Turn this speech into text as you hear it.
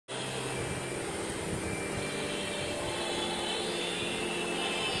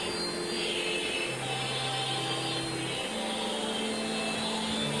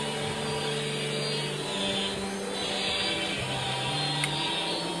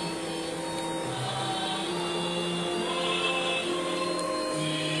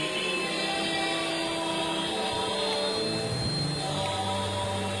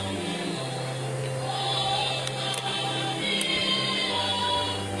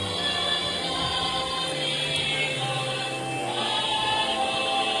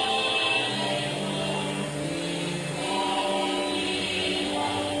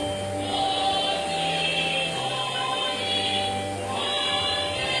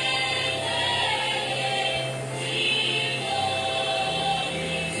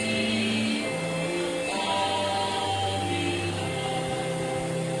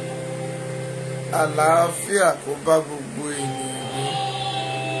àlàáfíà kó bá gbogbo ènìyàn gbé.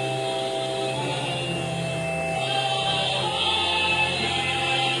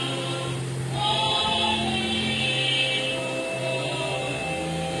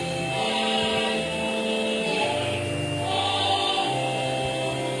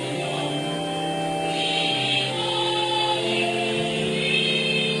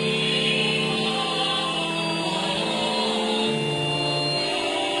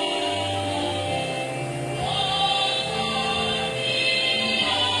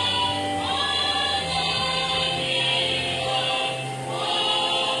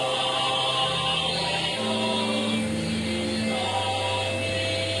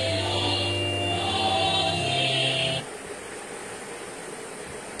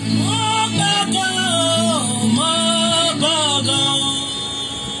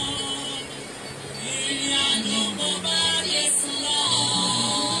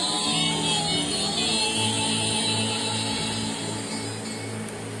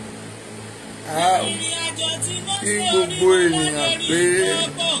 Kí gbogbo ènìyàn pé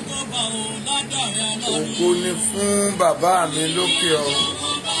ògo ni fún bàbá mi lókè ọ̀run.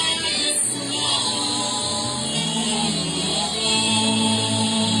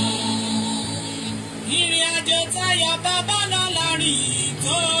 Ìrìn àjò táyà bàbá lọ́la rí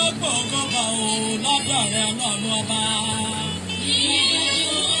tó gbogbo bọ̀ ọ́ lọ́dọ̀ rẹ̀ Ọlọ́run ọba.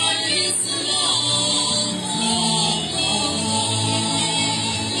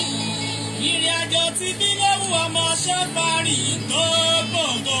 Ìrìn àjò tí Bíléwù ọmọ Ṣẹ́fárì tó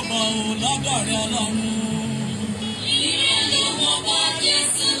gbogbo bọ̀ ọ́ lọ́dọ̀ rẹ̀ Ọlọ́run. Ìrìn àjò mo bá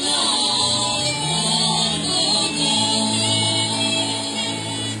Jésù lọ.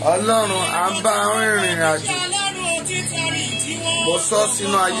 Ọlọ́run à ń bá rìnrìn àjò. Mo sọ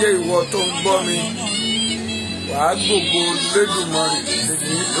sínú ayé ìwọ tó ń gbọ́ mi. Wàá gbogbo Olódùmarè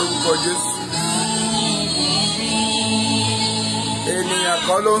ní orúkọ Jésù. Ènìyàn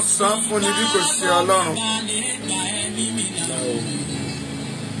kan ló ń san fún ni bí kò ṣe Ọlọ́run.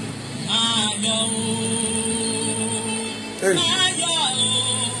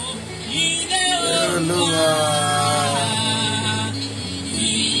 Olúwa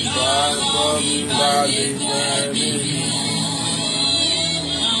ìgbàgbọ́ mi bá lè jẹ́ mímí.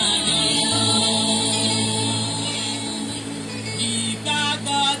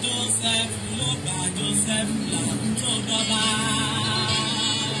 Ìgbàgbọ́ Joseph ló bá Joseph là tó dọ́ba.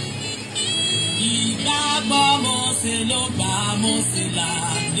 Ìgbàgbọ́ Mósè ló bá Mósè là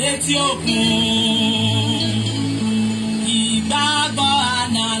létí òkun. Ìgbàgbọ́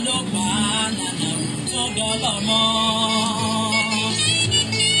Áánà ló bá Áánà là tó dọ́lọ́mọ.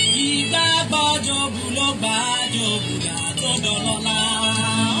 Ìgbàgbọ́ Jóbù ló bá Jóbù là tó dọ́lọ́lá.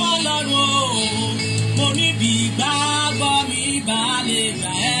 Ọlọ́run o, mo níbi ìgbàgbọ́ mi bá lè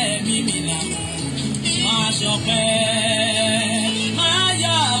gbà ẹ̀mí mi là. Máa ṣọpẹ́, máa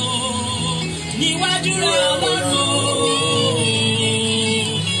yà o, níwájú rẹ̀ Ọlọ́run o.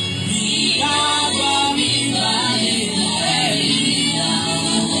 Ìgbàgbọ́ mi bá lè gbà ẹ̀mí mi là.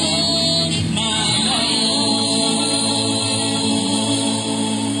 Máa lọ o.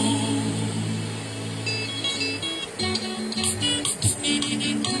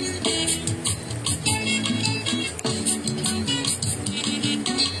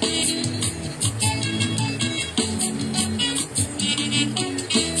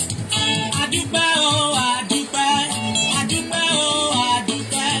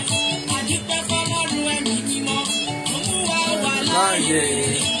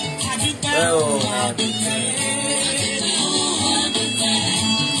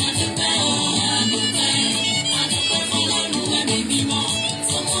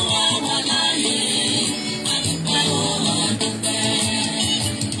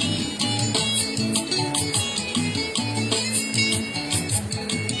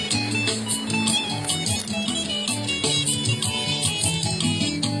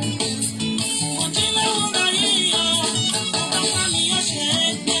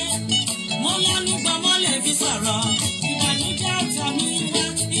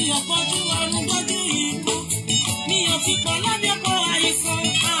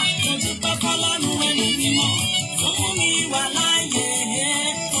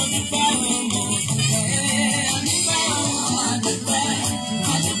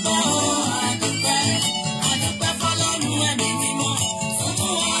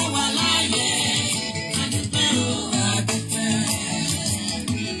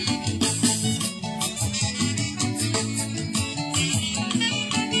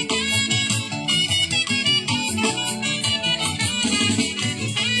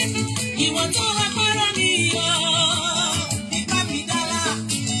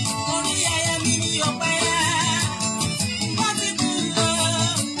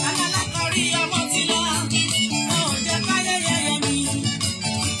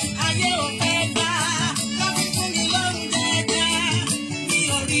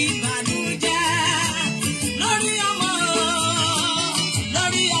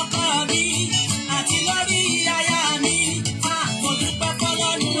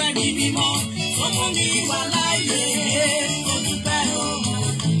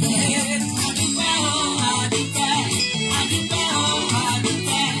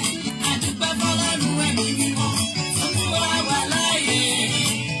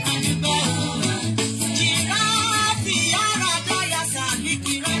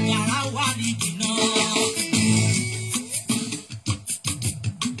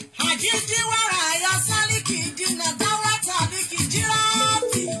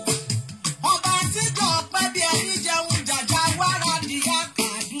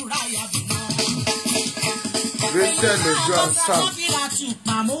 Rachel lójú àṣà.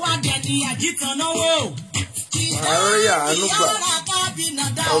 Àárẹ̀yà Ànúgbà.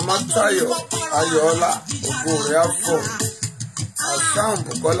 Ọmọ́táyọ̀ Ayọ̀ọ́lá ògo rẹ̀ á fọ̀. Àṣàhùn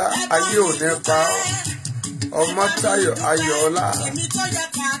Bùkọ́lá ayé ò ní pa ọ́. Ọmọ́táyọ̀ Ayọ̀ọ́lá.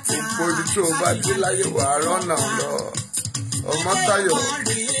 Ipò ibi tí o bá dé láyé wà á rọ́nà lọ. Ọmọ́táyọ̀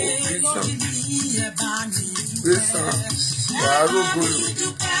Gbésàn wà á rógolù.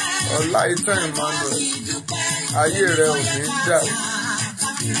 Ọláìtàn Emmanuel ayé rẹ ò ní dàrú.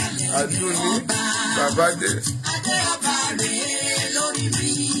 Àdúní Bàbádé.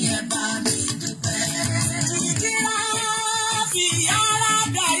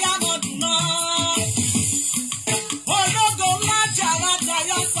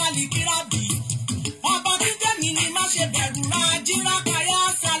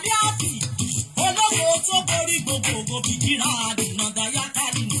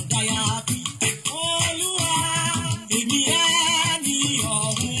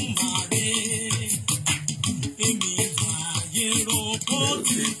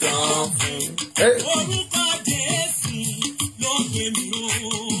 Orúkọ Jésù ló gbé mi ró.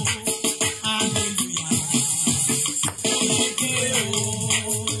 Hallelujah.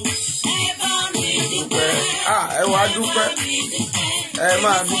 Ẹ bá mi dúpẹ́. Ẹ wá dúpẹ́. Ẹ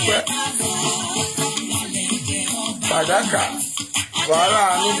máa dúpẹ́. Fàdákà wàhálà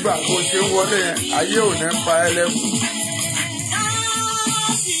Ànúgbà bó ṣe ń wọlé yẹn ayé ò ní pa ẹ́ lẹ́kùn.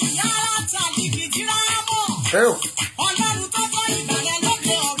 Ọlọ́run tó kọ́ ìbàdàn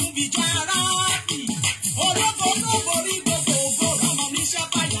lókè ọ̀run bíi jára bì. Ológo tó borí gbogbo ògo ọmọ níṣẹ́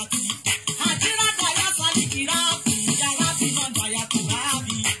pàyàtì. Àdírà dàyà sálìkìrá bì jára bì náà dàyà kùrá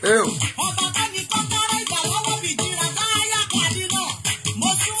bì. Ọba tó ní kọ́kọ́rọ́ ìgbà lọ́wọ́ bì jíra dáyà kàdí náà. Mo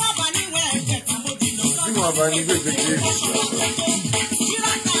tún wọ́n bá níwọ̀n ẹ̀jẹ̀ kan mo ti lọ sọ́dọ̀. Tí wọ́n bá ní gbègbè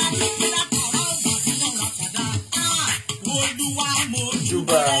jíra kàdí jíra kàrá ọ̀gbà tí wọ́n rà kàdá. Olúwa mo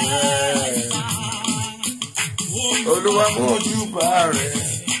júbà rẹ̀. Olúwa mójúbà rẹ̀.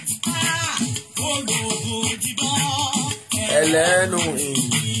 Ẹlẹ́nu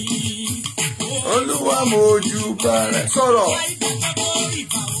ìyìn. Olúwa mójúbà rẹ̀. Sọ̀rọ̀.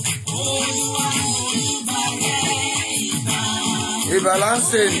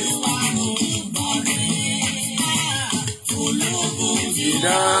 Ìbàlánsè ni.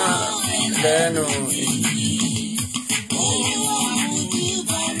 Ìdá lẹ́nu ìyìn.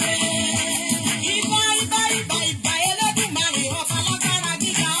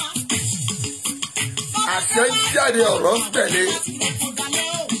 Àṣẹ jáde ọ̀rọ̀ ń tẹ̀lé.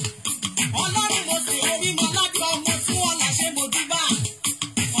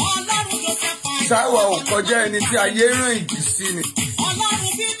 Sáwà ò kọjá ẹni tí ayé rán ìjì sí ni.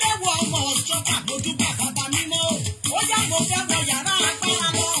 Ọlọ́run bí léwu ọmọ ọ̀ṣọ́ kàbójú bàbá mímọ́. Ó yá mo fẹ́ wọ yàrá agbára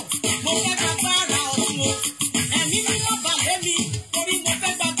lọ. Mo fẹ́ gbàgbára ọ̀tún o. Ẹ̀mí mímọ́ balẹ̀ mi torí mo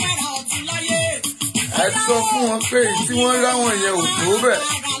fẹ́ gbàgbára ọ̀tún láyé. Ẹ sọ fún wọn pé tí wọ́n ráwọn yẹn ò tó bẹ̀.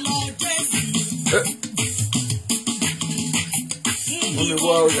 Mo ní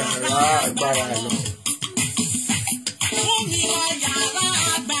wọ yàrá agbára lọ.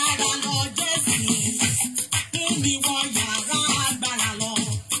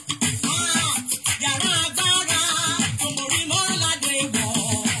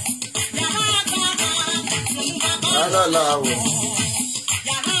 Alálàáwọ̀.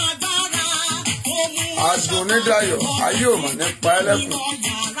 Adùnnídàyọ̀ ayé ò mọ̀ nípa ẹlẹ́kùn.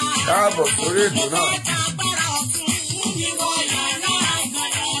 Káàbọ̀ sórí ètò náà.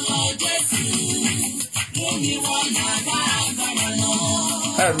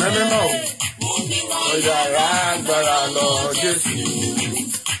 Ẹ̀mí mímọ́ o. Yàrá agbára lọ Jésù.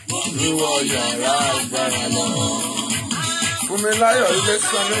 Wíwọ yàrá agbára lọ. Fúnmiláyọ̀ ilé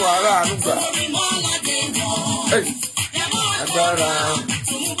sàn ní wàhálà Ànúgbà. Agbára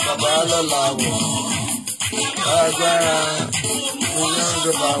bàbá lọ́la wọ̀. Agbára mo ní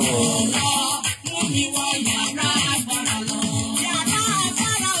ọ̀dọ́ba wọ̀.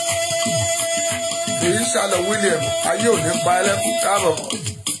 Èyí ṣàlọ̀ William ayé ò ní pa ẹlẹ́kùn káàbọ̀.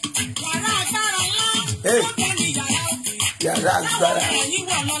 Yàrá agbára.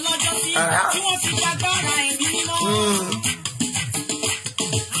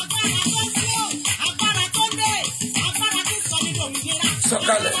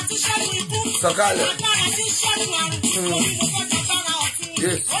 Sọ̀kalẹ̀. Sọ̀kalẹ̀.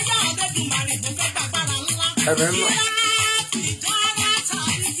 Yes. Ẹ̀mí mọ̀.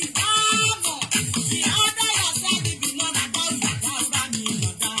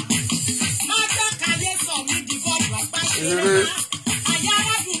 rere.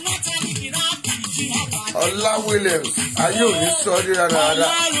 Ọlá Williams ayé ò ní sọ ọ́ díra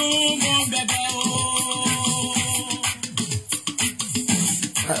dáadáa.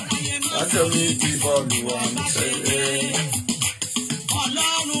 Lájọ mi ti bọ́ọ̀lù wa ní sẹ́yìn.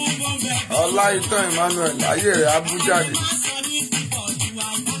 Ọlá Ìtàn Emmanuel ayé rẹ̀ abújáde.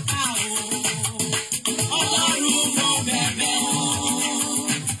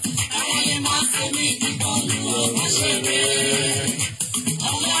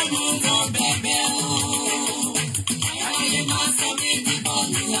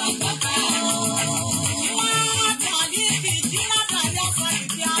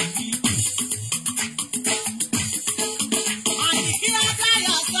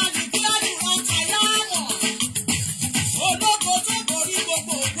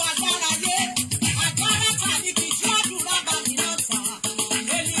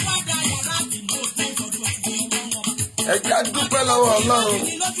 Ẹ jẹ́ a dúpẹ́ lọ́wọ́ Ọlọ́run.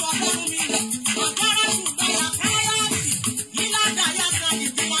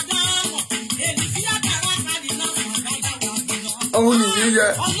 Òun nìyí yẹ.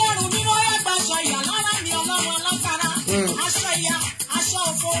 Ọlọ́run mímọ́ ẹ gbàṣọ ìyà lára mi Ọlọ́run ọlọ́kara. Aṣọ ìyà, aṣọ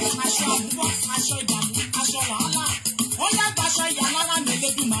òfò, aṣọ àbúkọ́, aṣọ ìdààmú, aṣọ wàhálà. Ó yá gbàṣọ ìyà lára mi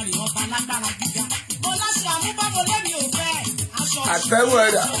Olódùmarè ọba lágbára gíga. Mo láṣọ àmúbọ́dọ̀ lẹ́mi ò fẹ́. Àtẹ̀wọ̀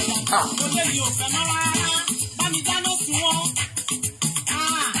ẹ̀dá. Mo lẹ́mi ò fẹ́ mọ́ rárá. Bá mi dáná sí wọn.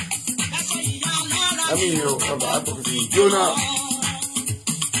 Gbàṣọ ìyà lára mi. Ẹ̀mí yóò bàbá àtòkùn jóná.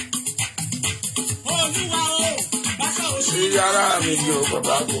 Olúwa o, gbàṣọ òṣì. Yàrá mi yóò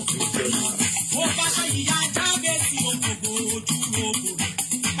bàbá àtòkùn jóná. Mo gbàṣọ ìyà jáde sí òkòkò ojú òkòrò.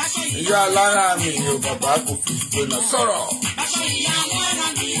 Ìyá lára mi yóò bàbá kò fi jóná sọ̀rọ̀. Gbàṣọ ìyà lára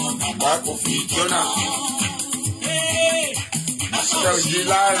mi o, Bàbá kò fi jóná. Ìyá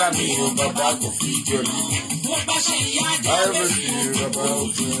lára mi yóò bàbá kò fi jóná. mo gbàṣọ ìyà Báyọ̀ jáde sí sí bàbá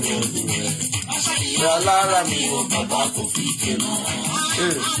òjò rẹ̀. gbàṣọ ìyà Ìyá lára mi yóò bàbá kò fi jóná.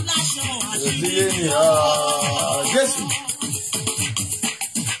 aláṣọ Ìdílé ni Jésù.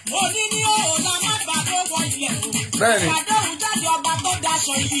 òní ni ó la má gbà tó wọ ilẹ̀ o. Bẹ́ẹ̀ni. Àdóhùn jáde ọba tó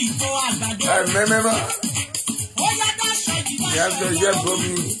daṣọ yìí tó àgbàdo. Mẹ́mẹ́má. Ó yá daṣọ yìí Ìyá tó yẹ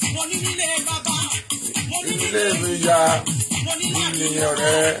bomi. mo ní nílé bàbá. Mo ní Ilé mi ya. mo ní láti Ilé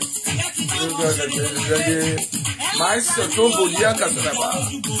ọ̀rẹ́. Nígbà gẹ́gẹ́ máa ń sọ tó bò yí àkàtàràbà.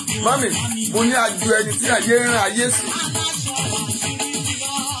 Mami, mo ní àjò ẹni tí ayé ń rán ayé sí.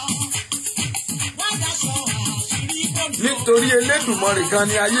 Nítorí Elédùmarè gan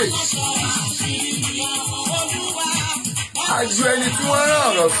ni ayé. Àjò ẹni tí wọ́n rán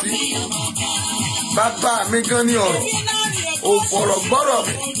ọ̀rọ̀ sí. Bàbá mi gan ni ọ̀rọ̀. Òfòrò gbọ́rọ̀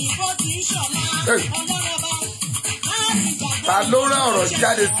mi. Ta ló rán ọ̀rọ̀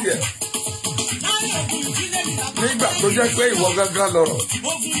jáde sí ẹ? Nígbà tó jẹ́ pé ìwọ gangan lọ̀rọ̀.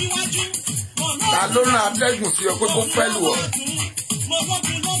 Ta ló rán atẹ́gùn sí ọ pé kó fẹ́ lù ọ́?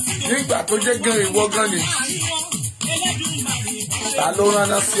 Nígbà tó jẹ́ gan ìwọ gan ni. Ta ló rán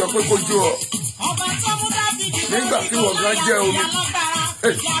aná sí ọ pé kó jó ọ? Nígbà tí ìwọ gan jẹ́ omi.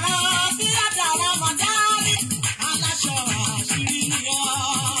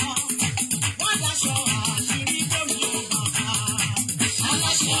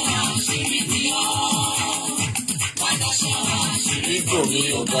 Ìgò mi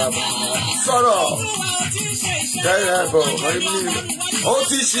ò bàbá sọ̀rọ̀. Kẹ́rẹ́ bọ̀ ó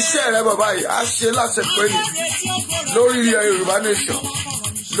ti ṣiṣẹ́ rẹ bàbá yìí, á ṣe láṣẹ pé ní lórí Yorùbá nation,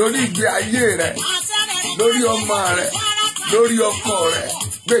 lórí ìgbé ayé rẹ, lórí ọmọ rẹ, lórí ọkọ rẹ.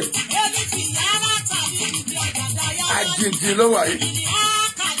 Gbé àjèjì ló wà yìí.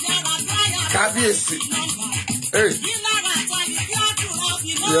 Kábíyèsí.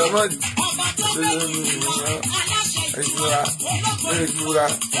 Ìyàmọ́ ìtura ìtura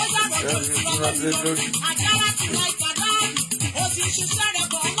lórí.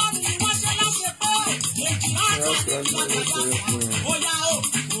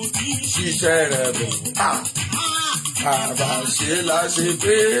 Ṣiṣẹ́ rẹ̀ bọ̀, àbá ṣe láṣẹ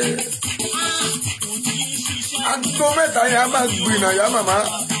pé. Aago mẹ́ta yẹn a máa gbìnà yá màmá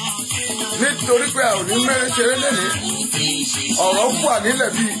nítorí pé a ò ní mẹ́rin ṣeré lẹ́nu. Ọ̀rọ̀ wà nílẹ̀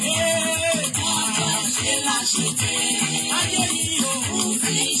bíi.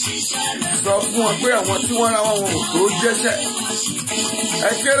 Sọ fún wọn pé àwọn tí wọ́n ra wọn ò tó jẹ́ṣẹ́.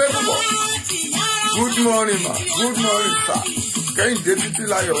 Ẹ kéré púpọ̀. Good morning ma, good morning sir. Kẹ́hìndé títí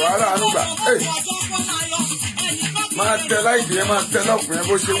láyọ̀ wàhálà ànúgbà. Máa tẹ láìdí yẹn, máa tẹ lọ́ọ̀fù yẹn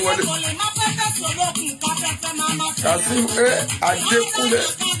bó ṣe ń wọlé. Kasim Adékúnlé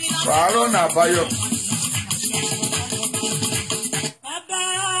Fàárọ̀ nà Àbáyọ̀.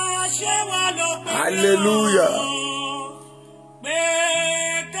 Hallelujah.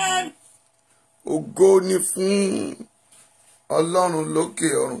 ògo ni fún Ọlọ́run lókè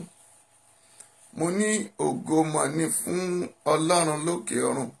ọ̀run. Mo ní ògo mà ní fún Ọlọ́run lókè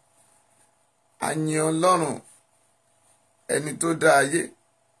ọ̀run. A yìn Ọlọ́run, ẹni tó dá ayé,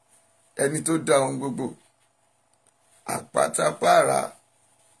 ẹni tó dá ohun gbogbo, àpátápàrà,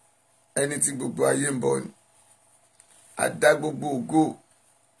 ẹni tí gbogbo ayé ń bọ̀ ni. A dá gbogbo ògo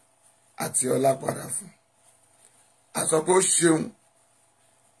àti ọlá padà fún. A sọ pé ó ṣeun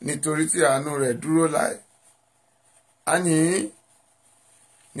nítorí tí àánú rẹ̀ dúró láé. A yìn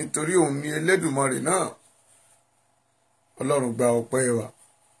nítorí òun ni Elédùmarè náà. Ọlọ́run gba ọpẹ́ wa,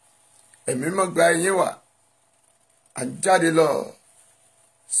 ẹ̀mí mọ́ gba ìyìn wa. À ń jáde lọ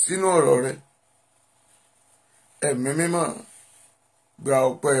sínú ọ̀rọ̀ rẹ̀. Ẹ̀mí mímọ́ gba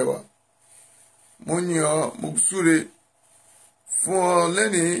ọpẹ́ wa. Mo yìn ọ́, mo súre fún ọ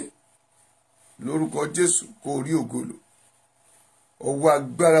lẹ́nìí lórúkọ Jésù. Kó rí ògo lò. Ọwọ́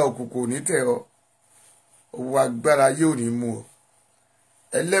agbára òkùnkùn ò ní tẹ̀ ọ́. Ọwọ́ agbára ayé ò ní mú ọ.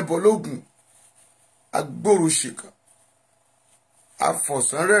 Ẹlẹ́bọ lógun, agbóruṣìkà,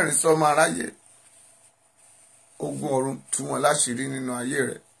 afọ̀sán rẹ́rìn sọ́mọ aráyé. Ogun ọ̀run tú wọn láṣìírí nínú ayé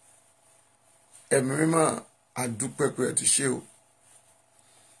rẹ̀. Ẹ̀mí mímọ́ àdúpẹ́pẹ́ ti ṣe o.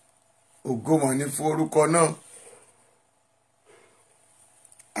 Ògo mà ní fún orúkọ náà.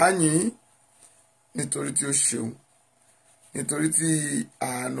 A yìn nítorí tí ó ṣeun, nítorí tí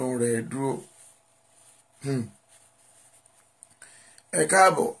àánú rẹ̀ dúró. Ẹ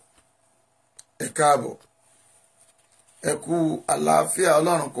káàbọ̀, ẹ káàbọ̀. Ẹ kú àlàáfíà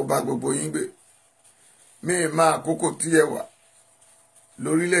Ọlọ́run kó bá gbogbo yín gbé. Mi máa àkókò tí ẹ wà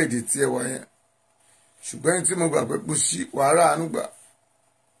lórílẹ̀-èdè tí ẹ wà yẹn. Ṣùgbọ́n ní tí mo gbà pé kò sí wàhálà àánú gbà.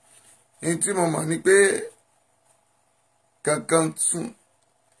 Ní tí mo mọ̀ ni pé kankan tún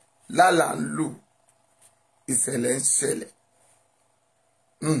lálà ń lò, ìṣẹ̀lẹ̀ ń ṣẹlẹ̀.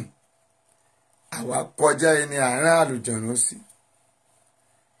 Àwa kọjá ẹni àárín àlùjọ̀nù sí.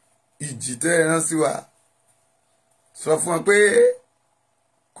 Ìjì tẹ́ ẹ rán sí wa sọ fún ọ pé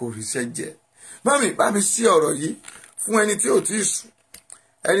kò ríṣẹ́ jẹ. Mọ́mì bá mi sí ọ̀rọ̀ yìí fún ẹni tí ò tí ì sùn,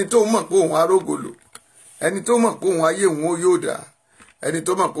 ẹni tó mọ̀ pé òun arógolo, ẹni tó mọ̀ pé òun ayé òun yóò dá, ẹni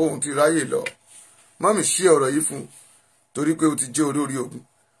tó mọ̀ pé òun ti ráyè lọ. Mọ́mì sí ọ̀rọ̀ yìí fún, torí pé o ti jẹ́ olórí ogun,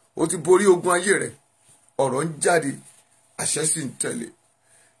 o ti borí ogun ayé rẹ̀. Ọ̀rọ̀ ń jáde, àṣẹ sì ń tẹ̀lé.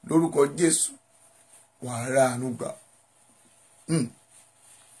 Lórúkọ Jésù, wàá rà àánú gbà.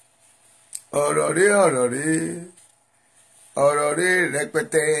 Ọ̀rọ̀ rẹ̀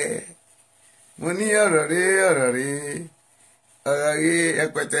rẹpẹtẹ. Mo ní ọ̀rọ̀ rẹ̀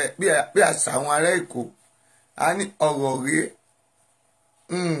rẹpẹtẹ. Bí àṣà àwọn ará Èkó, a ní ọ̀rọ̀ rẹ̀.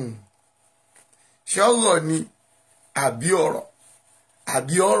 Ṣé ọ̀rọ̀ ni àbí ọ̀rọ̀?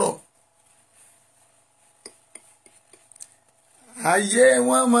 Àbí ọ̀rọ̀? Ayé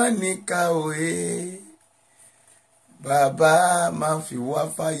wọn máa níkà òye. Bàbá máa fi wá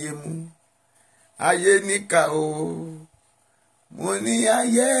fáyé mú. Ayé níkà o. Mo ní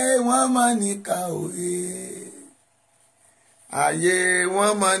ayé wọn máa níkà òye. Ayé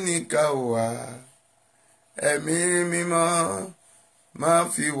wọn máa níkà òwà. Ẹ̀mí mímọ́ máa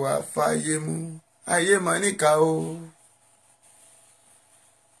fi wá fáyé mú. Ayé máa níkà o.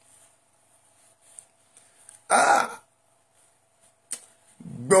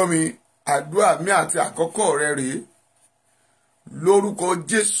 Gbọ́ mi, àdúrà mi àti àkọ́kọ́ rẹ rèé. Lórúkọ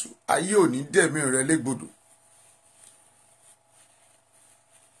Jésù, ayé ò ní dẹ̀mí rẹ légbodò.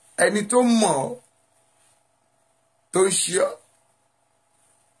 Ẹni tó mọ̀ ọ́ tó ń ṣe ọ́,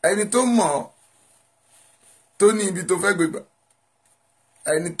 ẹni tó mọ̀ ọ́ tó ní ibi tó fẹ́ gbégbà,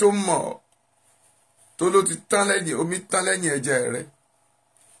 ẹni tó mọ̀ ọ́ tó ló ti tán lẹ́yìn omi tán lẹ́yìn ẹ̀jẹ̀ rẹ.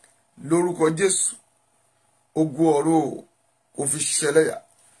 Lórúkọ Jésù, ogun ọ̀run kò fi ṣẹlẹ́yà.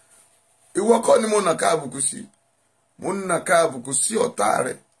 Ìwọ kọ́ ni mo nà ká àbùkù sí. Mo nà ká àbùkù sí ọ̀tá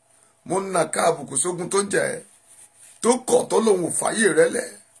rẹ̀. Mo nà ká àbùkù sógun tó jẹ́ ẹ̀ tó kọ̀ tó lòun ò fàyè rẹ̀ lẹ̀.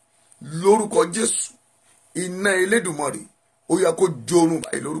 Lórúkọ Jésù, iná Elédùmarè ó yá kó jorun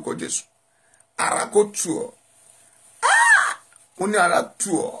báyìí lórúkọ Jésù. Ara kó tù ọ́. Mo ní ara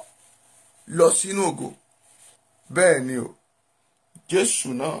tù ọ́ lọ sínú ògo. Bẹ́ẹ̀ ni o, Jésù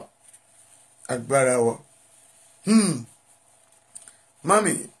náà agbára wa.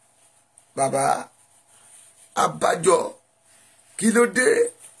 Mami, bàbá, abájọ kí ló dé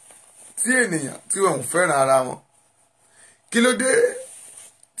tí ènìyàn tí wọn ò fẹ́ràn ara wọn? Kí ló dé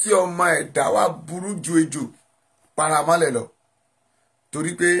tí ọmọ ẹ̀dá wa burú ju ejò paramọ́lẹ̀ lọ?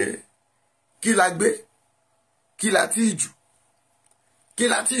 Torí pé kí la gbé, kí la tí ì jù, kí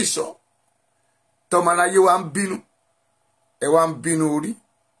la tí ì sọ? Tọmọláyé wa ń bínú, ẹ wá ń bínú orí,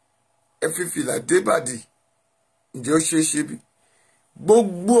 ẹ fi fìlà débàdì. Ǹjẹ́ ó ṣeé ṣe bí?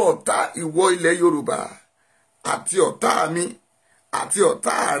 gbogbo ọ̀tá ìwọ ilẹ̀ Yorùbá àti ọ̀tá mi àti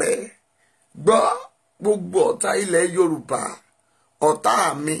ọ̀tá rẹ, gbọ́, gbogbo ọ̀tá ilẹ̀ Yorùbá, ọ̀tá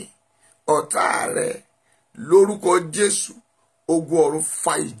mi, ọ̀tá rẹ, lórúkọ Jésù, ogun ọ̀run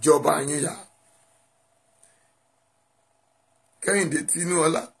fa ìjọba yín ya. Kẹ́hìndé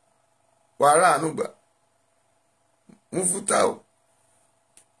Tinúọlá, wàrà ànúgbà, Mufutau,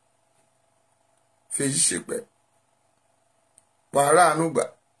 Fèyí Ṣépè, wàrà ànúgbà,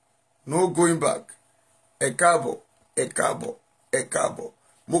 no going back, ẹ káàbọ̀, ẹ káàbọ̀, ẹ káàbọ̀.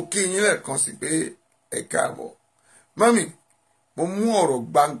 Mo kí yín lẹ́ẹ̀kan sí pé ẹ káàbọ̀. Mami, mo mú ọ̀rọ̀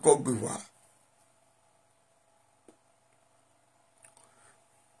gbáǹkọ́gbè wá.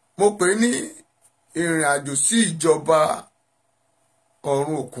 Mo pè ní ìrìn àjò sí ìjọba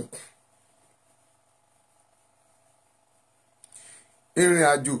ọ̀run òkùnkùn. Ìrìn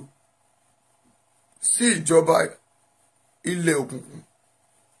àjò sí ìjọba ilẹ̀ òkùnkùn.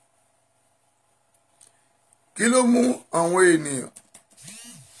 Kí ló mú àwọn ènìyàn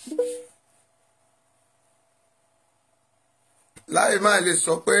láì máa lè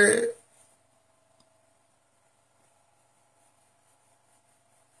sọ pé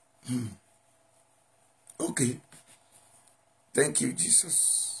okay, thank you Jesus.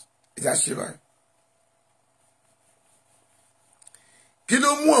 Ìyá ṣe báyìí. Kí ló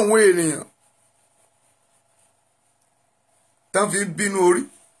mú àwọn ènìyàn tán fi bínú orí?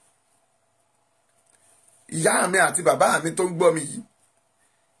 Ìyá mi àti bàbá mi tó ń gbọ́ mi yìí,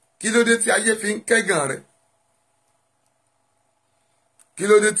 kí ló dé tí ayé fi ń kẹ́gàn rẹ̀? Kí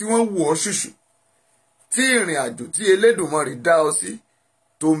ló dé tí wọ́n wò ọ́ ṣùṣù, tí ìrìn àjò tí Elédùmarè dá ọ sí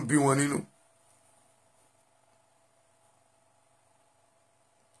tó ń bí wọn nínú?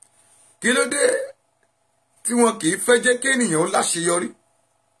 Kí ló dé tí wọn kì í fẹ́ jẹ́ kí ènìyàn láṣeyọrí?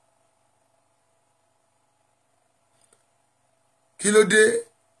 Kí ló dé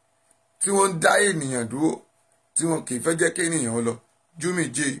tí wọ́n ń dá ènìyàn dúró tí wọn kì í fẹ́ jẹ́ kí ènìyàn lọ? Júmi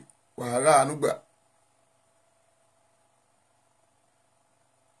J, wàhálà ànúgbà.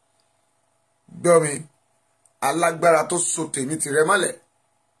 Gbọ́ mi, alágbára tó so tèmi tìrẹ mọ́lẹ̀,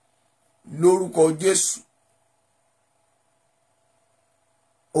 lórúkọ Jésù,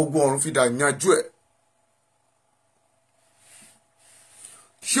 ogun ọ̀run fìdá yanjú ẹ̀.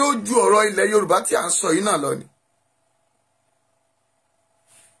 Ṣé ó ju ọ̀rọ̀ ilẹ̀ Yorùbá tí à ń sọ yìí náà lọ ni?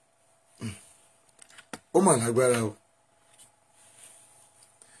 Ó mà lágbára o.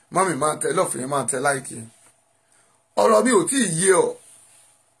 Mọ́mì máa tẹ lọ́fẹ̀ẹ́, máa tẹ láìkì. Ọ̀rọ̀ mi ò tí ì yé ọ.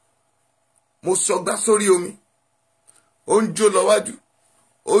 Mo sọgbá sórí omi, ó ń jó lọ wájú,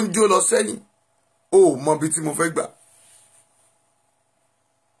 ó ń jó lọ sẹ́yìn, ó mọ ibi tí mo fẹ́ gbà.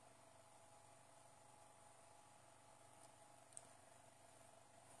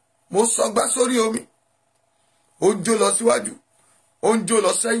 Mo sọgbá sórí omi, ó ń jó lọ síwájú, ó ń jó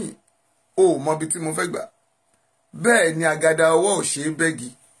lọ sẹ́yìn, ó mọ ibi tí mo fẹ́ gbà. Bẹ́ẹ̀ ni àgàdà ọwọ́ ò ṣe é bẹ́gi.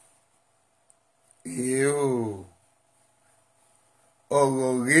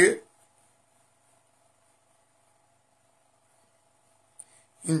 Ọ̀rọ̀ rèé.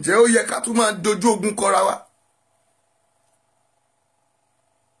 Ǹjẹ́ ó yẹ ká tún máa dojú ogun kọra wa?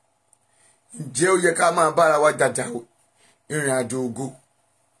 Ǹjẹ́ ó yẹ ká máa bára wa jàjà ìrìn àjò ògo?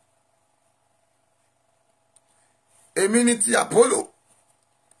 Èmi ní ti Apollo,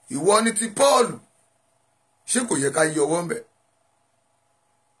 ìwọ ní ti Paul. Ṣé kò yẹ ká yọ ọwọ́ ń bẹ̀?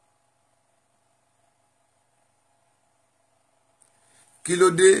 Kí ló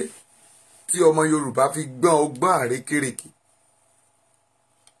dé tí ọmọ Yorùbá fi gbọ́n ọgbọ́n àrékérekè?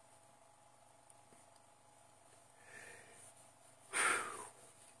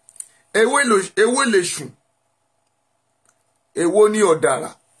 Èwo lèṣù, èwo ni ọ̀dàrà,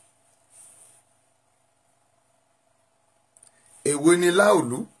 èwo ni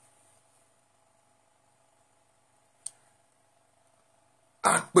láòlú,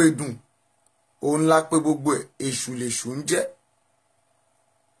 àpèdùn òun la pé gbogbo ẹ̀, èṣù lèṣù ń jẹ́.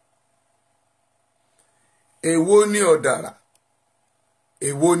 Èwo ni ọ̀dàrà,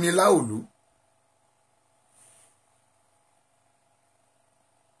 èwo ni láòlú?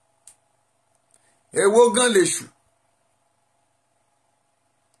 Èwo gan lèṣù?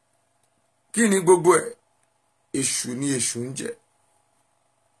 Kí ni gbogbo ẹ̀? Èṣù ni èṣù ń jẹ́.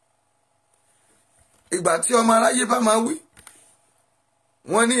 Ìgbà tí ọmọ aráyé bá máa wí,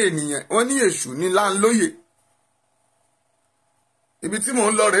 wọ́n ní ènìyàn, wọ́n ní èṣù ní láńlóye. Ibi tí mò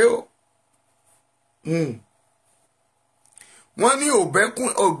ń lọ rèé o. Wọ́n ní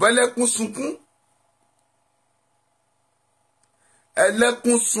òbẹ́lẹ́kún sunkún,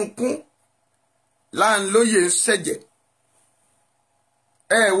 ẹlẹ́kún sunkún, láńlóye ń ṣẹ̀jẹ̀.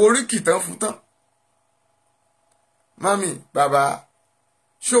 Wo oríkì tán fún tán. Mami, bàbá,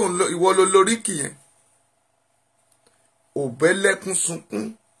 ṣé ìwọ ló lóríkì yẹn òbẹ́lẹ́kún sunkún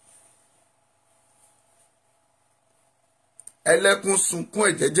ẹlẹ́kún sunkún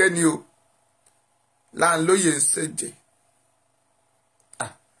ẹ̀jẹ̀jẹ̀ ni o Láńlóyè ń ṣẹ̀jẹ̀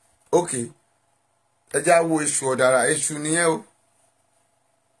ok ẹjá wo èṣù ọ̀dàrà èṣù nìyẹn o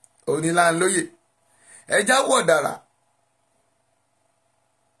òní Láńlóyè ẹjá wo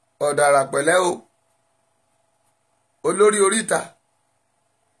ọ̀dàrà pẹ̀lẹ́ o olórí oríta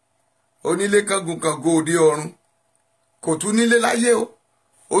onílé kángun òde ọ̀run kò tún nílé láyé o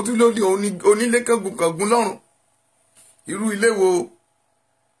ó tún lóde onílé kángun lọ́run irú ilé wo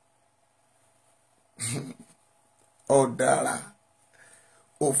ọ̀dàrà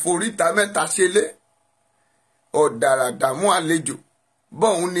òforíta mẹ́ta ṣẹlẹ̀ ọ̀dàrà dààmú àlejò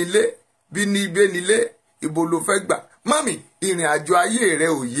bọ́ọ̀hún nílé bí ní ibé nílé ibo ló fẹ́ gbà mami ìrìn àjò ayé rẹ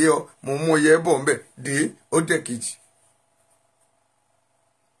ò yé ọ mo mú ọyẹ bọ̀ ń bẹ̀ dé ó dẹ̀ kejì.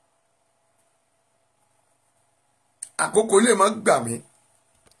 àkókò lè má gbà mí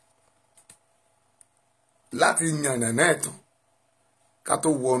láti yànnàná ẹ̀tàn ká tó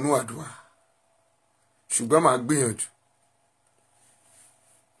wọnú àdúrà ṣùgbọ́n màá gbìyànjú.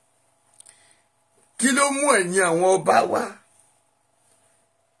 kí ló mú ẹ̀yin àwọn ọba wá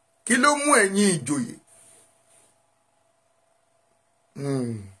kí ló mú ẹ̀yin ìjòyè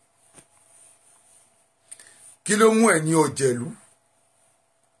kí ló mú ẹ̀yin ọ̀jẹ̀lú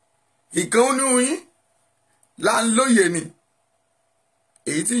ìkan nínú yín Láńlóyè ni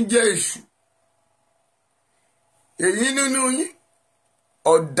èyí tí ń jẹ́ èṣù èyí nínú yín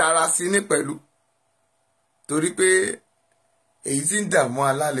ọ̀dàrà sí ní pẹ̀lú torí pé èyí tí ń dààmú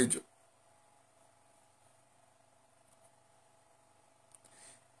alálejò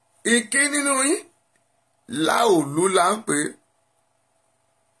ìkí nínú yín Láòlú là ń pè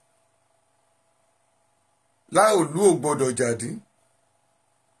Láòlú ò gbọdọ̀ jàdí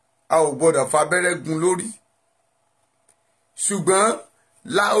a ò gbọdọ̀ fabẹ́rẹ́ gún lórí ṣùgbọ́n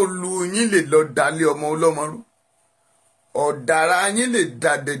Láòlú yín lè lọ dalé ọmọ ọlọ́mọ rú ọ̀dàrà yín lè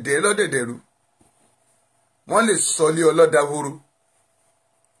da dẹ̀dẹ̀ lọ́dẹ̀dẹ̀ rú wọ́n lè sọlé ọlọ́dàwóró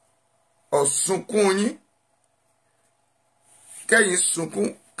ọ̀sunkún yín kẹ́yìn sunkún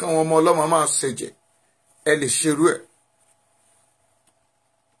káwọn ọmọ ọlọ́mọ máa ṣẹ̀jẹ̀ ẹ lè ṣerú ẹ̀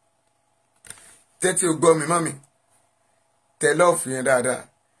tẹ́tí o gbọ́ mi mọ́ mi tẹ́lẹ̀ òfin yẹn dáadáa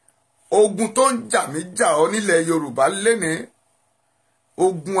ogun tó ń jà mí jà ọ́ nílẹ̀ Yorùbá lénìí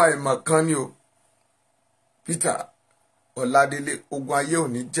ogun àìmọ̀kan ni o Peter Ọládélé ogun ayé ò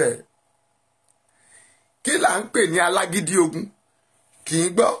ní jẹ́ kí là ń pè ní alágídí ogun kì í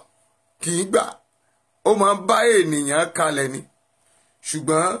gbọ́ kì í gbà ó máa ń bá ènìyàn kalẹ̀ ni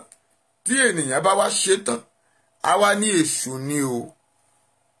ṣùgbọ́n tí ènìyàn bá wá ṣe tán á wá ní èṣù ni o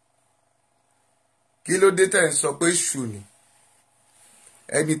kí ló dé tẹ̀ ń sọ pé èṣù ni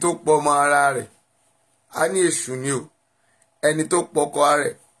ẹni tó pọ̀ ọmọ ara rẹ̀ á ní èṣù ni o ẹni tó pọkọ ara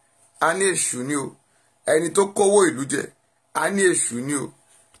rẹ̀ á ní èṣù ni o ẹni tó kówó ìlú jẹ á ní èṣù ni o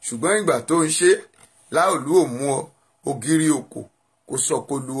ṣùgbọ́n ìgbà tó ń ṣe Láòlú ò mú ọ ògiri òkò kò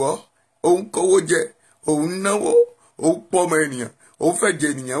sọ̀kò lù ọ́ òun kówó jẹ òun náwó òun pọ́mọ ènìyàn òun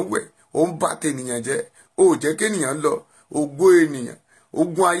fẹ̀jẹ̀ ènìyàn wẹ̀ òun bá tènìyàn jẹ́ ó jẹ́ kéènìyàn lọ ògbó ènìyàn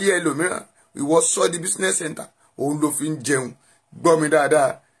ogun ayé ẹlòmíràn ìwọ sọ di business center òun ló fi ń jẹun gbọ́ mi dáadáa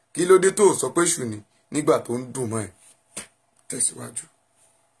kí ló dé tó sọ pé ṣù ní nígbà tó ń dùn mọ́ ẹ̀ tẹ̀síwájú.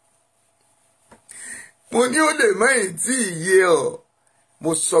 mo ní ó lè mẹ́yìn tí ìyé ọ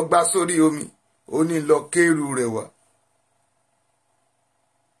mo sọgbà sórí omi ó ní lọ kéèrú rẹ̀ wá.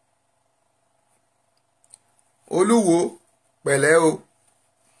 Olúwo pẹ̀lẹ́ o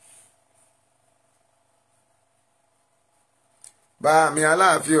bá mi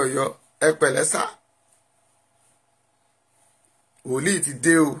Aláàfin Ọ̀yọ́ ẹ pẹ̀lẹ́ sá wòlíì ti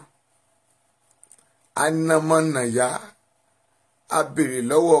dé o anamọ́nàyà a béèrè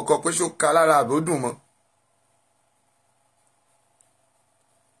lọ́wọ́ ọkọ pé ṣó ka lára àbódùn mọ́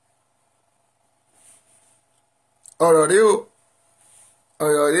ọ̀rọ̀ rí o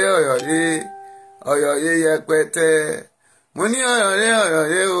ọ̀rọ̀ rí ọ̀rọ̀ rí yẹpẹtẹ mo ní ọ̀rọ̀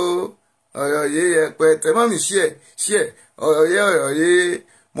rí o ọ̀rọ̀ rí yẹpẹtẹ mọ́mí ṣí ẹ̀ ọ̀rọ̀ rí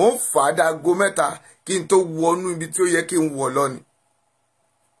mo ń fà á dáago mẹ́ta kí n tó wọnú ibi tí ó yẹ kí n wọ̀ lọ ni.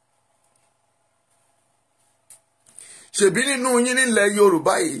 ṣèbí nínú yín nílẹ̀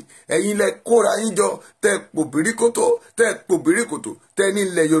Yorùbá yìí ẹ̀yin lẹ kóra yín jọ tẹ́ pòbíríkòtò tẹ́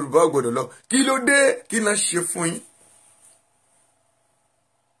nílẹ̀ Yorùbá gbọ́dọ̀ lọ kí ló dé kí náà ṣe fún yín.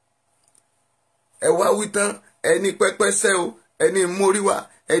 ẹ wá wí tán ẹni pẹ́pẹ́sẹ́ o ẹni móríwá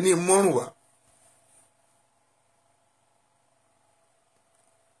ẹni mọ́rùnwá.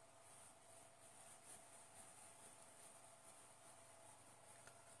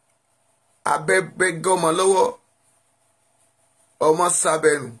 abẹ́bẹ́ gọ́mọ lọ́wọ́ ọmọ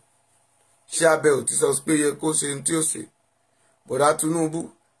sábẹ́nu ṣé abẹ́ ò ti sọ pé yẹ kó ṣe ní tí ó ṣe bọ̀dá Tinubu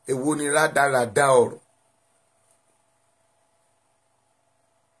èwo ni rádaràda ọ̀rọ̀.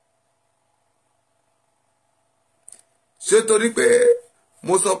 ṣé torí pé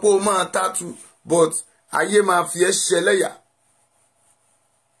mo sọ pé o máa tátù but ayé máa fi ẹ́ ṣẹlẹ́yà.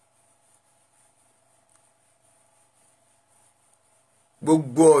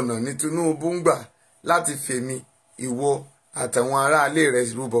 gbogbo ọ̀nà ni Tinubu ń gbà láti fèmí ìwọ àtàwọn aráalé rẹ̀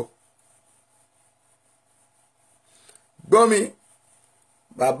rúbọ. gbọ́ mi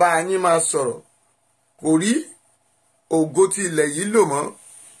bàbá yín máa sọ̀rọ̀ kò rí ògo tí ilẹ̀ yìí lò mọ́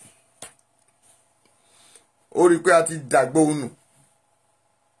ó rí i pé a ti dàgbò ònù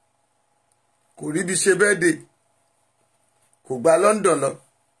kò rí bí ṣe bẹ́ẹ̀ dé kò gba London lọ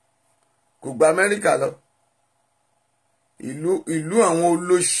kò gba Amẹ́ríkà lọ ìlú àwọn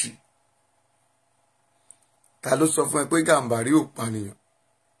olóṣì. Ta ló sọ fún ẹ pé Gàmbàrí ò pànìyàn?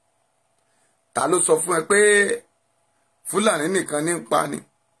 Ta ló sọ fún ẹ pé Fúlàní nìkan ní ń pa ni?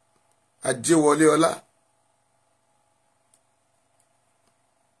 Ajéwọlé ọlá.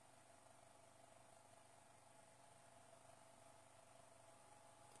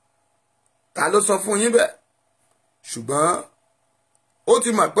 Ta ló sọ fún yín bẹ́ẹ̀? Ṣùgbọ́n ó ti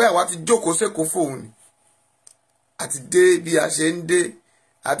mọ̀ pé àwa ti jókòó sékòó fóun ni. Àti dé bí a ṣe ń dé,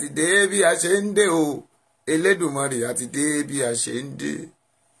 àti dé bí a ṣe ń dé o. Elédùmarè àti dé bí a ṣe ń dé.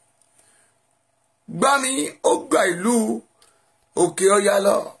 Gbọ́ mi, ó gba ìlú Òkè Ọya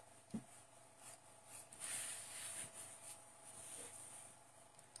lọ.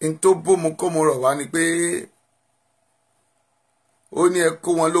 N tó bómu kó mo rọ̀ wá ni pé ó ní ẹ kó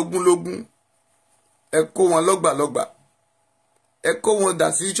wọn lógúnlógún, ẹ kó wọn lọ́gbàlọ́gbà, ẹ kó wọn dà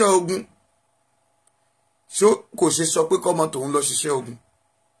sí iṣẹ́ ogun. Ṣó kò ṣe sọ pé kọ́mọ tòun lọ ṣiṣẹ́ ogun?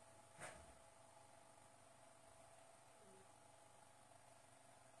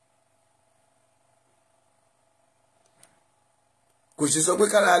 Kò ṣe sọ pé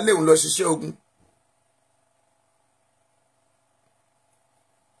kára léun lọ ṣiṣẹ́ ogun?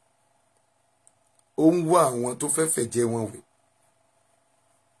 Ó ń wá àwọn tó fẹ́ fẹ̀jẹ̀ wọn wẹ̀.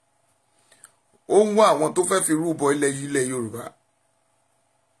 Ó ń wá àwọn tó fẹ́ fi rúbọ ilẹ̀ Yorùbá.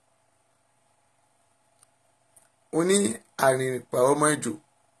 Ó ní àrìnpa ọmọ ìjò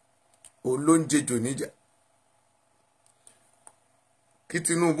òun ló ń jẹjò níjà. Kí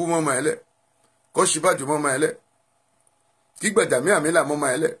Tinubu mọ́mọ́ ẹlẹ́, kó Ṣíbàjò mọ́mọ́ ẹlẹ́, kí Gbàjàmíàmílà mọ́mọ́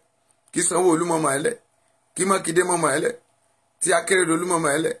ẹlẹ́, kí Sanwó-Olú mọ́mọ́ ẹlẹ́, kí Mákindé mọ́mọ́ ẹlẹ́, tí Akérédolú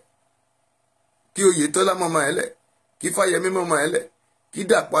mọ́mọ́ ẹlẹ́, kí Oyètọ́lá mọ́mọ́ ẹlẹ́, kí Fáyẹmí mọ́mọ́ ẹlẹ́, kí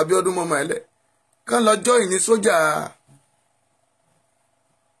Dàpọ̀ Abíọ́dún mọ́mọ́ ẹlẹ́, kán lọ jọ́ìn ní sójà.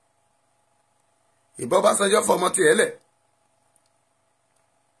 Ìbọn Ọbásanjọ́ fọmọ tiẹ̀ lẹ̀,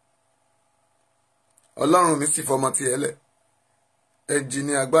 Ọlọ́run mi sì fọmọ tiẹ̀ lẹ̀.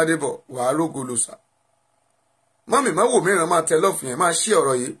 Ẹnjìníà Gbádébọ̀ wàá rógolòsà. Mọ́mì má wò mìíràn máa tẹ lọ́ọ̀fù yẹn, máa ṣí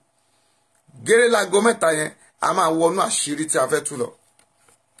ọ̀rọ̀ yìí. Géré láago mẹ́ta yẹn a máa wọnú àṣírí tí a fẹ́ tú lọ.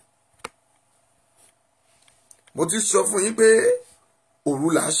 Mo ti sọ fún yín pé òru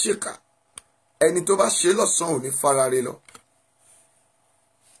là á ṣèkà, ẹni tó bá ṣe lọ́sàn-án ò ní farare lọ.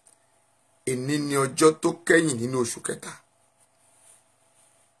 Èní ni ọjọ́ tó kẹ́yìn nínú oṣù kẹta.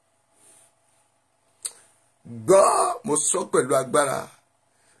 Gbọ́, mo sọ pẹ̀lú agbára,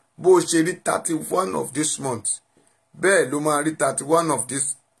 bó o ṣe rí 31 of this month bẹ́ẹ̀ ló máa rí 31 of this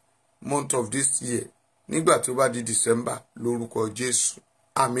month of this year nígbà tó bá di December lórúkọ Jésù.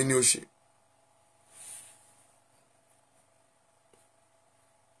 Àmín ni ó ṣe.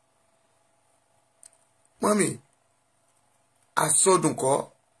 Mọ́mì, asọ́dùn kọ́,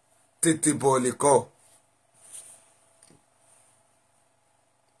 tètè bọ̀ọ̀lì kọ́.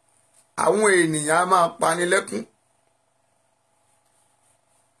 Àwọn ènìyàn á máa pani lẹ́kún.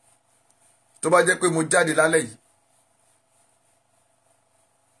 Tó bá jẹ́ pé mo jáde lálẹ́ yìí,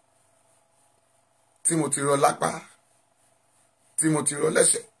 tí mo ti rọ lápá, tí mo ti rọ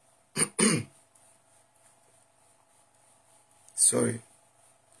lẹ́sẹ̀. Sorry.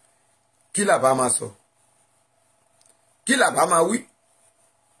 Kí làbá máa sọ? Kí làbá máa wí?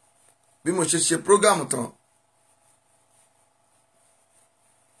 Bí mo ṣe prógámù tán.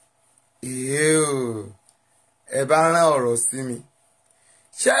 Ẹ bá rán ọ̀rọ̀ sí mi.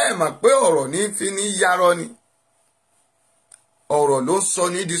 Ṣé ẹ mọ̀ pé ọ̀rọ̀ ní fi ní yarọ ni? Ọ̀rọ̀ ló sọ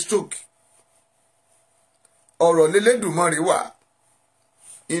ní di stroke. Ọ̀rọ̀ l'Elédùmarè wà.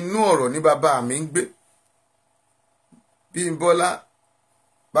 Inú ọ̀rọ̀ ní bàbá mi ń gbé. Bímbọ́lá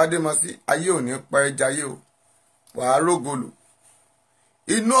Bádémọsí, ayé ò ní pa ẹ́ jayé o. Wàá rógolò.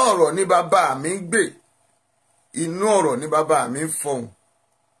 Inú ọ̀rọ̀ ní bàbá mi ń gbé. Inú ọ̀rọ̀ ní bàbá mi ń fọhùn.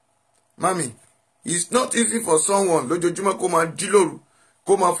 mami, it's not easy for someone lójoojúmọ́ kó máa jí lóru,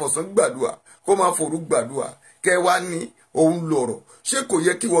 kó máa fọ̀sán gbàdúrà, kó máa fòru gbàdúrà, kẹ́ wá ní òun lọ̀rọ̀. Ṣé kò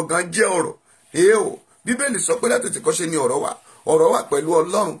yẹ kí wọ́n gan jẹ́ ọ̀rọ̀? O Bíbélì sọ pé láti tìkọ́ṣe ni ọ̀rọ̀ wà pẹ̀lú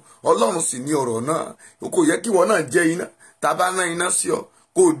Ọlọ́run, Ọlọ́run sì ní ọ̀rọ̀ náà. Kò yẹ kí wọ́n náà jẹ́ iná. Tá bá rán iná sí ọ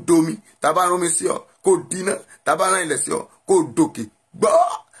kó domi, tá bá rán omi sí ọ kó dínà, tá bá rán ilẹ̀ sí ọ kó dòkè. Gbọ́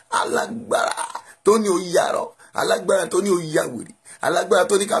alágbára tó ní oyarọ, alágbára tó ní oyàwèrè, alágbára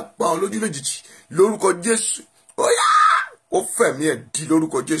tó ní ká pa wọn lójú lójijì lórúkọ Jésù. Ó yá, ó fẹ̀mí ẹ̀ di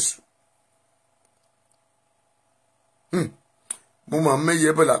lórúkọ Jésù. Mo máa mẹ́yẹ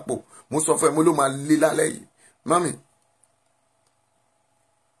bọ̀ lápò, mo sọ fún ẹ mo ló máa lé lálẹ́ yìí. Mami,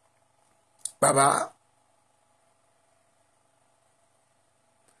 bàbá,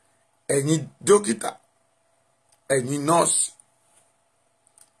 ẹ̀yin dókítà, ẹ̀yin nọ́ọ̀sì,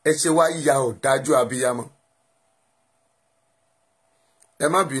 ẹ ṣe wá ya ọ̀dájú abiyamọ. Ẹ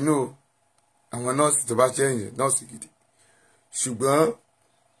má bínú o, àwọn nọ́ọ̀sì tó bá ṣe ẹ̀yìn nọ́ọ̀sì gidi, ṣùgbọ́n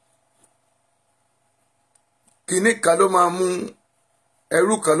kinní kan ló máa mú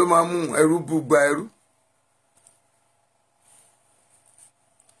ẹrú kan ló máa mú ẹrú búgba ẹrú.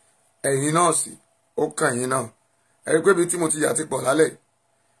 Ẹ̀yin nọ́ọ̀sì, ó kàn yín náà. Ẹ rí pé bí tí mo ti yà ti pọ̀ lálẹ́,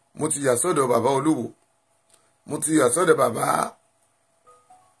 mo ti yà sọ́dọ̀ bàbá Olúwo, mo ti yà sọ́dọ̀ bàbá,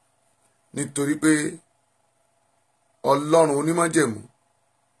 nítorí pé Ọlọ́run onímájẹ̀mú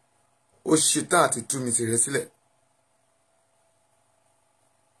ó ṣetán àti tú mi tìrẹ sílẹ̀.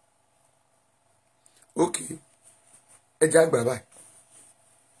 Ókè, ẹjẹ́ àgbà báyìí,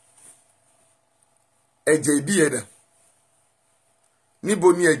 ẹ̀jẹ̀ ìbí ẹ̀dà, níbo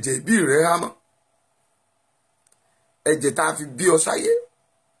ni ẹ̀jẹ̀ ìbí rẹ̀ há mọ́? Ẹ̀jẹ̀ tá a fi bí ọ sáyé,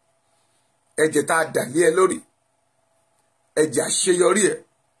 ẹ̀jẹ̀ tá a dà lé ẹ lórí, ẹ̀jẹ̀ àṣeyọrí ẹ,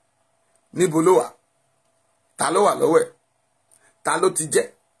 níbo ló wà? Ta ló wà lọ́wọ́ ẹ̀? Ta ló ti jẹ́?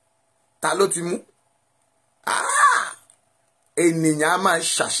 Ta ló ti mú? Ènìyàn á máa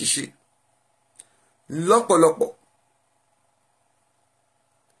ṣàṣìṣe lọ́pọ̀lọpọ̀.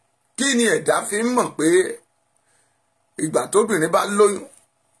 Kí ni ẹ̀dá fi ń mọ̀ pé ìgbà tóbìnrin bá lóyún,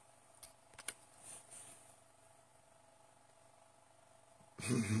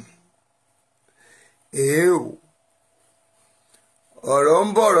 ọ̀rọ̀ ń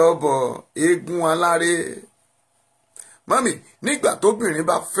bọ̀rọ̀ bọ̀ eégún aláré. Mami, nígbà tóbìnrin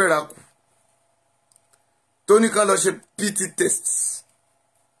bá fẹ́ra kù tó ní kán lọ ṣe PT test,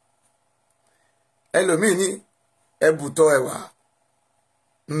 ẹlòmíì ní ẹbùtọ̀ ẹ̀wà,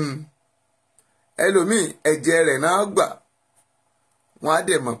 ẹlòmíì ẹ̀jẹ̀ rẹ̀ náà gbà, wọ́n á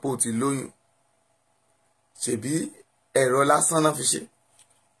dẹ̀ mọ̀ pé ó ti lóyún. Ṣèbí ẹ̀rọ lásán náà fi ṣe.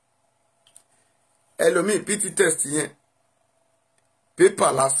 Ẹlòmíì PT test yẹn pépà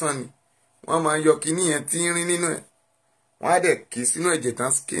lásán ni, wọ́n máa yọ kíní yẹn tí ń rín nínú ẹ̀, wọ́n á dẹ̀ kì í sínú ẹ̀jẹ̀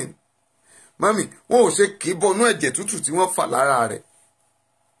tán skin. Mami, wọ́n ò ṣe kì í bọnú ẹ̀jẹ̀ tútù tí wọ́n fà lára rẹ̀.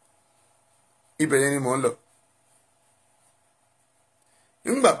 Ibẹ̀ yẹn ni mò ń lọ.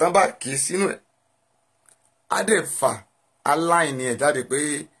 Nígbà tán bá kì í sínú ẹ̀, á dẹ̀ fà aláìní ẹ̀ jáde pé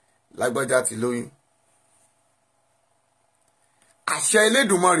lágbájá ti lóyún. Àṣẹ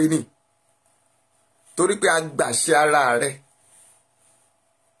Elédùmarè ni, torí pé a gbàṣẹ ara rẹ̀.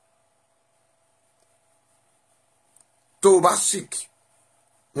 Tó o bá sick,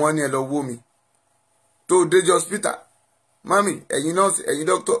 wọ́n ní ẹ lọ wò mí. Tó o déjọ́ hospital, mami, ẹ̀yin nọ́ọ̀sì, ẹ̀yin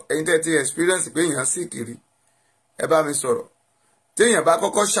dókítọ̀, ẹ̀yin tẹ́ ti experience pé èèyàn sick rí, ẹ bá mi sọ̀rọ̀. Téèyàn bá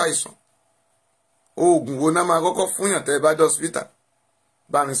kọ́kọ́ ṣàìsàn, oògùn wo náà máa kọ́kọ́ fúnyàn tẹ́ ẹ bá dé hospital?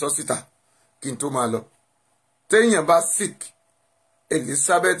 Bá mi sọ síta kí n tó máa lọ. Téèyàn bá sick,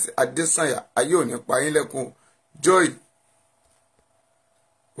 Elizabeth Adesanya, ayé ò ní pa yín lẹ́kùn. Joy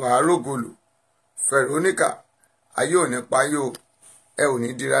wàárògolo, Veronica, ayé ò ní pa yóò, ẹ ò ní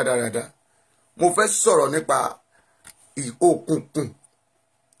di rádaràda. Mo fẹ́ sọ̀rọ̀ nípa òkùnkùn,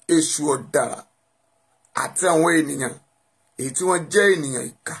 èṣù ọ̀dàrà àti àwọn ènìyàn èyí tí wọ́n jẹ́ ènìyàn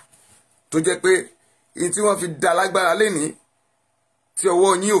ìkà, tó jẹ́ pé èyí tí wọ́n fi dá lágbára lénìí tí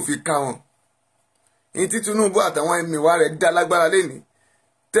ọwọ́ yín ò fi ká wọn. Èyí tí Tinubu àtàwọn ẹ̀míwá rẹ̀ dá lágbára lénìí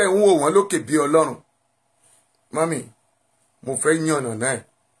tẹ́ ń wò wọ́n lókè bí Ọlọ́run. Mami, mo fẹ́ yànnà náà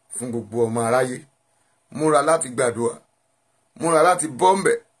fún gbogbo ọmọ aráyé. Múra láti gbàdúrà, múra láti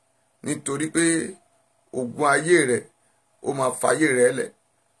bọ́m̀bẹ̀, nítorí pé ogun ayé rẹ̀ ó máa fàyè rẹ̀ lẹ̀.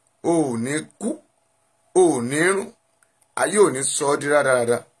 O ò ní kú, o ò ní rùn, ayé ò ní sọ ọ́ di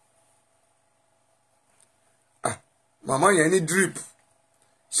rádaràda. Màmá yẹn ní drip.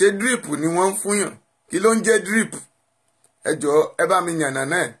 Ṣé drip ni wọ́n ń fúnyàn? Kí ló ń jẹ́ drip? Ẹ jọ̀ọ́, ẹ bá mi yànnà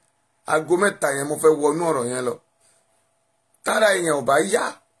náà. Aago 3 yẹn mo fẹ́ wọnú ọ̀rọ̀ yẹn lọ. Tára èèyàn ò bá yá,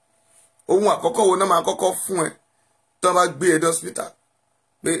 ohun àkọ́kọ́ wo náà máa kọ́kọ́ fún ẹ tó bá gbé ẹ dé hospital?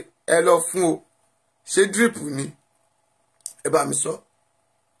 Pé ẹ lọ fún o ṣé drip ni ẹ bá mi sọ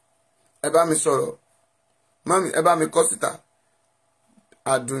ẹ bá mi sọ̀rọ̀ mọ́mí ẹ bá mi kọ síta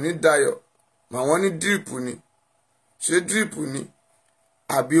Àdùnní Dayọ̀ mà wọ́n ní drip ni ṣé drip ni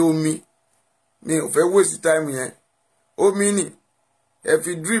àbí omi mi ò fẹ́ waste time yẹn omi ni ẹ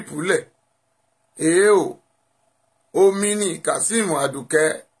fi drip lẹ̀ èé o omi ni Kazeem Àdùkẹ́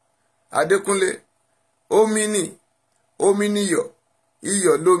Adékúnlé omi níyọ̀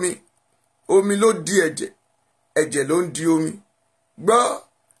iyọ̀ lómi omi ló di ẹ̀jẹ̀ ẹ̀jẹ̀ ló ń di omi gbọ́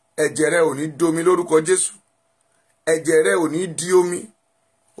ẹ̀jẹ̀ rẹ ò ní domi lórúkọ Jésù ẹ̀jẹ̀ rẹ ò ní di omi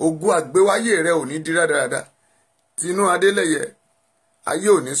ogun àgbéwáyé rẹ ò ní di rádaràda Tinú Adélẹ́yẹ ayé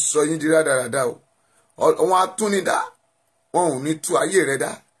ò ní sọ yín di rádaràda o wọn atúnidá wọn ò ní tú ayé rẹ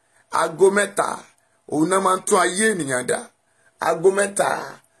dá aago mẹ́ta òun náà máa ń tún ayé ènìyàn dá aago mẹ́ta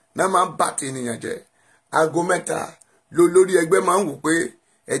náà máa ń bà ti ènìyàn jẹ́ aago mẹ́ta lórí ẹgbẹ́ máa ń wò pé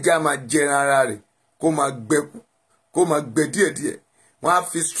ẹja máa jẹran ara rẹ̀ kó máa gbẹ́kù kó máa gbẹ díẹ̀díẹ̀ wọ́n á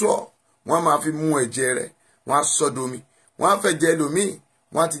fi straw wọ́n máa fi mú ẹ̀jẹ̀ rẹ̀ wọ́n á sọdomi wọ́n á fẹ́ jẹ ẹlòmíì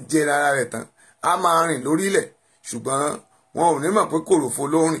wọ́n á ti jẹran ara rẹ̀ tán á máa rìn lórílẹ̀ ṣùgbọ́n wọn ò ní mọ̀ pé kòròfo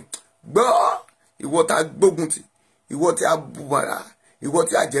ló ń rìn gbọ́ ìwọ tá a gbógun tì ìwọ tí a bùbàrà ìwọ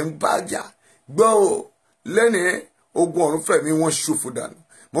tí a jẹ́ ń bá jà gbọ́ o lẹ́ni ogun ọ̀run fẹ̀mí wọn ṣòfò dànù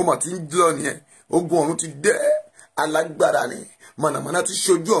mo mọ̀ tí ń lọ nìyẹn ogun ọ̀run ti dé alágbára ni mọ̀nàmọ́ná ti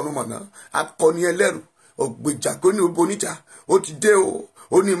ṣojú ọ̀run mọ̀nà akọni ẹlẹ́rù ògbèjà kó ní oníjà ó ti dé o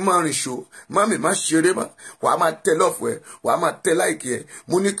ó ní márùn ṣó mami má ṣeré mọ́ wàá máa tẹ lọ́ọ̀fù ẹ wàá máa tẹ láìkí ẹ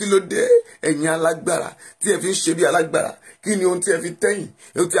mo ní kí ló dé ẹ̀yin alágbára tí ẹ fi ń ṣe bí alágbára kí ni ohun tí ẹ fi tẹ̀yìn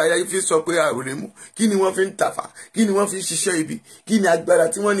ohun tí aya yìí fi sọ pé àròlé mú kí ni wọ́n fi ń tàfà kí ni wọ́n fi ń ṣiṣẹ́ ibi kí ni agbára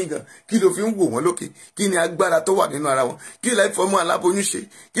tí wọ́n ní gan kí ló fi ń wò wọ́n lókè kí ni agbára tó wà nínú ara wọn kí lẹ fọmọ aláboyún ṣe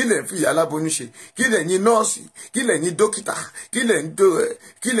kí lẹ fi ìyá aláboyún ṣe kí lẹ yín nọ́ọ̀sì kí lẹ yín dókítà kí lẹ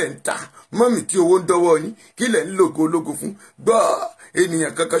ń ta mọ́mì tí owó ń dọ́wọ́ yín kí lẹ ń lògo ológo fún gbọ́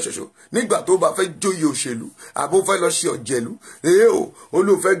ènìyàn kankan ṣoṣo nígbà tó bá fẹ́ jóyè òṣèlú àbó fẹ́ lọ ṣe ọ̀jẹ̀lú èé o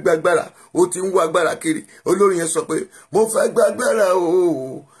olóòfẹ́ gbàgbára ó ti ń wá agbára kiri olórin yẹn sọ pé mo fẹ́ gbàgbára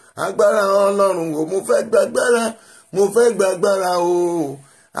o agbára Ọlọ́run o mo fẹ́ gbàgbára o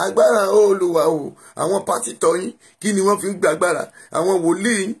agbára Olúwa o àwọn pásítọ̀ yín kí ni wọ́n fi ń gbàgbára àwọn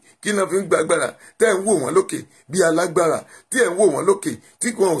wòlíì yín kí ni wọ́n fi ń gbàgbára tẹ́ ń wò wọ́n lókè bí alágbára tí ẹ̀ ń wò wọ́n lókè tí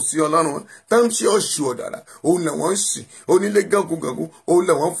kò hàn sí Ọlọ́run wọn tá ń ṣe ọ̀ṣù ọ̀dàrà òun là wọ́n ń sìn onílé gángun òun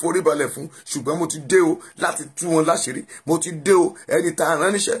là wọ́n ń forí balẹ̀ fún ṣùgbọ́n mo ti dé o láti tú wọn láṣìírí mo ti dé o ẹni tá a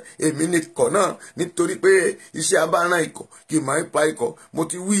rán níṣẹ́ èmi ni ikọ̀ náà nítorí pé iṣẹ́ abáràn ikọ̀ kì í máa ń pa ikọ̀ mo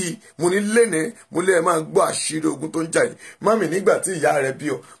ti wí mo ní léne mo lé ẹ máa gbọ́ àṣírí ogun tó ń jà yìí mọ́mì nígbà tí ìyá rẹ̀ bí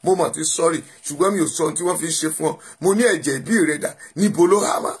ọ mo mọ̀ ti sọ́ọ̀rì ṣùgbọ́n mi ò sọ ohun tí wọ́n fi ń ṣe fún ọ mo ní ẹ̀jẹ̀ ìbí rẹ̀ dà níbo ló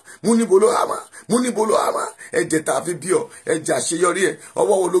hàmà mo níbo ló hàmà mo níbo ló hàmà ẹ̀jẹ̀ tá a fi bí ọ ẹ̀jẹ̀ àṣeyọrí ẹ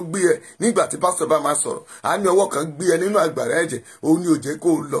ọwọ́ wo ló gbé ẹ nígbà tí pásítọ̀ bá máa sọ̀rọ̀ á ní ọwọ́ kan gbé ẹ nínú àgbàrá ẹ̀jẹ̀ òun ni ò jẹ́ kó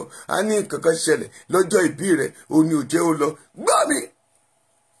o lọ á ní nǹkan kan ṣẹlẹ̀ lọ́jọ́ ìbí rẹ̀ òun ni ò jẹ́ o lọ gbọ́ mi.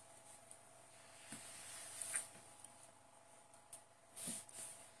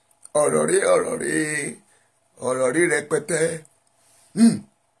 ọ̀rọ̀ rí rẹpẹtẹ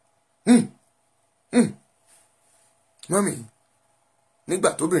mọ́mì nígbà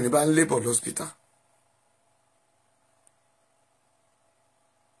tóbìnrin bá ń lébọ̀ lọ́sítà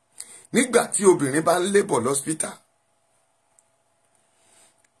nígbà tí obìnrin bá ń lébọ̀ lọ́sítà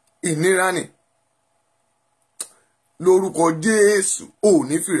ìnira ni lórúkọ Jésù ò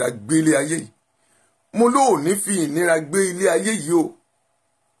ní fìrà gbé ilé ayé yìí mo ló ò ní fi ìnira gbé ilé ayé yìí o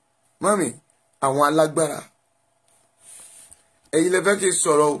mọ́mì àwọn alágbára ẹ̀yin lẹ fẹ́ kí n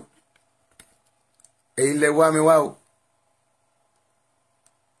sọ̀rọ̀ o ẹ̀yin lẹ wá mi wá o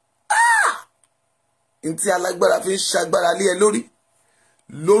ntí alágbára fi ń ṣagbára lé ẹ lórí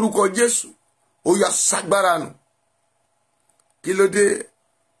lórúkọ Jésù ó yá ṣagbára nù kí ló dé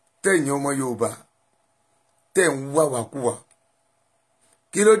tẹ̀yin ọmọ Yorùbá tẹ̀ ń wá wàkúwà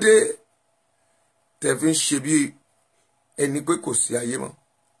kí ló dé tẹ̀ fi ń ṣe bí ẹni pé kò sí ayé mọ́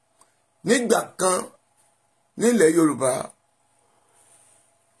nígbà kan nílẹ̀ Yorùbá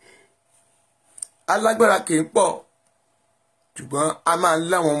alágbára kì í pọ̀ ṣùgbọ́n a máa ń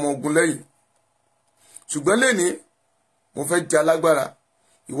láwọn ọmọ ogun lẹ́yìn ṣùgbọ́n lẹ́ni mo fẹ́ jẹ alágbára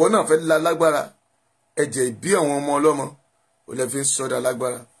ìwọ náà fẹ́ la alágbára ẹ̀jẹ̀ ìbí àwọn ọmọ ọlọ́mọ ò lè fi ń sọdọ̀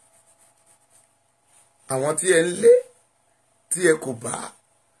alágbára àwọn tí ẹ ń lé tí ẹ kò bá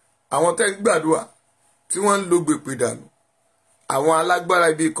àwọn tẹ́ ń gbàdúrà tí wọ́n ń lo gbèpè dànù àwọn alágbára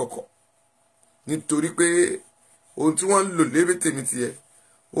ibi ìkọ̀kọ̀ nítorí pé ohun tí wọ́n ń lò lébi tèmi tiẹ̀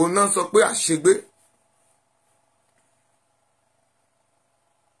òun náà sọ pé àṣegbé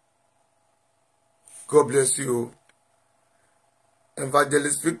God bless you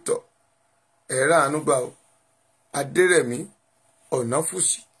Evangelist Victor ẹ̀rá ànúgbà o, Adérẹ̀mí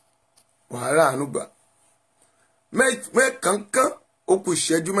Ọ̀nàfùsì wàhálà ànúgbà. Mẹ́kànkán ó kù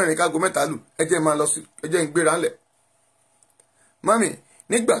ìṣẹ́jú mẹ́rin kágo mẹ́ta lù, ẹ jẹ́ máa lọ sí, ẹ jẹ́ ń gbéra ńlẹ̀. Mami,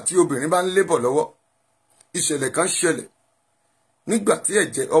 nígbà tí obìnrin bá ń lébọ̀ lọ́wọ́, ìṣẹ̀lẹ̀ kan ṣẹlẹ̀. Nígbà tí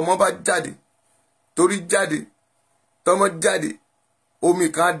ẹ̀jẹ̀ ọmọ bá jáde, torí jáde, tọmọ jáde, omi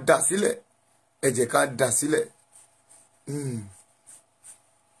kan dà sílẹ̀, ẹ̀jẹ̀ kan dà sílẹ̀.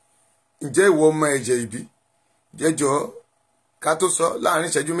 Ǹjẹ́ ìwọ ọmọ ẹ̀jẹ̀ ìbí? Jẹ́jọ́ ká tó sọ láàrin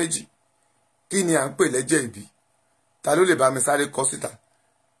ìṣẹ́jú méjì, kí ni à ń pè lẹ́jẹ̀ ìbí? Ta ló lè bá mi sáré kọ síta?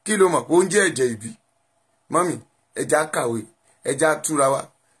 Kí ló mọ̀ pé ó ń jẹ́ ẹ̀jẹ̀ ìbí? Mọ́mì, ẹja kàwé, ẹja túra wa.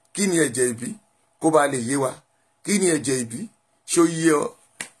 Kí ni ẹ̀jẹ̀ ìbí? Kó ba lè yé wa. Kí ni ẹ̀jẹ̀ ìbí? Ṣó yé ọ?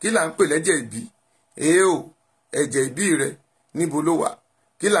 Kí là ń pè lẹ́jẹ̀ ìbí? O, ẹ̀jẹ̀ ìbí rẹ níbo ló wà?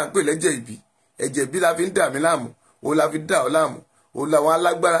 Kí là ń pè lẹ́jẹ̀ ìbí? Ẹ̀jẹ̀ ìbí la fi ń dà mí láàmú, òun la fi dà ọ́ láàmú, òun làwọn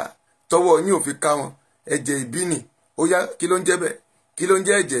alágbára tọwọ́ yín ò fi ká wọn. Ẹ̀jẹ̀ ìbí ni. Ó yá, kí ló ń jẹ́ bẹ́ẹ̀? Kí ló ń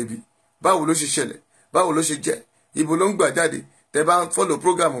jẹ́ ẹ̀jẹ̀ ìbí? Báwo ló ṣe ṣẹlẹ̀? Báwo ló ṣe jẹ́? Ibo ló ń gbà jáde? Tẹ́ bá ń follow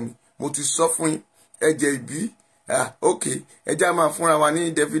program mi, mo ti sọ fún yín. Ẹ̀jẹ̀ ìbí, okay, ẹja máa fúnra wa ní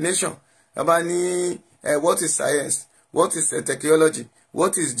definition. Bàbá ní what is science? What is technology?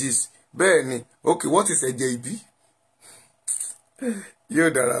 What is this? Bẹ́ẹ̀ ni, okay, what is ẹ̀jẹ̀ ìbí? Yóò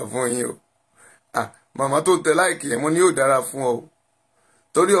dára fún yín o. Màmá tó tẹ láìkì ẹ̀ mo ní yóò dára fún ọ.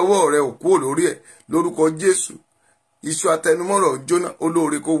 Torí ọwọ́ rẹ ò kúrò lórí ẹ̀ lórúkọ Jésù. Iṣu atẹnumọ́rọ̀ jóná,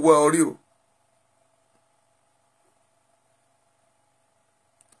 olóore kó wá orí o.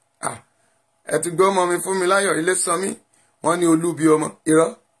 Ẹ ti gbọ́ ọmọ mi fún mi láyọ̀ ilé sanmi, wọ́n ní olúbi ọmọ irọ́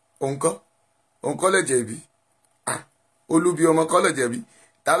òun kọ́ lẹ̀jẹ̀ ìbí. Olúbi ọmọ kọ́ lẹ̀jẹ̀ ìbí.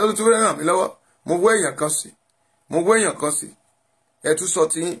 Ta ló tún ràn mí lọ́wọ́? Mo wọ èèyàn kan sí. Ẹ tún sọ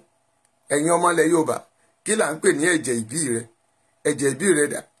tiyín, ẹ̀yin ọmọ ilẹ̀ Yorùbá, kí là ń pè ní ẹ̀jẹ̀ ìbí rẹ? Ẹ̀jẹ̀ ìbí rẹ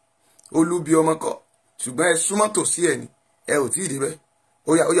dà? Olúbi ọmọ kọ́, ṣùgbọ́n ẹ súnmọ́ tòsí ẹ̀ ni, ẹ ò tí ì débẹ̀.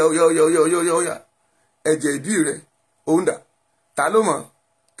 Óyá. Ẹ̀jẹ̀ ìbí rẹ, òun dà? Ta ló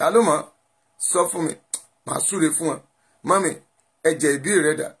mọ̀? Sọ fún mi, màá súre fún wọn. Mọ́mì, ẹ̀jẹ̀ ìbí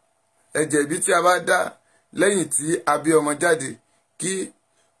rẹ dà? Ẹ̀jẹ̀ ìbí tí a bá dá lẹ́yìn tí a bí ọmọ jáde kí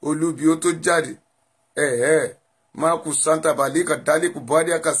olúbi ó tó jáde. Máàkù santa balika dálíkù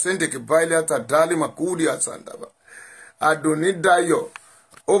bọ́dí aka sẹ́ńdẹ̀kì báyìí àtà dálí màkúrì àsàndàbà. Àdùnní dayọ̀,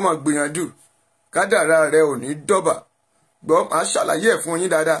 ó mà gbìyànjú, kádàrá rẹ ò ní dọ́bà. Gbọ́, màá ṣàlàyé ẹ̀ fún yín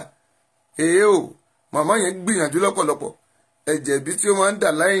dáadáa. Màmá yẹn gbìyànjú lọ́pọ̀lọpọ̀. Ẹ̀jẹ̀ ìbí tí ó máa ń dà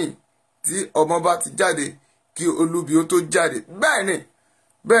lẹ́yìn tí ọmọ bá ti jáde kí olúbi ó tó jáde.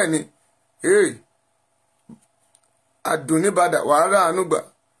 Bẹ́ẹ̀ ni, Àdùnní badà wàhálà ànúgbà.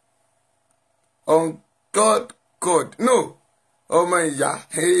 On God, no, ọmọ ìyá,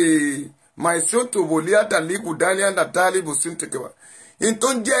 my son to wòlíì àtàlíkù dálí àdàtàlí bùsùn tẹkẹwà. In tó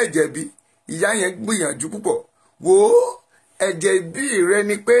ń jẹ́ ẹ̀jẹ̀ ìbí, ìyá yẹn gbìyànjú púpọ̀. Wo ẹ̀jẹ̀ ìbí rẹ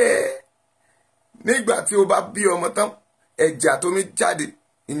ni pé nígbà tí o bá bí ọmọ tán, ẹ̀jẹ̀ àtomi jáde,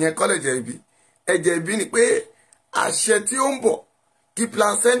 ìyẹn kọ́ lẹ̀jẹ̀ ìbí. Ẹ̀jẹ̀ ìbí ni pé àṣẹ tí ó ń bọ̀ kí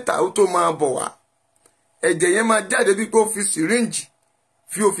placenta ó tó máa bọ̀ wá. Ẹ̀jẹ̀ yẹn máa jáde bí pé ó fi syringe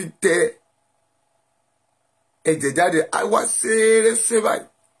ó fi tẹ ẹ̀jẹ̀ jáde, á wá ṣeréṣe báyìí.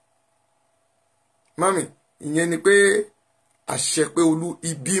 Mami, ìyẹn ni pé àṣẹ pé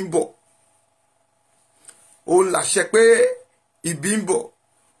ibi ń bọ̀. Òun làṣẹ pé ibi ń bọ̀.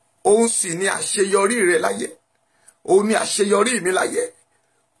 Òun sì ni àṣeyọrí rẹ láyé. Òun ni àṣeyọrí mi láyé.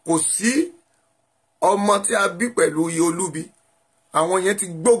 Kò sí ọmọ tí a bí pẹ̀lú iye olúbi. Àwọn yẹn ti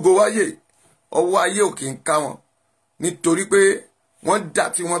gbógo wáyé. Ọwọ́ ayé ò kì í ká wọn. Nítorí pé wọ́n dà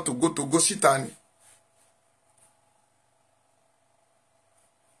tí wọ́n tògótògó síta ni.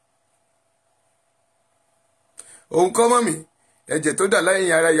 Òun kọ́ mọ́ mi, ẹ̀jẹ̀ tó dà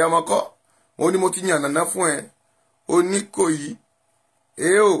lẹ́yìn ara ìyá ọmọ kọ́. Òun ni mo ti yànnàná fún ẹ. Oníkòyí,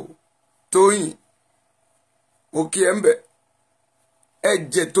 Tóyìn, òkè ẹ̀ ń bẹ̀.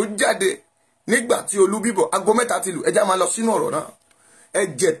 Ẹ̀jẹ̀ tó jáde nígbà tí olúbíbọ̀, aago 3 ti lù, ẹjá máa lọ sínú ọ̀rọ̀ náà.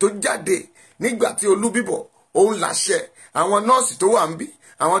 Ẹ̀jẹ̀ tó jáde nígbà tí olúbíbọ̀, òun làṣẹ. Àwọn nọ́ọ̀sì tó wà ń bí,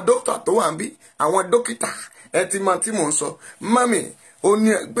 àwọn dókítà tó wà ń bí, àwọn dókítà, ẹ ti mọ tí mò ń sọ. Mami, ó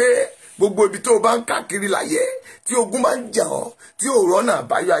ní pé gbogbo ibi tó o bá ń káàkiri láyé, tí ogun bá ń jà ọ́, tí ò rọ́nà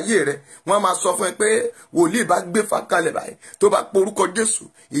àbáyọ ayé rẹ, wọ́n máa sọ fún ẹ pé wòlíì bá gbé fàkalẹ̀ báyìí, tó bá porúkọ Jésù,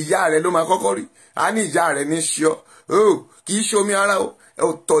 ìyá rẹ ló máa kọ́kọ́ rí. A ní ìyá rẹ ní ṣe ọ́. Kì í ṣe omi ara o.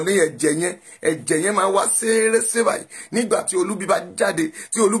 ọ̀tọ̀ ní ẹ̀jẹ̀ yẹn máa wá ṣeréṣe báyìí nígbà tí olubi bá jáde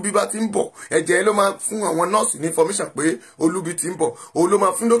tí olubi bá ti ń bọ̀ ẹ̀jẹ̀ yẹn ló máa fún àwọn nọ́ọ̀sì ní information pé olubi ti ń bọ̀ òun ló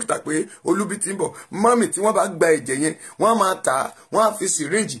máa fún dókítà pé olubi ti ń bọ̀ mọ́mì tí wọ́n bá gba ẹ̀jẹ̀ yẹn wọ́n á máa tà á wọ́n á fi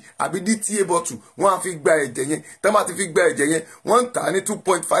syringe àbí DTA bottle wọ́n á fi gba ẹ̀jẹ̀ yẹn tí wọ́n bá ti fi gba ẹ̀jẹ̀ yẹn wọ́n ń tà á ní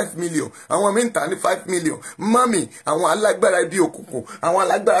 2.5 million àwọn míì ń tà á ní 5 million mọ́mì àwọn alágbára ibi òkùnkùn àwọn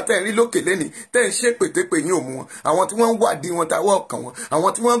alágbára tẹ́ ń rí lókè lẹ́ni tẹ́ ń ṣe pètèpè yín ò mú wọn àwọn tí wọ́n ń wádìí wọn táwọ́ ọkàn wọn àwọn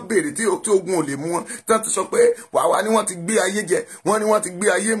tí wọ́n ń béèrè tí ogun ò lè mú wọn tí wọ́n ti sọ pé wàá ni wọ́n ti gbé ayé jẹ wọ́n ní wọ́n ti gbé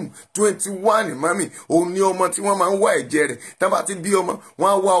ayé mú 21 mọ́mì òun ní ọmọ tí wọ́n máa ń wá ẹ̀jẹ̀ rẹ̀ tí wọ́n bá ti bí ọmọ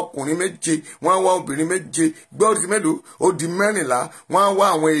wọ́n á wá ọkùnrin méje wọ́n á wá obìnrin méje gbọ́dọ̀ sí mélòó ó di 14 wọ́n á wá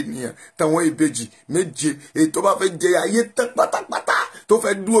àwọn ènìyàn táwọn ìbejì méje èyí tó bá fẹ́ jẹ ayé tán pátápátá tó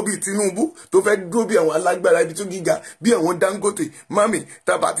fẹ́ dúró bíi Tinubu tó fẹ́ dúró bíi àwọn alágbára ibi tó gíga bí àwọn Dangote mami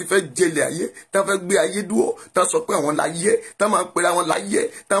tá bá ti fẹ́ jẹlẹ̀ ayé tá fẹ́ gbé ayé dúró tá sọ pé àwọn láyé tá máa ń pera wọn láyé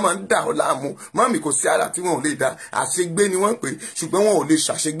tá máa ń dà ọ́ láàmú mami kò sí ara tí wọn ò lè dá àṣegbé ni wọ́n pè ṣùgbọ́n wọn ò lè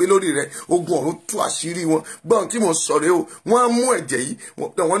ṣàṣegbé lórí rẹ̀ ogun ọ̀run tú àṣírí wọn gbọ́n tí mo sọ rèé o wọ́n á mú ẹ̀jẹ̀ yìí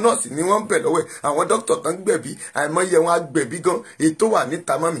àwọn nọ́ọ̀sì ni wọ́n bẹ̀ lọ́wọ́ ẹ̀ àwọn dókítà kan gbẹ̀bí àìmọye wọn á gbẹ̀bí gan ètò wà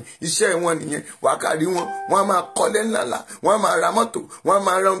níta mami iṣẹ́ wọn nìyẹn wákàrí wọn á máa kọ́lé ńláńlá wọn á máa ra mọ́tò wọn á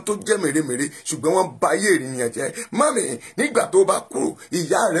máa ra ohun tó jẹ́ mèremère ṣùgbọ́n wọ́n bà ayé ènìyàn jẹ́ mami nígbà tó bá kúrò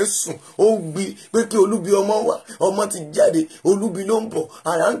ìyá rẹ̀ sùn ó gbi pé kí olubi ọmọ wà ọmọ ti jáde olubi ló ń bọ̀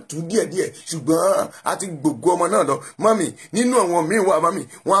ara ń tú díẹ̀díẹ̀ ṣùgbọ́n a ti gbogbo ọmọ náà lọ mami nínú àwọn míì wà mami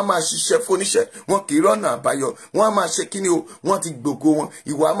wọ́n á máa ṣiṣẹ́ fóníṣẹ́ wọn kì í rọ́nà àbáyọ wọ́n á máa ṣe kíni o wọ́n ti gbogbo wọn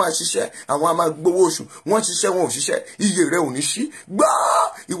ìwà á máa ṣiṣẹ́ àwọn á máa gbowó oṣù wọ́n ṣiṣẹ́ wọn ò ṣiṣẹ́ iye rẹ̀ ò ní ṣí gbáà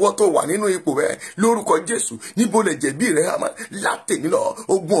ìwọ tó wà nínú ipò rẹ̀ lórúkọ Jésù níbo lè jẹ̀bi rẹ̀ hàn látẹ̀mí lọ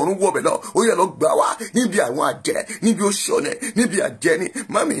ogun ọ̀run wọ̀bẹ̀ lọ ó yẹ lọ gbà wá níbi àwọn àjẹ́ níbi oṣoọ̀nẹ́ níbi àjẹni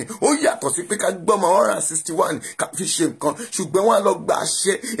mami ó yàtọ̀ sí pé ká gbọ́mọ 161 ká fi ṣe nǹkan ṣùgbọ́n wọn lọ gbà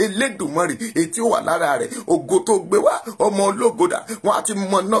ṣe Elédùmarè èyí tí ó wà lára rẹ̀ ògo tó gbé wá ọmọ ológodà wọn á ti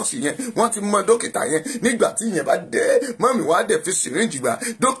mọ nọ́ọ̀sì yẹn wọn á ti mọ dókítà yẹn nígbà tí ìyẹn bá dé mami wọn á dẹ̀ fi syringe gbà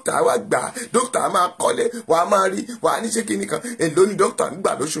dókítà wa gbà dókítà máa kọ́lé wà á máa rí wà á ní ṣé kíní kan èló ni dókítà ń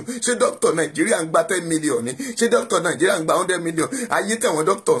gbà lóṣù ṣé dókítà Nàìjíríà ń gba 10 million ni ṣé dókítà Nàìjíríà ń gba 100 million ayé tẹ̀wọ̀n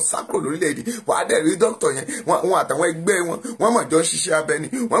dókítà sákò lórílẹ̀‐èdè wà á dẹ̀ rí dókítà yẹn wọn àtàwọn ẹgbẹ́ wọn mà jọ ń ṣiṣẹ́ abẹ ni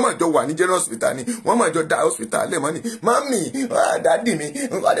wọ́n mà jọ wà ní general hospital ni wọ́n mà jọ da hospital lẹ́mọ́ ni mami dádì mi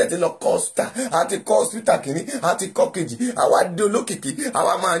wọ́n dẹ̀ ti lọ kọ́ hospital àti kọ́ hospital kìíní àti kọ́ kejì àwa dé olókìkí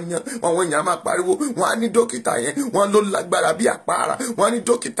àwa máa yan àwọn èèyàn máa pariwo wọn á ní dókítà yẹn wọn ló lágbára bí àpáàrà wọn á ní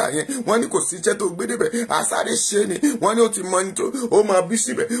dókítà yẹn wọn ní kò sí iṣẹ́ tó gbé débẹ̀ àsáré ṣe ni wọn ní ó ti mọ ẹni tó ó máa bí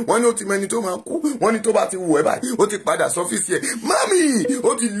síbẹ̀ wọn ní ó ti mọ ẹni tó máa kú wọn ní tó bá ti wù ẹ́ báyìí ó ti padà sọ́fíìsì ẹ̀ mami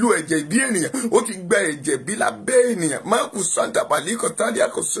ó ti lu ẹ̀jẹ̀ bí ènìyàn ó ti gba ẹ̀jẹ̀ bí lábẹ́ ènìyàn máàkù santa paliko talia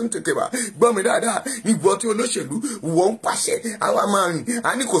kò sóńtè kẹwàá gbọ́ mi dáadáa ìwọ tí olóṣèlú wọ́n ń pàṣẹ àwa máa rìn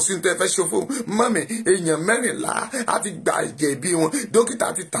a ní kò sí ní tẹ́ fẹ́ ṣòfò mami èèyàn 14 á ti gba ẹ̀jẹ̀ bí wọn dókítà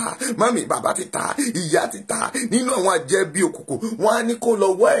ti tà mami bàbá ti tà ìyá ti tà nínú àwọn àjẹ́ bí òkùnkùn wọn á ní kó lọ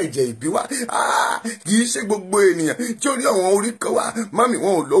wá ẹ̀jẹ̀ ìbí wa kì í ṣe gbogbo ènìyàn tí ó rí àwọn orí kan wá mami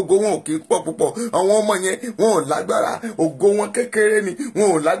wọn ò lógo wọn ò kì í pọ̀ púpọ̀ àwọn ọmọ yẹn wọn ò lágbára ògo wọn kékeré ni wọn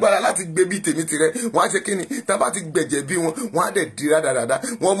ò lágbára láti gbé bí tèmi tirẹ̀ wọn á ṣe kí ni tá a bá ti gbẹ̀jẹ̀ bí wọn á dẹ̀ di rádaràda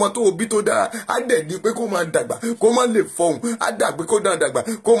wọn ọmọ tó bí tó dára á dẹ̀ di pé kó máa dàgbà kó máa lè fọhùn á dàgbé kó dáa dàgbà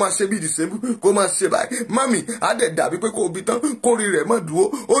kó máa ṣe bí ìdìsẹ́bù kó máa ṣe báyìí mami á dẹ̀ dàbí pé kó bí tán kórì rẹ̀ mọ́ dúró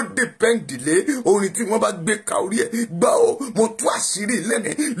ó dépẹ́ǹdì lé orin tí wọ́n bá gbé ka orí ẹ̀ gbà ó mo tú àṣírí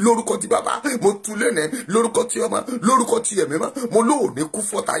lẹ́nẹ̀ẹ́ lórúkọ ti bàbá mo tú lẹ́nẹ̀ẹ́ lórúkọ ti ọmọ lórúkọ ti ẹ̀mí mọ́ mo lóòní kú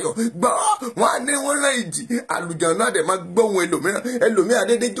fọ́tayọ̀ gbà ó wọn á ní wọn rán ìjì àlùjànnú náà dẹ̀ máa gbóhùn ẹlòmíràn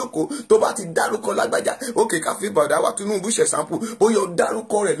dédé jókòó tó bá ti dárúkọ lágbájá òkè káfí bàdá wa Tinubu ṣe sampo bóyá ó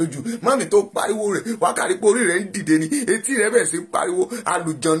dárúkọ rẹ̀ lójú mami tó pariwo rẹ̀ wákàrí pé orí rẹ̀ ń dìde ni etí rẹ̀ bẹ̀rẹ̀ sí pariwo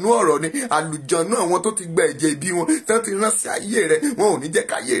àlùjànnú ọ̀rọ̀ ni àlùjànnú àwọn tó ti gba ẹ̀jẹ̀ ìbí wọn tó ti rán sí ayé rẹ̀ wọn ò ní jẹ́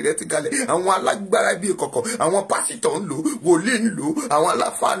káyé rẹ̀ ti galẹ̀ àwọn alágbára bíi kọ̀kọ̀ àwọn pásítọ̀ ń lò wòlíì ń lò àwọn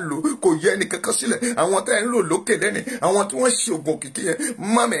aláfà ń lò kò yẹ ẹnì kankan sílẹ̀ àwọn tẹ́ ń lò lókè lẹ́nì àwọn tí wọ́n ṣe ògùn kìkì yẹn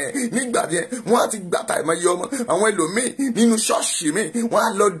mami nígbà yẹn wọ́n á ti gbàtà ìmọ̀ye ọmọ àwọn ẹlòmíì nínú ṣọ́ọ̀ṣì mi wọ́n á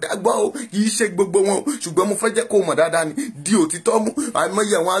lọ dàgbà o kì í ṣe gbogbo wọn o ṣùgbọ́n mo fẹ́ jẹ́ kó mọ̀ dáadáa ni di òtítọ́ mú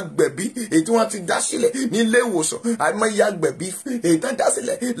àìmọye àwọn agbẹ̀bí èyí tí wọ́n ti dá sílẹ̀ nílé ìwòsàn àìmọye agbẹ̀bí èyí tí wọ́n dá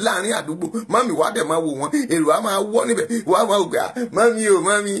sílẹ̀ láàrin àdúgbò mami wàá dẹ̀ máa wò wọ́n èrò á máa wọ́ níbẹ̀ wàá máa gbà mami o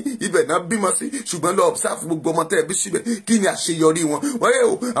mami ibẹ̀ náà bímọ sí ṣùgbọ́n lọ observe gbogbo ọmọ tẹ́ ẹ bí síbẹ̀ kí ni àṣeyọrí wọn wọ́n yẹ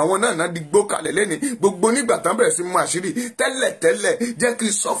o àwọn náà náà di gbó kalẹ̀ lẹ́ni gbogbo nígbà tán bẹ̀rẹ̀ sí mú àṣírí tẹ́lẹ̀ jẹ́ kí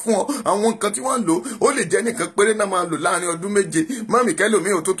n sọ fún ọ àwọn nǹkan tí wọ́n lò ó lè jẹ́ nìkan péré náà máa lò láàrin ọdún méje mọ́mì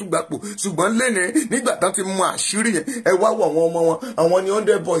kẹ́lòmíì ò tó tún gbapò ṣùgbọ́n lẹ́nu nígbà tán ti mọ àṣírí yẹn ẹ wá wọ àwọn ọmọ wọn àwọn ni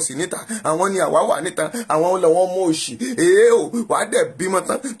 100 boys níta àwọn ni àwa wà níta àwọn lọ́wọ́ ọmọ òṣì èé o wàá dẹ̀ bímọ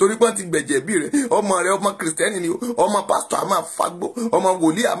tán torí pé wọ́n ti gbẹ̀jẹ̀ bí rẹ̀ ọmọ rẹ̀ ọmọ kìrìsìtẹ́nì ni o ọmọ pásítọ̀ a máa fagbó ọmọ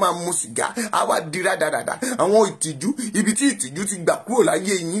wòlíì a máa mu sìgá a wá dira dáadáa àwọn ìtìjú ibi tí ìtìjú ti gbà kúrò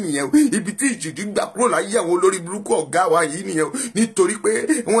láyé yín nìyẹn o ibi tí ìtìjú gbà kúrò láyé àwọn olórí burúkú ọ̀gá wa yìí nìyẹn o nítorí pé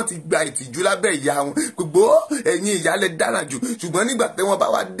wọ́n ti gba ìtìjú lábẹ́ ìyá wọn gbogbo ẹ̀yin ìyálẹ̀ dára jù ṣùgbọ́n nígbà tí wọ́n bá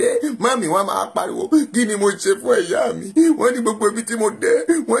wá dé mọ́mì wọn máa pariwo kí ni mo ṣe fún ẹ̀yà mi wọ́n ní gbogbo ibi tí mo dé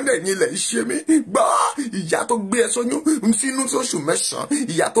wọ́n dẹ̀ yín ilẹ̀ ṣe mí gbọ́ ìyá tó gbé ẹ sóyún sínú oṣù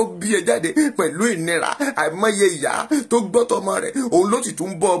 9 ìyá tó bí ẹ jáde pẹ̀lú ìnira àìmọye ìyá tó gbọ́ tọmọ rẹ̀ òun ló sì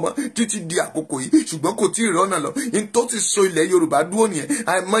tún bọ́ ọmọ títí di àkókò yìí ṣùgbọ́n kò tí ì rọ́nà lọ in tó ti so ilẹ̀ Yorùbá dúró nìyẹn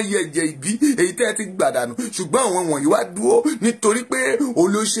àìmọye ẹ̀jẹ̀ ìbí èyí tẹ́ ẹ ti gbàdànù ṣùgbọ́n àwọn wọ̀nyí wá dúró nítorí pé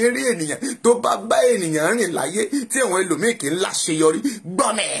olóṣèré ènìyàn tó bá bá ènìyàn rìn láyé tí àwọn ẹlòmíì kì í láṣeyọrí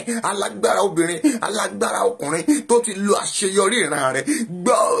gbọ́mẹ̀ alágbára obìnrin alágbára ọkùnrin tó ti lo àṣeyọrí ìran rẹ̀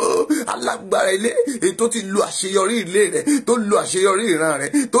gbọ́ alágbára ilé èyí tó ti lo àṣeyọrí ilé rẹ̀ tó lo àṣeyọrí ìran rẹ̀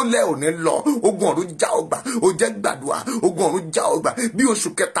tó lẹ́ òní lọ ogun ọ̀run já ọgbà ó jẹ́ gbàdúrà ogun ọ̀run já ọgbà bí oṣù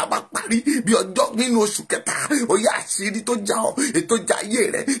kẹta bá parí bí ọjọ́ nínú oṣù kẹta ó yá àṣírí tó já ọ ètò já ayé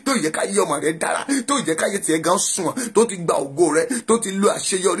rẹ̀ tó yẹ ká yé ọmọ rẹ̀ dára tó yẹ ká yé tiẹ̀ gan sùn tó ti gba ògo rẹ̀ tó ti lo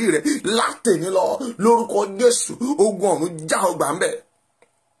àṣeyọrí rẹ̀ látẹ̀ní lọ lórúkọ Jésù ogun ọ̀run já ọgbà ń bẹ̀.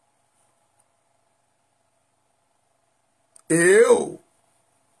 èé o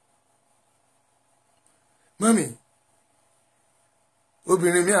mọ́mì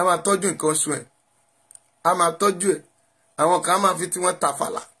obìnrin mi a máa tọ́jú nǹkan oṣù ẹ̀ a máa tọ́jú ẹ̀ àwọn kan á máa fi tiwọn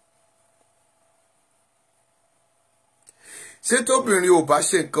tàfàlà ṣé tóbìnrin ò bá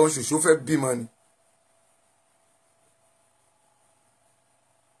ṣe nǹkan oṣù ṣó fẹ́ bímọ ni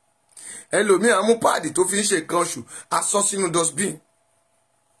ẹlòmíì á mú páàdì tó fi ń ṣe nǹkan oṣù á sọ sínú dustbin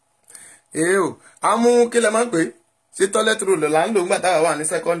èé o á mú kí lẹ máa ń pè é ṣé toilet roll là ń lò nígbà táwa wà ní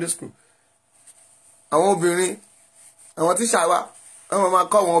secondary school àwọn obìnrin àwọn tíṣà wa àwọn máa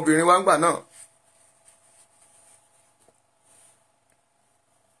kọ́ àwọn obìnrin wa ńgbà náà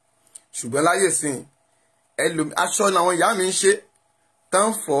ṣùgbọ́n láyé sìn aṣọ làwọn ìyá mi ń ṣe tán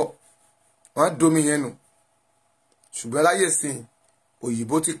fọ́ wọ́n á domi yẹn nù ṣùgbọ́n láyé sìn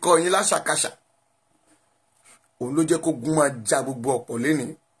òyìnbó ti kọ́ yín láṣàkáṣà òun ló jẹ́ kó gun máa já gbogbo ọ̀pọ̀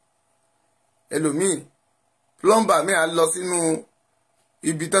lénìí ẹlòmíì plumber mi à lọ sínú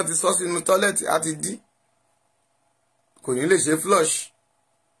ibi tán ti sọ sínú tọ́lẹ̀tì á ti dí kò ní lè ṣe flush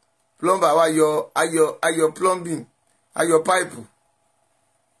plumber wa ayọ plumbing ayọ pipe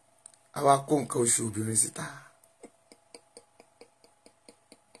àwa kó nǹkan oṣù obìnrin síta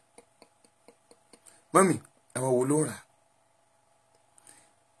mọ́mì àwọn wo ló ń rà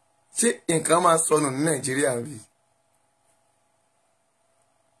ṣé nǹkan máa sọnù ní Nàìjíríà rí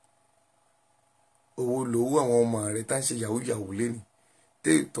owó lówó àwọn ọmọ rẹ̀ tá ń ṣe yahoo yahoo lẹ́nu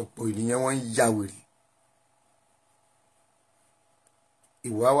tẹ́ ìtọ̀pọ̀ ènìyàn wọn ń ya wèrè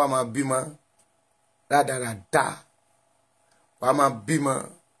ìwà wa máa bímọ rádaràda wà á máa bímọ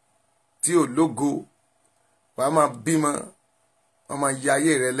tí ò lógo wà á máa bímọ wọn máa ya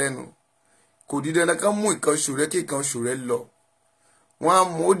ayé rẹ lẹ́nu kò di dandan ká mú nǹkan oṣù rẹ kí nǹkan oṣù rẹ lọ wọn á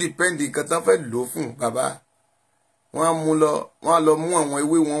mú ó dìpẹ́ǹdì nǹkan tán fẹ́ lò ó fún bàbá wọn á mú lọ wọn á lọ mú àwọn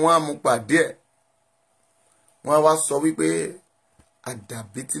ewé wọn á mú pàdé ẹ̀ wọn á wá sọ wípé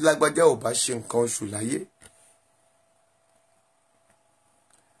àdàbí tí lágbájá ò bá ṣe nǹkan oṣù láyé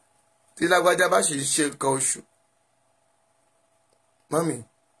tí lágbájá bá ṣe nǹkan oṣù mọ́mì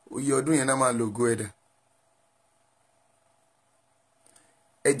oyè ọdún yẹn náà máa lo ògo ẹ̀dà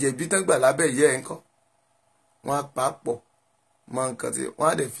ẹ̀jẹ̀ ìbí tán gbà lábẹ́ ìyá ẹ̀ ńkọ́ wọ́n á pa á pọ̀ mọ nǹkan tí wọ́n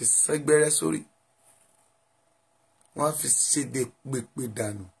á dẹ̀ fi sẹ́gbẹ́rẹ́ sórí wọ́n á fi ṣègbè pèpè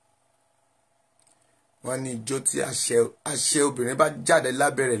dànù wọ́n ní ijó tí àṣẹ obìnrin bá jáde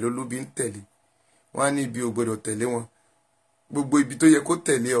lábẹ́ rẹ̀ lólúbi ń tẹ̀lé wọ́n á ní ibi ò gbọdọ̀ tẹ̀lé wọn gbogbo ibi tó yẹ kó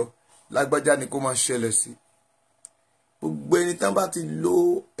tẹ̀lé ọ lágbájá ni kó máa ṣẹlẹ̀ sí gbogbo ẹni tán bá ti lo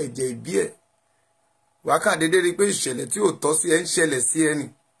ẹ̀jẹ̀ ìbí ẹ̀ wákà dédé rí pé ìṣẹ̀lẹ̀ tí ò tọ́ sí ẹ ń ṣẹlẹ̀ sí ẹni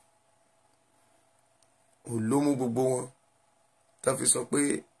ò ló mú gbogbo wọn tán fi sọ pé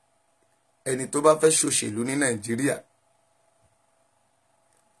ẹni tó bá fẹ́ ṣòṣèlú ní Nàìjíríà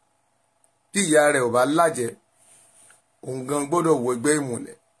tí ìyá rẹ̀ ò bá lájẹ òun gan gbọ́dọ̀ wọ ẹgbẹ́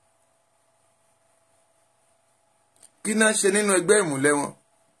ìmùlẹ̀ kí náà ṣe nínú ẹgbẹ́ ìmùlẹ̀ wọn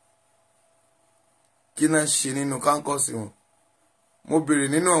kí náà ṣe nínú kánkọ́sì wọn mo béèrè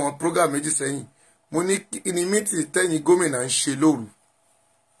nínú àwọn program méjì sẹ́yìn mo ní kí ni mítì tẹ́yìn gómìnà ń ṣe lóru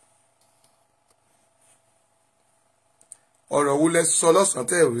ọ̀rọ̀ wo lẹ sọ lọ́sàn-án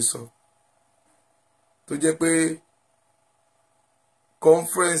tẹ́ ò rí sọ tó jẹ́ pé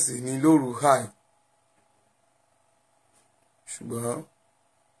conference ní lóru high ṣùgbọ́n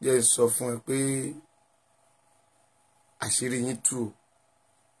jẹ́ sọ fún ẹ pé àṣírí yín tú o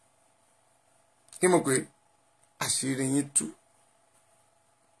kí mo pé àṣírí yín tú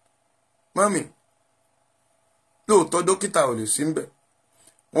mọ́mì lóòótọ́ dókítà ò lè sí ńbẹ̀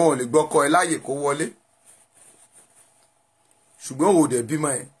wọn ò lè gbọ́kọ ẹ láàyè kó wọlé ṣùgbọ́n ò dẹ̀ bímọ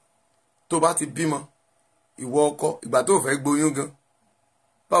ẹ tó bá ti bímọ ìwọ ọkọ ìgbà tó fẹ́ gboyún gan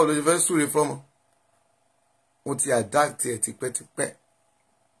báwo ló ṣe fẹ́ súre fọ́mọ mo ti àdáàtì ẹ̀ tipẹ́tipẹ́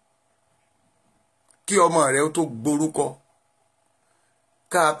kí ọmọ rẹ ó tó gborúkọ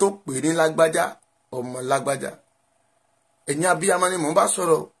ká tó pè ní lágbájá ọmọ lágbájá ẹ̀yin abiyamọ ni mò ń bá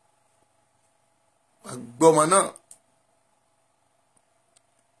sọ̀rọ̀ wàá gbọ́mọ náà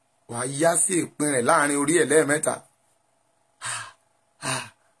wàá yá sí ìpín rẹ̀ láàrin orí ẹ̀ lẹ́ẹ̀mẹ́ta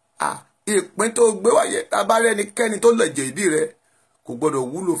ìpín tó gbé wáyé tábàárẹ̀ ẹnikẹ́ni tó lẹ̀jẹ̀ ìbí rẹ̀ kò gbọ́dọ̀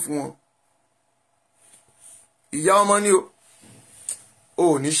wúlò fún wọn ìyá ọmọ ni ò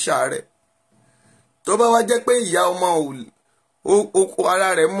ní ṣàárẹ̀ tó bá wá jẹ́ pé ìyá ọmọ oko ara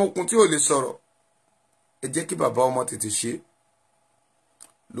rẹ̀ mókun tí ò lè sọ̀rọ̀ ẹ jẹ́ kí bàbá ọmọ tètè ṣe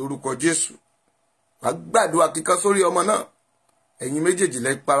lórúkọ Jésù wàá gbàdúrà kíkan sórí ọmọ náà ẹ̀yin méjèèjì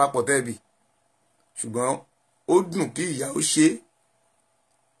lẹ parapọ̀ tẹ́bi ṣùgbọ́n ó dùn kí ìyá ó ṣe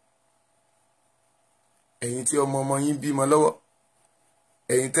ẹ̀yin tí ọmọ yín bímọ lọ́wọ́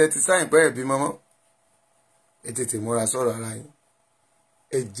ẹ̀yin tẹ́ ti sáyìn pẹ́ ẹ̀ bímọ mọ́ ẹ tètè múra sọ̀rọ̀ ara yín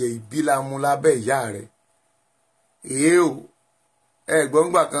ẹ̀jẹ̀ ìbí la mú lábẹ́ ìyá rẹ̀ èé o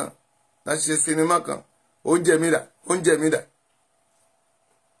gbọ́ngbà kan láti ṣe sinimá kan oúnjẹ mi dà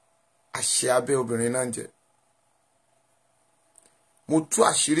àṣẹ abẹ́ obìnrin náà ń jẹ mo tú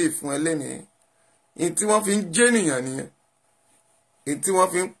àṣírí fún ẹ lẹ́nìí ní tí wọ́n fi ń jẹ́ ènìyàn nìyẹn ní tí wọ́n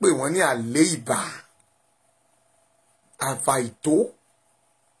fi ń pè wọ́n ní àlè ìbà àfàìtó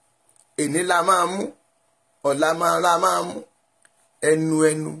èní la máa mú ọ̀la máa mú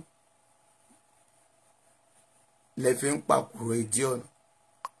ẹnu lẹ fi ń pàkúrọ̀ ìdí ọ̀nà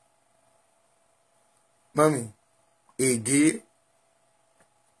mọ́mì ègé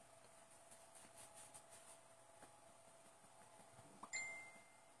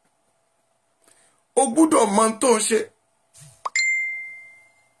o gbúdọ̀ mọ tó ń ṣe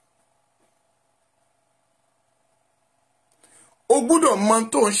o gbúdọ̀ mọ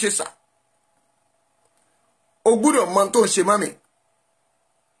tó ń ṣe sà o gbúdọ̀ mọ tó ń ṣe mọ́mì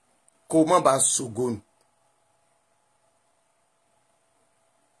kó má bàa ṣògo nù.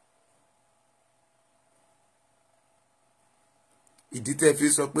 ìdí tẹ́ fi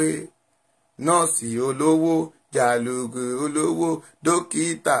sọ pé nọ́ọ̀sì olówó jàlùgù olówó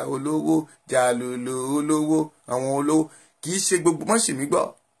dókítà olówó jàlùlù olówó àwọn olówó kì í ṣe gbogbo mọ́ ṣì mí gbọ́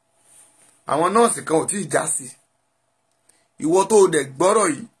àwọn nọ́ọ̀sì kan ò tí ì já sí ìwọ tó o dẹ̀ gbọ́rọ̀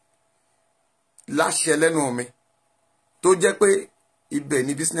yìí láṣẹ lẹ́nu mi tó jẹ́ pé ibẹ̀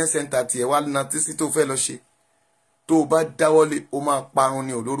ni business center tiẹ̀ wá na tísí tó fẹ́ lọ ṣe tó o bá dáwọ́lé o máa parun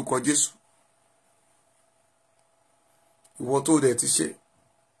ni ò lórúkọ Jésù ìwọ tó dẹ̀ ti ṣe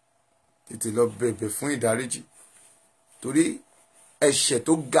tètè lọ bẹ̀bẹ̀ fún ìdáríjì torí ẹ̀ṣẹ̀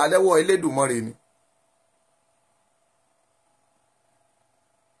tó ga lẹ́wọ́ Elédùmarè ni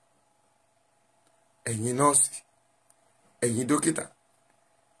ẹ̀yin nọ́ọ̀sì ẹ̀yin dókítà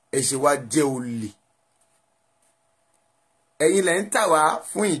ẹ̀ṣẹ̀ wa jẹ́ olè ẹ̀yin lẹ́ ń tà wá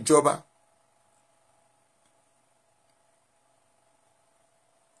fún ìjọba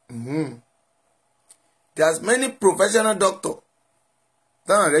there's many professional doctor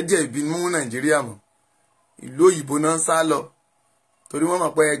táwọn rẹ̀ jẹ́ ìbí mú Nàìjíríà mọ́ ìlú òyìnbó náà ń sá lọ torí wọ́n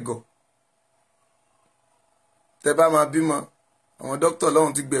mọ̀ pé ẹgọ̀ tẹ́ bá máa bímọ àwọn dókítà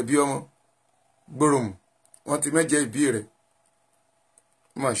lọ́hùn ti gbẹ̀bí ọmọ gbòròmù wọ́n ti mẹ́jẹ ìbí rẹ̀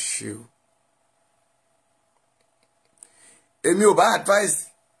má ṣe o èmi ò bá advice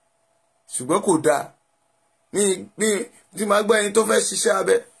ṣùgbọ́n kò dáa ní tí máa gbọ́ ẹni tó fẹ́ ṣiṣẹ́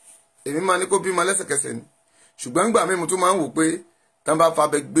abẹ èmi máa ní kó bímọ lẹ́sẹ̀kẹsẹ̀ ni ṣùgbọ́n nígbà mímu tó máa ń wò pé tán bá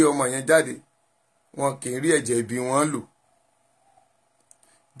fabẹ gbé ọmọ yẹn jáde wọn kì í rí ẹ̀jẹ̀ ìbí wọn lò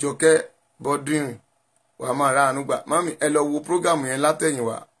Jọkẹ́ Bọ́dúnrìn wà á máa ráàánú gbà mami ẹ lọ wo prógámù yẹn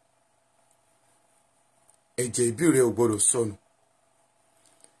látẹ̀yìnwá ẹ̀jẹ̀ ìbí rẹ ò gbọdọ̀ sọnù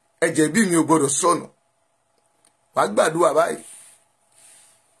ẹ̀jẹ̀ ìbí mi ò gbọdọ̀ sọnù wàá gbàdúrà báyìí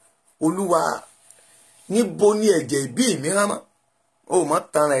Olúwa níbo ni ẹ̀jẹ̀ ìbí mi hàn mọ́ ó mọ́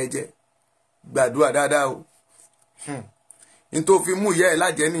tanra ẹ̀jẹ̀ gbàdúrà dáadáa o ní tó fi mú ìyá ẹ̀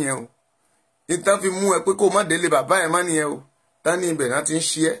lájẹ́ nìyẹn o ní tán fi mú ẹ pé kó má délé bàbá ẹ̀ má nìyẹn o tán ní ibẹ̀ náà ti ń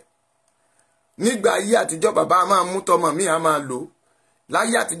ṣe ẹ́ nígbà ayé àtijọ́ bàbá a máa mú tọmọ mi a máa lò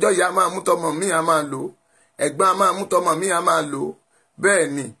láyé àtijọ́ ìyá a máa mú tọmọ mi a máa lò ẹ̀gbọ́n a máa mú tọmọ mi a máa lò bẹ́ẹ̀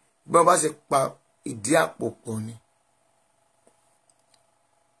ni bí wọ́n bá ṣe pa ìdí àpò pọ̀ ni.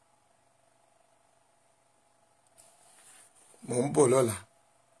 mò ń bọ̀ lọ́la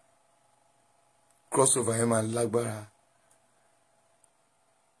crossover yẹn máa lágbára.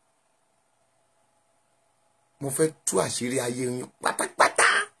 mo fẹ́ tú àṣírí ayé yín pátápátá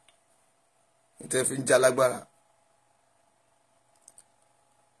tẹ́ fi ń já lágbára.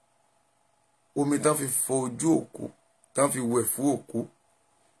 omi tán fi fọ ojú òkú tán fi wẹ̀ fún òkú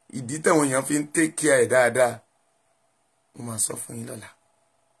ìdí táwọn èèyàn fi ń take care ẹ̀ dáadáa mo máa sọ fún yín lọ́la.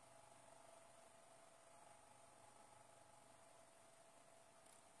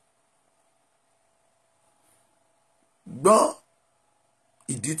 gbọ́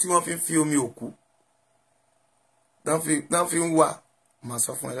ìdí tí wọ́n fi ń fi omi òkú tán fi ń wà máa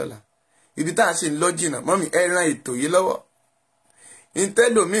sọ fún ẹ lọ́la. ibi tá a ṣe ń lọ jìnnà mọ́mí ẹ ran ètò yìí lọ́wọ́.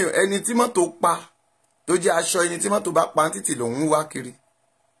 ìtẹ́lòmíì ẹni tí mọ́tò pa tó jẹ́ aṣọ ẹni tí mọ́tò bá pa títì lòun ń wá kiri.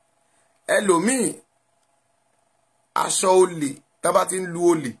 ẹlòmíì aṣọ olè tábà ti ń lu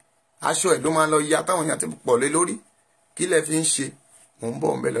olè aṣọ ẹ̀ ló máa lọ ya táwọn èèyàn ti pọ̀ lé lórí kí lẹ fi ń ṣe. mò ń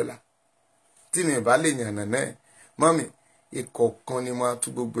bọ̀ ń bẹ lọ́la tí mi bá lè yànnà náà mọ́mí ìkọ̀ọ̀kan ni máa tú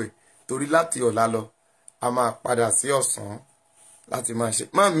gbogbo ẹ̀ torí láti ọ̀la lọ a máa padà sí ọ̀sán láti máa ṣe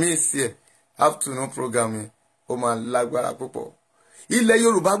má mísì ẹ̀ afternoon program yẹn ó máa lágbára púpọ̀. ilẹ̀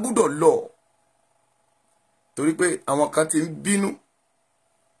Yorùbá gbúdọ̀ lọ torí pé àwọn kan ti ń bínú.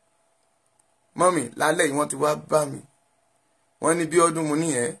 mọ́mí lálẹ́ yìí wọ́n ti wá bá mi wọ́n ní bí ọdún mo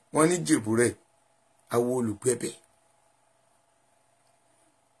níyẹn wọ́n ní jèbù rẹ̀ àwo olùgbẹ̀bẹ̀.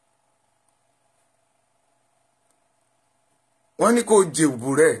 wọ́n ní kó jèbù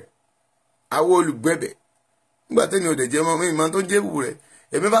rẹ̀ àwo olùgbẹ̀bẹ̀ nígbà tẹ́ni ò dẹ̀ jẹ́ mọ́ ìmọ̀ tó jèbù rẹ̀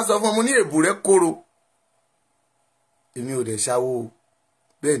èmi bá sọ fún ọmọ ní èbù rẹ̀ kóró èmi ò dẹ̀ ṣáwó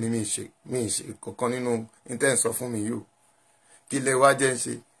bẹ́ẹ̀ ni mi ì ṣe kankan nínú intanet sọ fún mi yìí o kí lẹ wá jẹ́ ń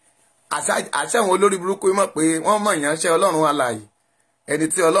ṣe. àṣà àwọn olórí burúkú mọ̀ pé wọ́n mọ̀ ìyànṣẹ́ Ọlọ́run alààyè ẹni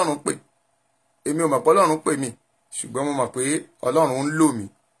tí Ọlọ́run pè èmi ò mọ̀ pé Ọlọ́run pè mí ṣùgbọ́n mo mọ̀ pé Ọlọ́run ń lò mí.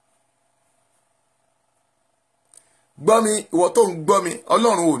 gbọ́ mi ìwọ tó ń gbọ́ mi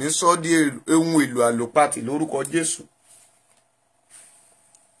Ọlọ́run ò ní sọ ọ́ di ohun èlò àlòpatì lórúkọ Jésù.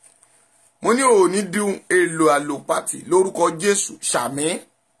 mo ní ò ní di ohun èlò àlòpatì lórúkọ Jésù ṣàmì.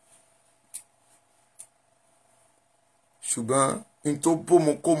 ṣùgbọ́n n tó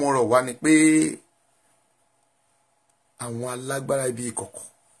bómo kó mo rọ̀ wá ni pé àwọn alágbára ibi ìkọ̀kọ̀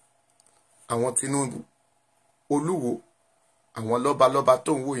àwọn Tinubu Olúwo àwọn lọ́balọ́ba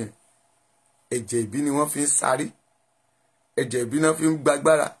tó ń wò yẹn ẹ̀jẹ̀ ìbí ni wọ́n fi ń sáré ẹ̀jẹ̀ ìbí náà fi ń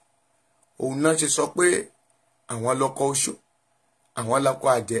gbàgbára. òun náà ṣe sọ pé àwọn lọ́kọ oṣó àwọn lọ́kọ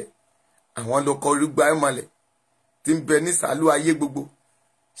àjẹ́ àwọn lọ́kọ orígbà ìmọ̀lẹ̀ tí ń bẹ ní sàálù ayé gbogbo.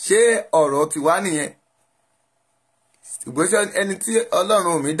 ṣé ọ̀rọ̀ ti wá nìyẹn? ṣùgbọ́n ẹni tí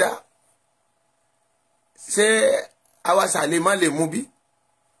Ọlọ́run mi dá ṣé àwa ṣàlè má lè mú bí?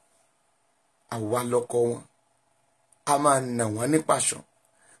 àwa lọ́kọ wọn a máa nà wọ́n ní pàṣán.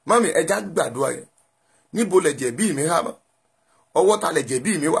 mọ́mí ẹja gbàdúrà yẹn níbo lẹ̀jẹ̀ bí mi há mọ́ ọwọ́ ta lẹ̀jẹ̀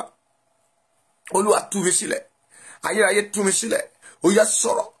bí mi wà. Olúwa tú mi sílẹ̀ ayérayé tú mi sílẹ̀ ó yá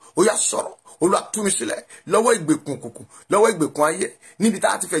sọ̀rọ̀ ó yá sọ̀rọ̀ Olúwa tú mi sílẹ̀ lọ́wọ́ ìgbèkùn òkùnkùn lọ́wọ́ ìgbèkùn ayé níbi tá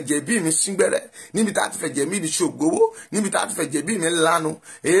a ti fẹ́ jẹ̀ bí mi síngbẹ́rẹ́ níbi tá a ti fẹ́ jẹ̀ bí mi ṣògbówó níbi tá a ti fẹ́ jẹ̀ bí mi lanu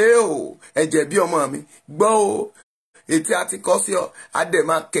ẹ̀jẹ̀ bí ọmọ mi gbọ́ o ètí a ti kọ́ sí ọ a dẹ̀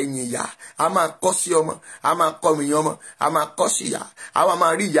máa kẹ̀yìn ìyá a máa kọ́ sí ọmọ a máa kọ́ mi ọmọ a máa kọ́ sí ìyá a wá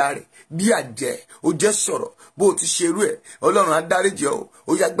máa rí ìyá rẹ̀ bí àjẹ́ ó jẹ́ sọ̀rọ̀ bó o ti ṣerú ẹ̀ Ọlọ́run á dáríjì ọ́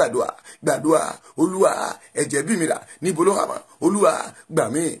ó yá gbàdúrà gbàdúrà Olúwa ẹ̀jẹ̀ bí mi rà níbo ló wà mọ́ Olúwa gbà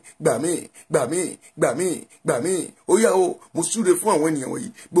mí gbà mí gbà mí gbà mí gbà mí ó yá o mo súre fún àwọn ènìyàn wọ̀nyí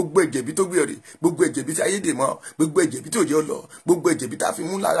gbogbo ẹ̀jẹ̀ bí tó gbé ọ̀rẹ́ gbogbo ẹ̀jẹ̀ bí tí ayé dè mọ́ gbogbo ẹ̀jẹ̀ bí tó jẹ́ ọ lọ gbogbo ẹ̀jẹ̀ bí tá a fi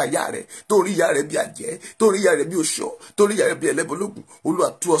mú lára ìyá rẹ̀ tó rí ìyá rẹ̀ bí àjẹ́ tó rí ìyá rẹ̀ bí oṣó tó rí ìyá rẹ̀ bí ẹlẹ́bọlógún Olúwa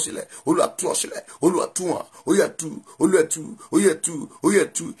tú ọ sílẹ̀ Olúwa tú ọ sílẹ̀ Olúwa tú wọn ó yá tú Olúwa tú ó yá tú ó yá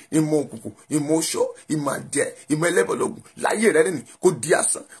tú ìmọ̀ òkùnkùn ìmọ̀ oṣó ìmọ̀ àjẹ́ ìmọ̀ ẹlẹ́bọlógún láyé rẹ̀ lẹ́nu kó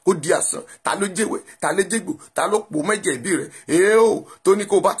di asán ta ló jẹ́wé ta ló jégbò ta ló pò mẹ́jẹ̀ ìbí rẹ̀ tó ní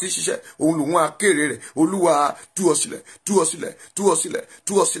kó bá ti ṣiṣẹ́ òun lòun àkèrè rẹ̀ Olúwa tú ọ sílẹ̀ tú ọ sílẹ̀ tú ọ sílẹ̀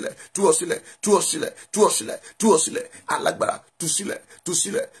tú ọ sílẹ̀ tú ọ sílẹ̀ tú ọ sílẹ̀ tú ọ sílẹ̀ tú ọ sílẹ̀ alágbára tú sílẹ̀ tú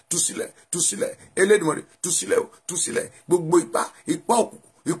sílẹ̀ tú sílẹ̀ tú sílẹ̀ Elédùmarè tú sílẹ̀ o tú sílẹ̀ gbogbo ipá òkùnkùn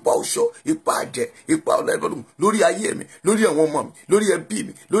ipa oṣó ipa àjẹ́ ipa ọlẹ́bọ̀dùn lórí ayé mi lórí àwọn ọmọ mi lórí ẹbí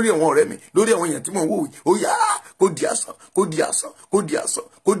mi lórí àwọn ọ̀rẹ́ mi lórí àwọn èèyàn tí mò ń wò yìí ó yá kó di asán, kó di asán, kó di asán,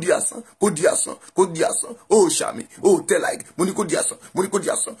 kó di asán, kó di asán, kó di asán. Ó ṣàmì, ó tẹ like, mo ní kó di asán, mo ní kó di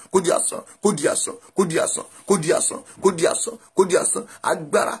asán, kó di asán, kó di asán, kó di asán, kó di asán, kó di asán, kó di asán.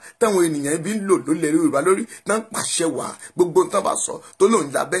 Agbára táwọn ènìyàn ibi ń lò ló lè rí Yorùbá lórí náà ń pàṣẹ wà gbogbo nǹkan bá sọ tó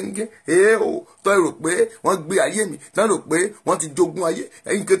lòun là bẹ́ńgẹ́ o tó rò pé wọ́n gbé ayé mi náà rò pé wọ́n ti jogún ayé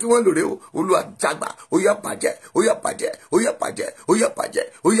ẹ̀yìn kan tí wọ́n lò rè o Olúwa jágbà ó yá bàjẹ́ ó yá bàjẹ́ ó yá bàjẹ́ ó yá bàjẹ́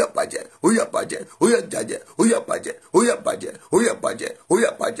ó yá bàjẹ́ ó yá bàjẹ́ ó yá jàjẹ́ ó yá bàjẹ́ ó yá bàjẹ́ ó yá bàjẹ́ ó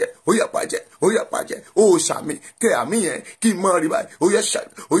yá bàjẹ́ ó yá bàjẹ́ ó yá bàjẹ́ ó ṣàmì kẹ àmì yẹn kí n mọ rí báyìí ó yá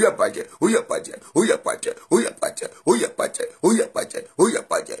ṣàmì ó yá bàjẹ́ ó yá bàjẹ́ ó yá bàjẹ́ ó yá bàjẹ́ ó yá bàjẹ́ ó yá bàjẹ́ ó yá bàjẹ́ ó yá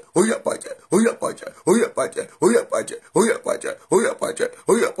bàjẹ́ ó yá bàjẹ́ ó yá bàjẹ́ ó yá bàjẹ́ ó yá bàjẹ́ ó yá bàjẹ́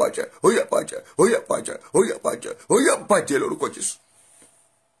ó yá bàjẹ́ ó yá bàjẹ́ ó yá bàjẹ́ ó yá bàjẹ́ ó yá bàjẹ́ lórúkọ Jésù.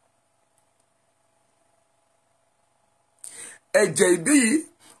 Ẹ̀jẹ̀ ìbí yìí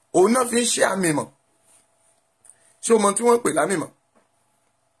òun náà fi ń ṣe àmì mọ̀ ṣé o mọ tí wọ́n pè lámì mọ̀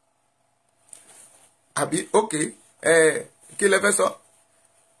àbí ok kí lẹ fẹ́ sọ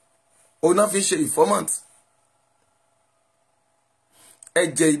òun náà fi ń ṣe informant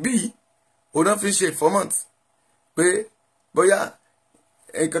ẹ̀jẹ̀ ìbí yìí òun náà fi ń ṣe informant pé bóyá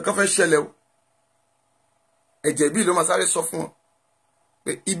nǹkan kan fẹ́ ṣẹlẹ̀ o ẹ̀jẹ̀ ìbí ló máa sáré sọ fún wọn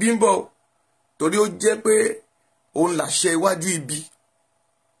pé ibi ń bọ̀ o torí ó jẹ́ pé òun làṣẹ iwájú ibi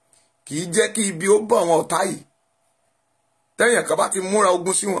kì í jẹ́ kí ibi ó bọ̀ àwọn ọ̀tá yìí tẹ́yìn kan bá ti múra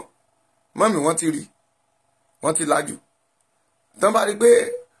ogun sí wọn mọ́mì wọ́n ti rí wọ́n ti lajú tán bá rí pé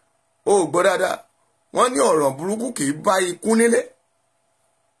ó gbọ́ dáadáa wọ́n ní ọ̀rọ̀ burúkú kì í bá ikú nílé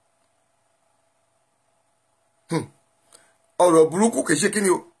ọ̀rọ̀ burúkú kì í ṣe kí ni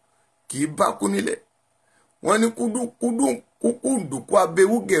o kì í bá kú nílé wọ́n ní kúkúndùkú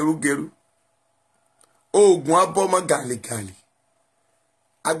abẹ́wú gẹ̀rúgẹ̀rú oògùn abọ́mọ gàlégàlé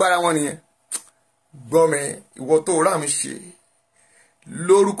agbára wọn nìyẹn gbọ́mẹ ìwọ tó rà mí ṣe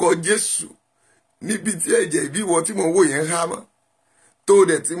lórúkọ Jésù níbi tí ẹ̀jẹ̀ ìbí ìwọ tí mo wò yẹn há mọ́ tó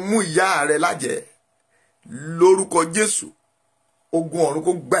dẹ̀ ti mú ìyá rẹ lájẹ lórúkọ Jésù ogun ọ̀run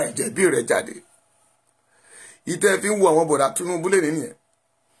kó gba ẹ̀jẹ̀ ìbí rẹ jáde ìtẹ́ fi ń wo àwọn bọ̀dà Tinubu lé nìyẹn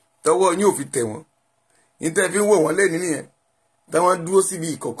tọwọ́ yín ò fi tẹ̀ wọ́n ìtẹ́ fi ń wo wọ́n lé nìyẹn táwọn dúró síbi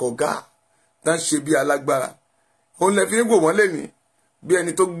ìkọ̀kọ̀ gá tá ń ṣe bí alágbára òun lẹ fi ń wò wọ́n lé ní bí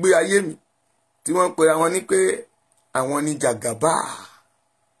ẹni tó gbé ayé mi tí wọ́n pe àwọn ní pé àwọn ní jàgàbá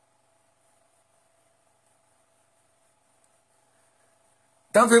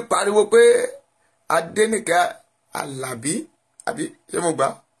tán fi pariwo pé Adéníkẹ́ Àlàbí àbí ṣé mo gbà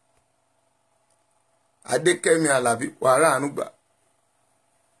Adékẹ́mi Àlàbí wàrà àánú gbà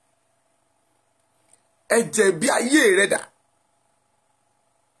ẹ̀jẹ̀ bí ayé rẹ̀ dà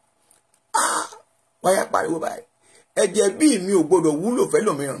wáyà pariwo báyìí ẹ̀jẹ̀ bí mi ò gbọdọ̀ wúlò fẹ́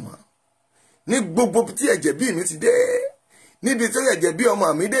lòmíràn mọ́ ní gbogbo tí ẹ̀jẹ̀ bí mi ti dé níbi tí ẹ̀jẹ̀ bí ọmọ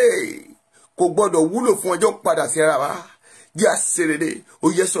mi dé kò gbọdọ̀ wúlò fún ọjọ́ padà sí ara wa jẹ́ àṣerede ó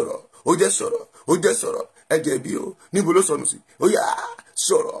yẹ sọ̀rọ̀ ó jẹ́ sọ̀rọ̀ ó jẹ́ sọ̀rọ̀ ẹ̀jẹ̀ bí o níbo ló sọnù sí ó yá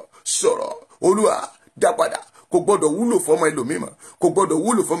sọ̀rọ̀ Olúwa dá padà kò gbọdọ̀ wúlò fọmọ ẹlòmímọ́ kò gbọdọ̀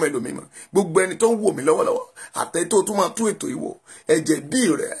wúlò fọmọ ẹlòmímọ́ gbogbo ẹni tó ń wò mí lọ́wọ́lọ́wọ́ àtẹ tó tún máa tún ètò ìwò ẹ̀jẹ̀ bí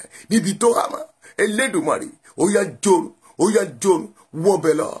rẹ̀ níbi tó hàmà Elédùmarè ó yá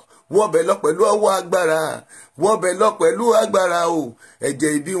jòrò wọ́bẹ̀ lọ pẹ̀lú ọwọ́ agbára wọ́bẹ̀ lọ pẹ̀lú agbára o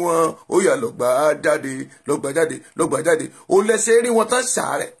ẹ̀jẹ̀ ìbí wọn ó yá lọ́gbà jáde ó lẹ́sẹ̀ rí wọn tán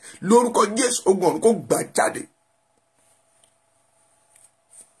sàárẹ̀ lórúkọ Jésù ogun ọ̀run kó gbà jáde.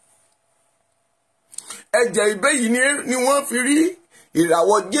 ẹ̀jẹ̀ ìbẹ́ yìí ni wọ́n fi rí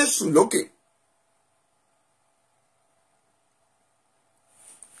ìràwọ̀ Jésù lókè.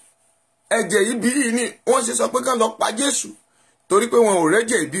 ẹ̀jẹ̀ ìbí yìí ni wọ́n ṣe sọ pé ká lọ pa Jésù torí pé wọn ò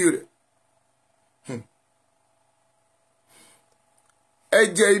rẹ́jẹ̀ ìbí rẹ̀.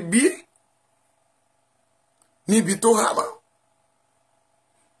 ẹ̀jẹ̀ ìbí níbi tó há mọ́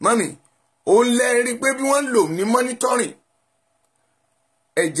mọ́mì ó lẹ́rìí pé bí wọ́n lò ní monitoring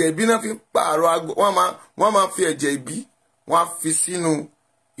ẹ̀jẹ̀ ìbí náà fi pààrọ̀ agbó wọ́n máa fi ẹ̀jẹ̀ ìbí wọ́n á fi sínú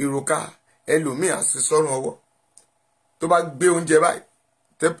ìrùka ẹlòmíì àti sọ́rùn ọwọ́ tó bá gbé oúnjẹ báyìí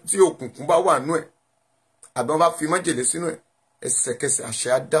tí òkùnkùn bá wà nú ẹ̀ àbí wọ́n bá fi májèlé sínú ẹ̀ ẹsẹ̀kẹsẹ̀ àṣẹ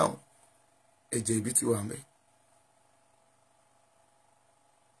á dáhùn ẹ̀jẹ̀ ìbí ti wà mẹ́.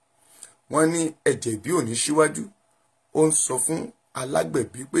 wọ́n ní ẹ̀jẹ̀ ìbí ò ní síwájú ó ń sọ fún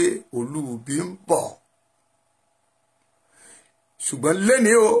alágbẹ̀bí pé olúbi ń bọ̀. ṣùgbọ́n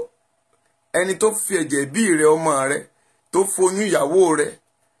lẹ́ni o ẹni tó fi ẹ̀jẹ̀ ìbí rẹ ọmọ rẹ tó foyún ìyàwó rẹ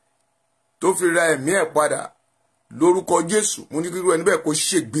tó fi ra ẹ̀mí ẹ̀ padà lórúkọ Jésù mo ní kíkú ẹni bẹ́ẹ̀ kó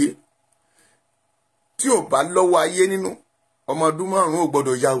ṣègbé tí ò bá lọ́wọ́ ayé nínú ọmọ ọdún 5 ò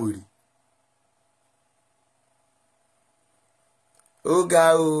gbọ́dọ̀ ya wèrè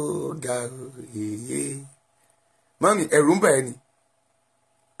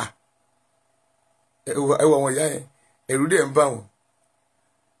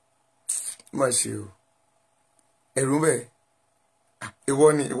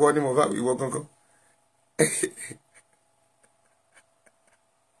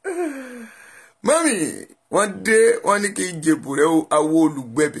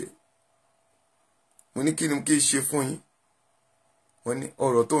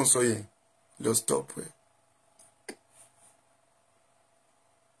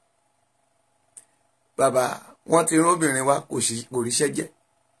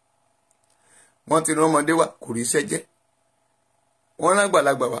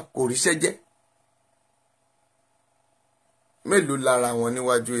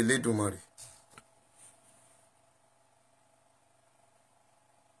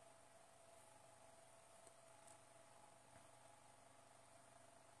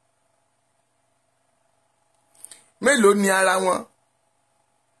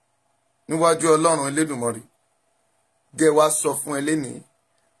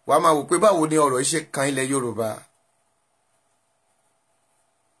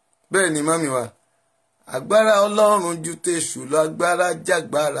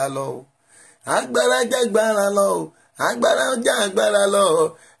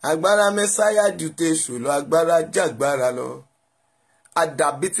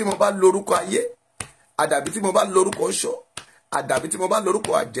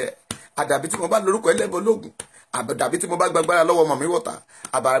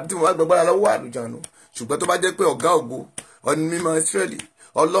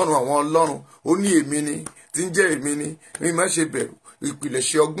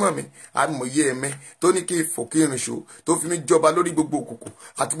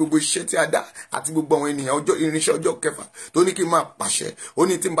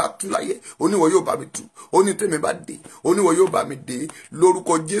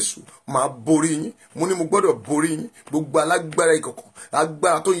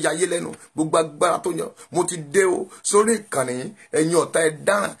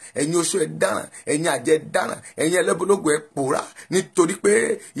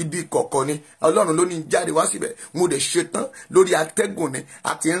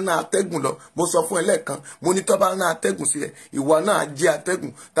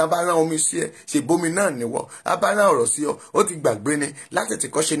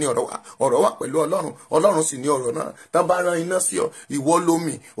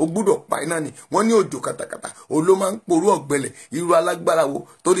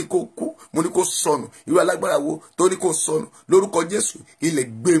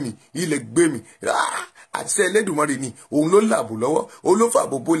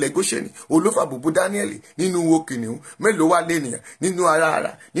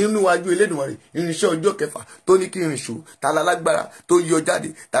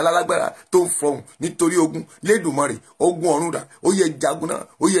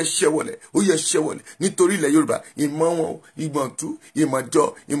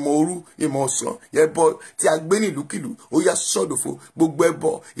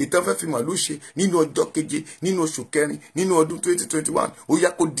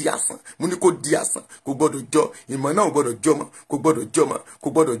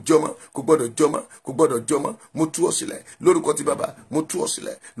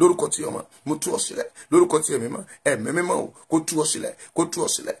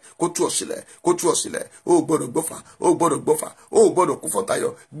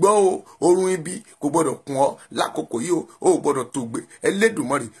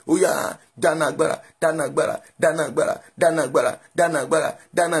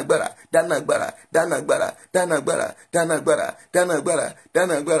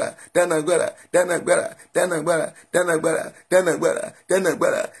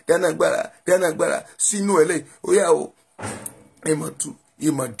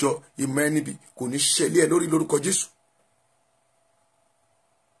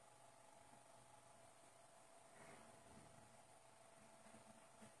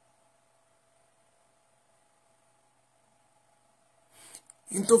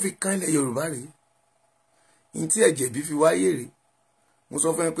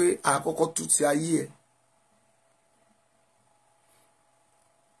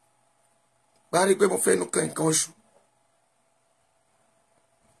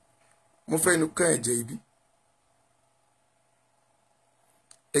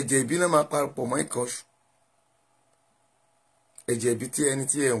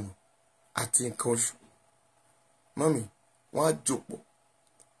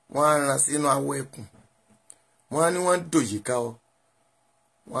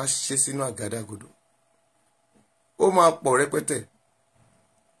wọ́n á ṣe sínú àgádágodo. Ó máa pọ̀ rẹpẹtẹ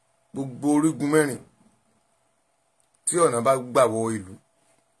gbogbo orígun mẹ́rin tí ọ̀nà bá gbà wọ ìlú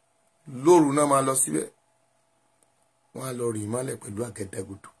lóru náà máa lọ síbẹ̀. Wọ́n á lọ rì mọ́lẹ̀ pẹ̀lú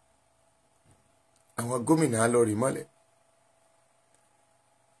àgádágodo. Àwọn gómìnà á lọ rì mọ́lẹ̀.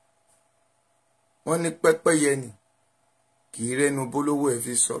 Wọ́n ní pẹ́pẹ́yẹ ni kì í rẹ́nu bólówó ẹ̀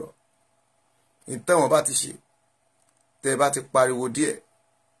fi sọ̀rọ̀. Ìtàn wọn bá ti ṣe tẹ́ bá ti pariwo díẹ̀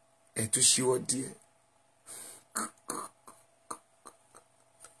ẹ̀ tún ṣíwọ́ díẹ̀.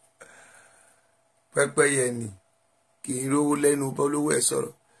 Pẹ́pẹ́yẹ ni kì í rówó lẹ́nu bólówó ẹ̀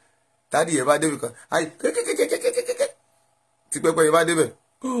sọ̀rọ̀. Tádì ẹ̀ bá débi kan ayi kékékékékékékéké tí pẹ́pẹ́yẹ bá débẹ̀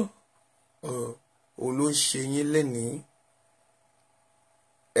òun ló ń ṣe yín lẹ́nìí.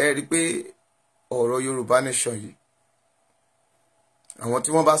 Ẹ rí i pé ọ̀rọ̀ Yorùbá nation yìí àwọn tí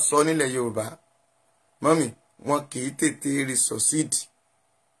wọ́n bá sọ nílẹ̀ Yorùbá mọ́mì wọn kì í tètè rí succeed,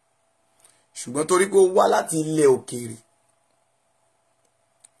 ṣùgbọ́n torí pé ó wá láti ilẹ̀ òkèèrè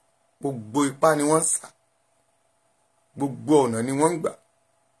gbogbo ipá ni wọ́n sà, gbogbo ọ̀nà ni wọ́n ń gbà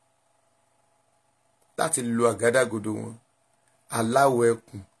láti lo àgádágodo wọn. Aláwọ̀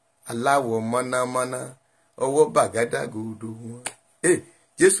ẹkùn, aláwọ̀ mọ́námọ́ná, ọwọ́ bàgádágodo wọn.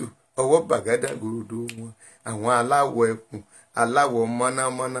 Jésù ọwọ́ bàgádágodo wọn. Àwọn aláwọ̀ ẹkùn, aláwọ̀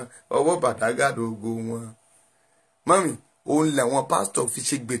mọ́námọ́ná, ọwọ́ bàdágàdogo wọn. Mọ́mì òun làwọn pásítọ̀ fi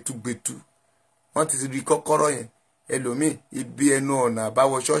ṣe gbẹtugbẹtu. Wọ́n ti rí kọ́kọ́rọ́ yẹn. Ẹlòmíì ibi ẹnu ọ̀nà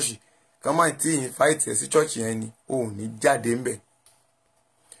àbáwọ ṣọ́ọ̀ṣì kan máa tí yìí fáìtì ẹ̀ sí ṣọ́ọ̀ṣì yẹn ni òun ní jáde ńbẹ̀.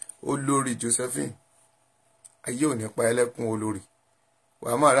 Olórí Josephine ayé ò ní pa ẹlẹ́kùn olórí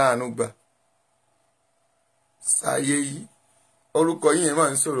wàá máa ráàánú gbà. Sáyé yìí orúkọ yìí yẹn máa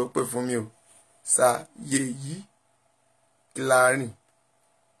ń sọ̀rọ̀ pé fún mi o. Sáyé yìí Kílárìn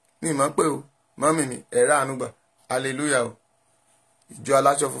ní ìmọ̀ pé o mọ́mì mi ẹ̀ ráàánú gbà. Hallelujah o. Ìjọ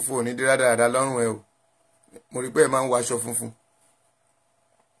aláṣọ funfun ò ní dé dáadáa lọ́rùn ẹ o. Mo rí pé ẹ máa ń wọ aṣọ funfun.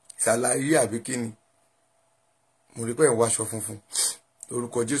 Ṣàlàyé àbí kí ni? Mo rí pé ẹ ń wọ aṣọ funfun.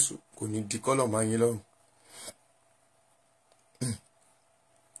 Orúkọ Jésù kò ní di kọ́lọ̀ máa yín lọ́rùn.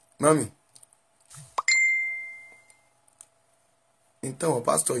 Mami, ní táwọn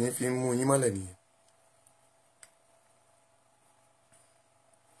pásítọ̀ yín fi ń mú yín mọ́lẹ̀ nìyẹn.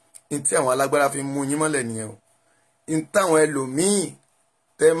 Ní tí àwọn alágbára fi ń mú yín mọ́lẹ̀ nìyẹn o. Ní táwọn ẹlòmíì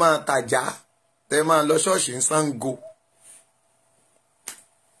tẹ́ máa tàjà tẹ́ máa lọ ṣọ́ọ̀ṣì ń Ṣàngó.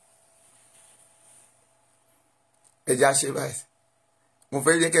 Ẹja ṣe báyìí. Mo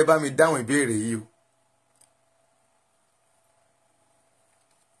fẹ́ jẹ́ kẹ́ bá mi dáhùn ìbéèrè yìí o.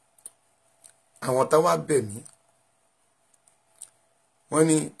 Àwọn tá wá bẹ̀ mí wọ́n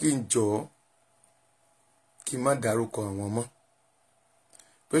ní kí n jọ̀ọ́ kí n má dárúkọ àwọn mọ́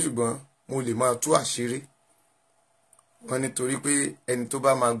pé ṣùgbọ́n mo lè máa tú àṣírí. Wọ́n ní torí pé ẹni tó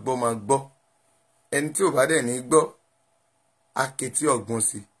bá máa gbọ́ ẹni tí ò bá dẹ̀ ní gbọ́ á ketí ọ̀gbun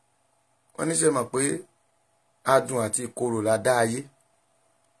sí. Wọ́n ní ṣe mọ̀ pé adùn àti ìkorò la dá ayé.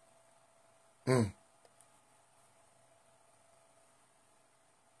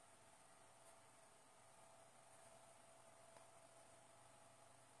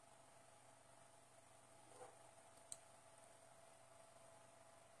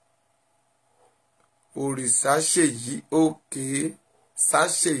 Òrìṣà ṣèyí òkè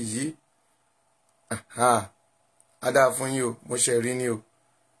ṣàṣèyí adá fún yín o, mo ṣe rí ni o.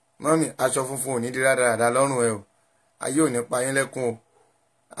 Mọ́mì aṣọ funfun ò ní di rádaràda lọ́rùn ẹ o, ayé ò ní pa yín lẹ́kùn o.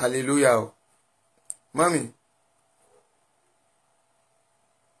 Hallelujah o. Mọ́mì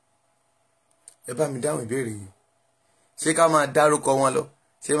ẹ bá mi dáhùn ìbéèrè yìí. Ṣé ká máa dárúkọ wọn lọ?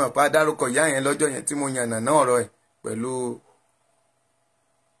 Ṣé mọ̀ pé dárúkọ ìyá yẹn lọ́jọ́ yẹn tí mo yànnà náà ọ̀rọ̀ ẹ̀ pẹ̀lú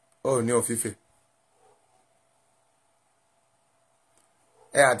Ọọ̀ni of Ifẹ̀?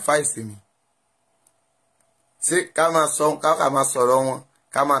 Ẹ advice mi. Ṣé ká máa sọ̀rọ̀ wọn,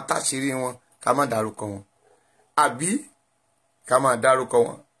 ká máa táṣìírí wọn, ká máa dárúkọ wọn, àbí ká máa dárúkọ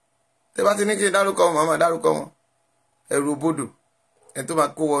wọn? Tẹ́ bá ti ní kí n dárúkọ wọn, máa dárúkọ wọn. Ẹrù bodò ẹni tó máa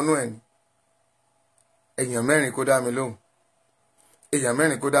kó wọnú ẹ̀ ni. Èèyàn mẹ́rin kó dá mi lóhùn. Èèyàn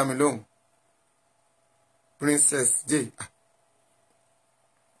mẹ́rin kó dá mi lóhùn. Princess J.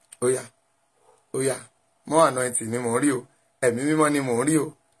 Óyá mọ́ anointing ni mò ń rí o, ẹ̀mí mímọ́ ni mò ń rí o,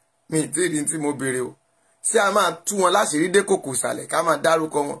 mi ì tí ì rí tí mo béèrè o. Ṣé a máa tú wọn láṣìírí dé kòkò ìsàlẹ̀ ká máa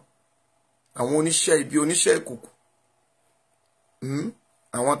dárúkọ wọn? Àwọn oníṣẹ́ ibi, oníṣẹ́ ìkùkù,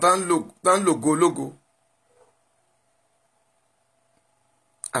 àwọn tá ń lògo ológo.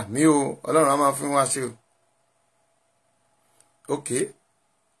 Àmì o, Ọlọ́run á máa fún wa ṣe o. Ok,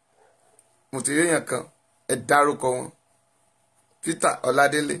 mo ti rí èèyàn kan, ẹ dárúkọ wọn. Peter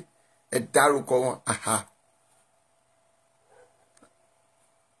Ọládélé, ẹ dárúkọ wọn.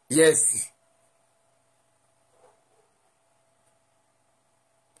 Yes.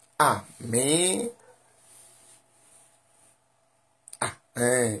 Àmín.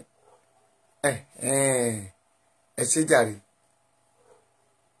 Ẹ ṣé jàre.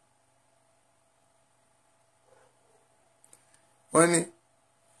 Wọ́n ní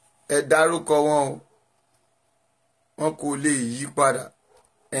ẹ dárúkọ wọn o, wọn kò lè yí padà.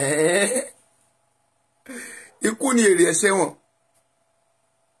 Ikú ni èrè ẹ̀ṣẹ̀ wọn.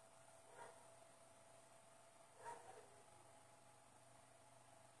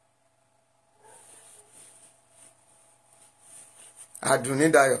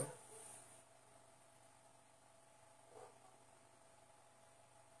 Àdùnnídayọ̀.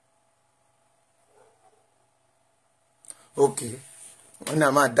 Okay, wọ́n ní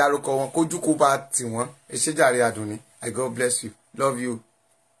a máa dárúkọ wọn kójú kó bá tì wọ́n. Ẹ ṣé jàre Àdùnní, I God bless you, love you.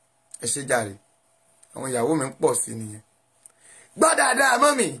 Ẹ ṣé jàre. Àwọn ìyàwó mi ń pọ̀ sí nìyẹn. Gbọ́ dáadáa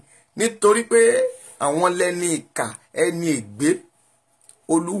mọ́ mi, nítorí pé àwọn lẹ́ni ìkà, ẹni ègbé,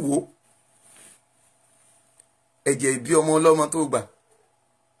 Olúwo, ẹ̀jẹ̀ ìbí ọmọ ọlọ́mọ tó gbà,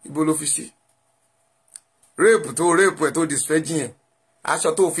 ibo ló fi sí? Réèpù ẹ̀ tó disfẹ́jì yẹn, aṣọ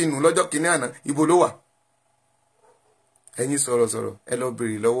tó fi nù lọ́jọ́ kìíní àná, ibo ló wà? Ẹ̀yin sọ̀rọ̀sọ̀rọ̀, ẹ lọ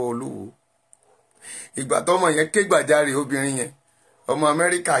béèrè lọ́wọ́ Olúwo. Ìgbà tọ́mọ yẹn ké gbàjarè obìnrin yẹn, ọmọ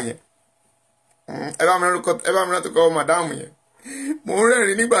Amẹ́ríkà yẹn, ẹ bá mi rántí kọ́ màdáàmù yẹn. Mo ń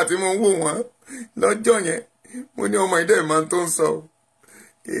rẹ́rìn nígbà tí mo ń wò wọ́n lọ́jọ́ yẹn. Mo ní ọmọ ìdẹ́ ìmọ̀ tó ń sọ.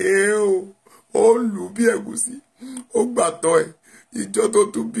 Ó lù bí ẹ̀gúsí, ó gbàtọ́ ẹ̀, ìjọ tó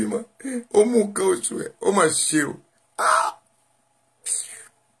tún bímọ, ó mú nǹkan oṣù ẹ̀, ó mà ṣe o.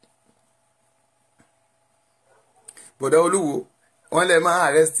 Bọ̀dá Olúwo, wọ́n lè máa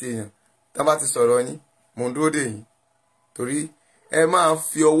arrest èèyàn tá bá ti sọ̀rọ̀ yín, mò ń dúró dè yín. Torí ẹ máa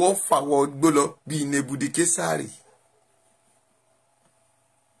fi ọwọ́ fàwọ̀ gbó lọ bíi Nebukadnesari.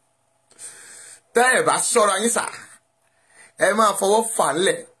 Tẹ́ ẹ bá ṣọ́ra yín sà, ẹ máa fọwọ́ fà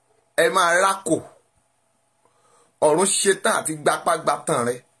ńlẹ̀, ẹ máa rákò. Ọ̀run ṣetán àti gbapágbátàn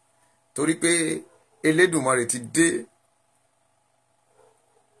rẹ, torí pé Elédùmarè ti dé.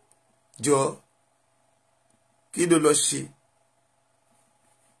 Jọ kí ló lọ ṣe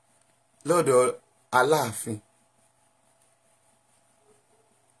lọ́dọ̀ Aláàfin?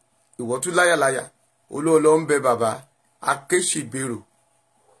 Ìwọ tún láyàláyà, olóòlò ń bẹ bàbá Akéṣìbérò.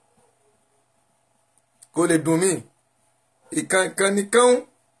 Kò lè dùn mí, ìkankan nìkan.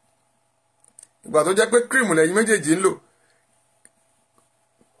 Ìgbà tó jẹ́ pé kírìmù lẹ́yìn méjèèjì ń lò,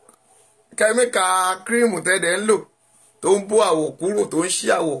 kẹ́míkà kírìmù tẹ́dẹ̀ ń lò tó ń bó àwọ̀ kúrò, tó ń ṣí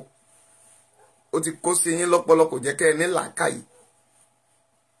àwọ̀, ó ti kó sí yín lọ́pọlọ, kò jẹ́ kẹ́ ẹ ní làákàyè.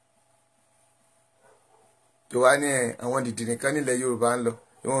 Tó wá ní àwọn dìdì nìkan nílẹ̀ Yorùbá ń lọ,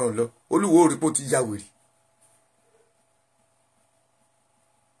 ìwọ̀n ò lọ. Olúwo rí pé ó ti ya wèrè.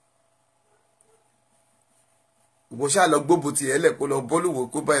 Ìwọ ṣáà lọ gbóbo ti ẹ̀ lẹ̀ kó lọ bọ́lúwo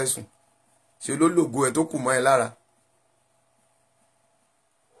kó bá ẹ sùn. Ṣe ló lògo ẹ tó kù mọ́ ẹ lára.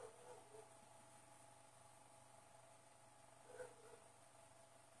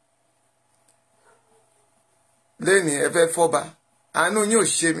 Lẹ́ni ẹ fẹ́ fọ́ba, àánú yín ò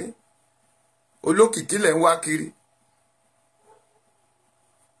ṣe mí. Olókìkí lẹ̀ ń wá kiri.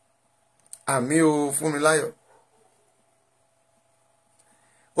 Àmì o Fúnmiláyọ̀.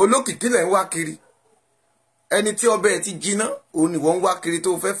 Olókìkí lẹ̀ ń wá kiri. Ẹni tí ọbẹ̀ ẹ̀ ti jiná, òun ni wọ́n ń wá kiri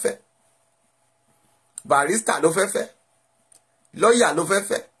tó fẹ́ fẹ́. Barista ló fẹ́ fẹ́. Lọ́yà ló fẹ́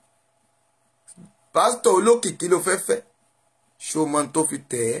fẹ́. Pásítọ̀ olókìkí ló fẹ́ fẹ́. Ṣó mọ tó fi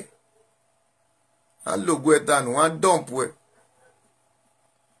tẹ̀ ẹ́? Á lògo ẹ̀ dànù, wọ́n á dọ̀m̀pù ẹ̀.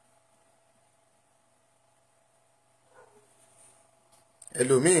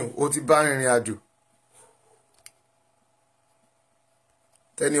 Ẹlòmíì ó ti bá rìnrìn àjò.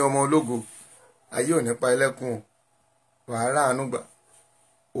 Tẹ́ni ọmọ ológo, ayé ò ní pa ẹlẹ́kùn, wàhálà àánú gbà,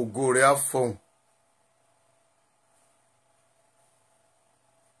 ògo rẹ̀ á fọhùn.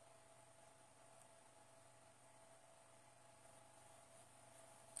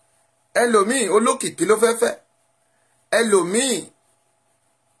 Ẹlòmíì olókìkí ló fẹ́ fẹ́. Ẹlòmíì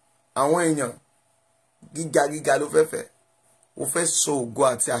àwọn èèyàn gíga ló fẹ́ fẹ́. Ó fẹ́ sọ ògo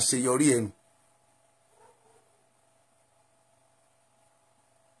àti àṣeyọrí ẹnu.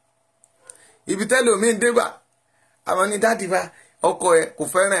 Ibi tẹ́lòmíì dégbà, àwọn ní dáàdì bá ọkọ ẹ kò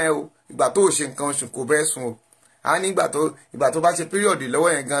fẹ́ràn ẹ o, ìgbà tó ṣe nǹkan oṣù kò bẹ́ẹ̀ sùn o. A ní ìgbà tó bá ṣe píríọ̀dì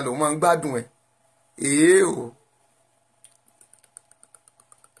lọ́wọ́ yẹn gan ló máa ń gbádùn ẹ. Èé o.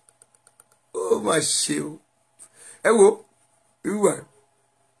 Ó mà ṣe o. Ẹ wo ìwà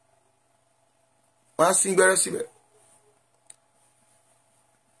wọn á sín gbẹ́rẹ́ síbẹ̀.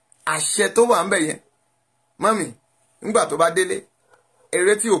 Àṣẹ tó wà ń bẹ̀ yẹn, mọ́mì, nígbà tó bá délé,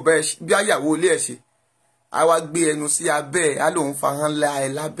 eré tí ò bẹ bí àyàwó ilé ẹ̀ ṣe á wá gbé ẹnu sí abẹ́ ẹ̀ á lòun fa hàn lá ẹ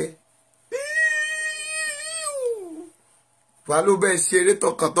lábẹ́ wà ló bẹ́ẹ̀ ṣe eré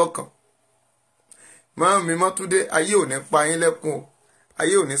tọkàntọkàn. Màámi Mọ́túndé, ayé ò ní pa yín lẹ́kùn o,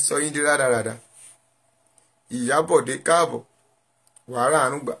 ayé ò ní sọ yín di rádaràda. Ìyábọ̀dé káàbọ̀, wàhálà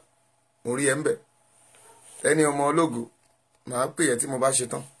àánúgbà, mo rí ẹ ń bẹ̀. Ẹni ọmọ ológo, màá pè ẹ́ tí mo bá ṣe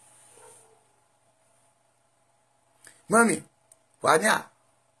tán. Màámi, wà ní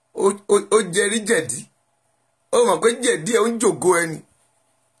ó jẹrí jẹ̀dí, ó mọ̀ pé jẹ̀dí ẹ̀ ń jògo ẹni.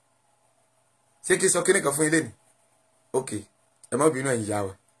 Ṣé kí n sọ kíní kan fún ilé ni? Ok, ẹ má bínú ẹ̀yin ìyá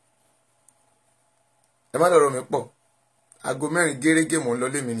wa. Ẹ má lọ́rọ̀ mi pọ̀, aago 4 gẹ́rẹ́gẹ́ mò ń lọ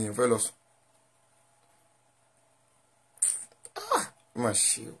lé mi nìyẹn fẹ́ lọ sùn. Má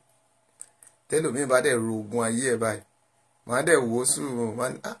ṣe o, tẹ́lòmíì bá dẹ̀ ro ogun ayé ẹ̀ báyìí, màá dẹ̀ wò ó sùn,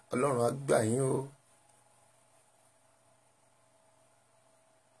 Ọlọ́run á gbà yín o.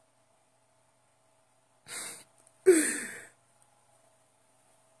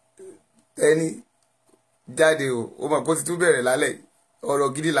 Ẹni jáde o, ó mọ̀ pé ó ti tún bẹ̀rẹ̀ lálẹ́, ọ̀rọ̀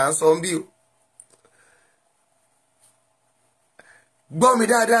gidi là ń sọ ń bí o. Gbọ́ mi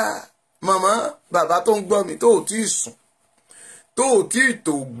dáadáa, màmá bàbá tó ń gbọ́ mi tó ò tí ì sùn, tó ò tí ì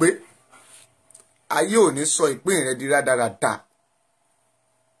tò gbé, ayé ò ní sọ ìpín rẹ di rádaràda.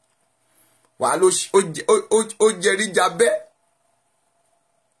 Wàá ló ó jẹrí jabẹ́.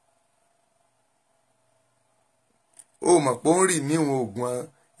 Ó mọ̀ pé ó ń rì níwọ̀n oògùn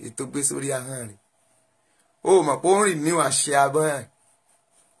ètò gbé sórí ahọ́n rẹ̀. Ó mọ̀ pé ó ń rì níwọ̀n àṣẹ abọ́n rẹ̀.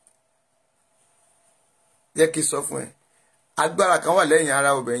 Jẹ́ kí n sọ fún ẹ, agbára kan wà lẹ́yìn ara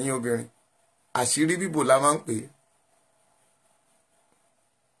obìnrin, àṣírí bíbò la máa ń pè é.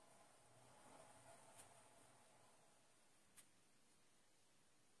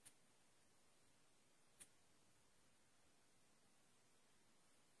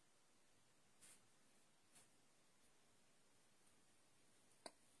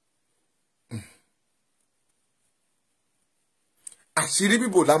 Àṣírí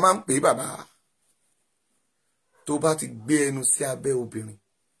bíbò la máa ń pè é bàbá. Tó bá ti gbé ẹnu sí abẹ́ obìnrin,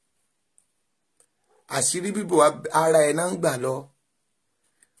 àṣírí bíbò ara ẹ̀ náà ń gbà lọ.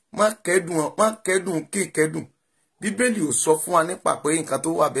 Má kẹ́dùn kí kẹ́dùn. Bíbélì ò sọ fún wa nípa pé nǹkan tó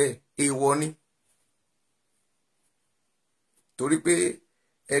wà bẹ́ẹ̀ èèwọ̀ ni. Torí pé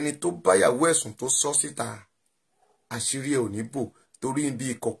ẹni tó báyàwó ẹ̀sùn tó sọ síta, àṣírí ẹ̀ ò ní bò torí ibi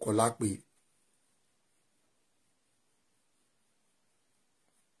ìkọ̀kọ̀ la pè é.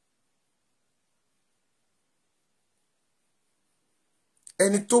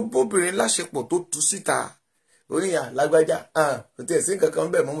 Ẹni tó bóbìnrin láṣepọ̀ tó tú síta, oníyà lágbájá, kò tí ẹ̀ sí nǹkan kan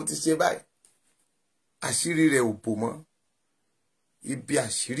bẹ́ẹ̀ mọ́, mo ti ṣe báyìí. Àṣírí rẹ̀ ò bò mọ́. Ibi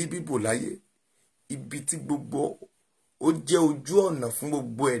àṣírí bíbò láyé, ibi tí gbogbo ó jẹ́ ojú ọ̀nà fún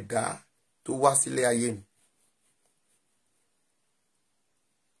gbogbo ẹ̀dá tó wá sílé ayé ni.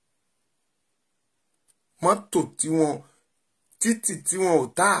 Mọ́tò títì tí wọn ò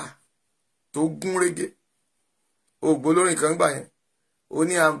tà tó gún régé. Ògbó lórin kan gbà yẹn. Ó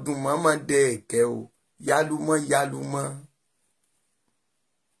ní adùnmọ́mọ́ dẹ ẹ̀kẹ́ o, yálùmọ́.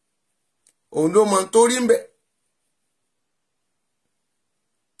 Òun ló mọ tó rí ń bẹ̀.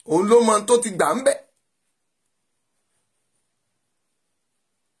 Òun ló mọ tó ti gbà ń bẹ̀.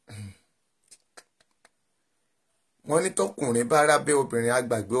 Wọ́n ní tọkùnrin bá rábẹ́ obìnrin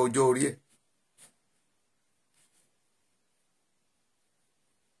àgbàgbé ọjọ́ orí ẹ̀.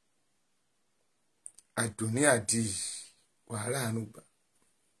 Àdùnní àdì wàhálà ànúgbà.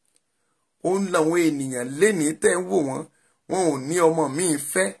 Ó ń làwọn ènìyàn lénìí tẹ́ ń wò wọ́n, wọn ò ní ọmọ míì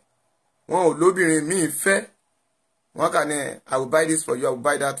fẹ́, wọn ò lóbìnrin míì fẹ́. Wọ́n kà ní I will buy this for you, I will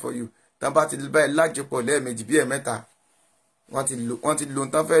buy that for you. Tán bá ti báyìí lájọpọ̀ lẹ́ẹ̀mejì bí ẹ̀mẹ́ta, wọ́n ti lo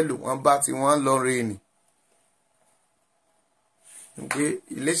tán fẹ́ lò, wọ́n bá ti wọ́n lọ rè nì. Pé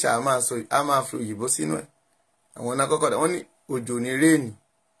Iléṣà á máa fi òyìnbó sínú ẹ̀. Àwọn náà kọ́kọ́ dà wọ́n ní òjò ní réènì.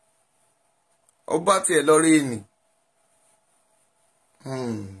 Ó bá tiẹ̀ lọ réènì.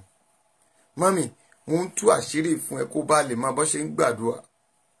 Mami, mo ń tú àṣírí fún ẹ kó bá lè máa bọ́ ṣe ń gbàdúrà.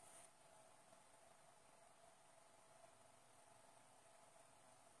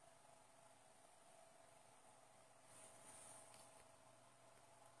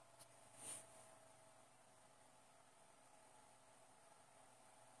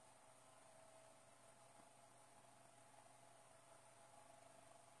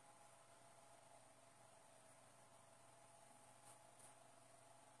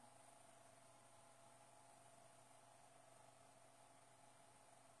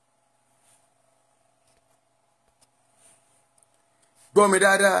 Gbọ́ mi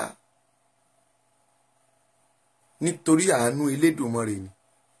dáadáa. nítorí àánú Elédùmarè ni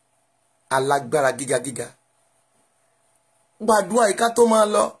alágbára gíga gíga. Gbàdúrà ìká tó máa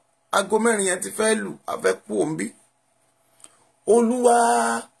lọ, aago 4 yẹn ti fẹ́ lù, a fẹ́ kú òǹbí. Olúwa,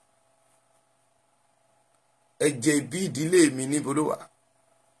 ẹ̀jẹ̀ ìbí ìdílé mi níbo ló wà?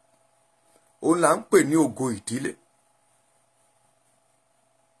 Òun là ń pè ní ògo ìdílé.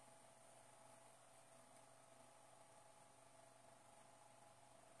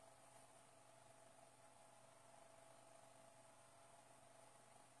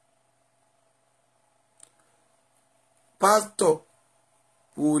 Pásítọ̀,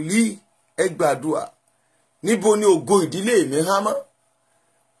 wòlíì, ẹ gbàdúrà, níbo ni ògo ìdílé mi há mọ́?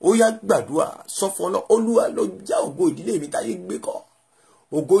 Ó yá gbàdúrà, sọ fún Ọlọ́run, Olúwa ló já ògo ìdílé mi táyé gbé kọ́,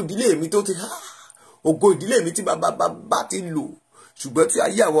 ògo ìdílé mi tó ti há, ògo ìdílé mi tí bàbá ti lò, ṣùgbọ́n tí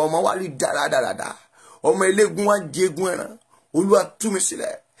ayé àwọn ọmọ wa rí dáradára, ọmọ eléégún wa jẹgún ẹran. Olúwa tú mi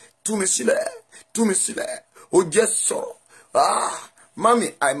sílẹ̀, tú mi sílẹ̀, tú mi sílẹ̀. Ó jẹ́ sọ̀rọ̀. Mami,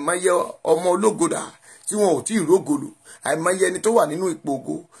 àìmọye ọmọ ológodà tí wọn ò tí ì rógolo, àìmọye ẹni tó wà nínú ipò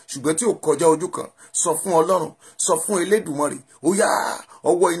ògo ṣùgbọ́n tí ò kọjá ojú kan. Sọ fún Ọlọ́run, sọ fún Elédùmarè, ó yá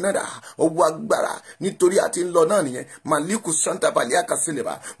ọwọ́ iná dà, ọwọ́ agbára, nítorí a ti ń lọ náà nìyẹn. Màlíkù Santa Baliaka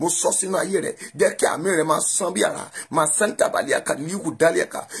Sílẹ̀bà, mo sọ sínú ayé rẹ̀, jẹ́ kí àmì rẹ̀ máa sán bí ara. Mà Santa Baliaka Líkù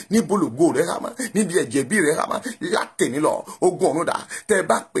Dálíàkà, níbo lògo rẹ̀ há mọ́, níbi ẹ̀jẹ̀ bí rẹ̀ há mọ́, látẹ̀ní lọ, ogun ọ̀run dà. Tẹ́ ẹ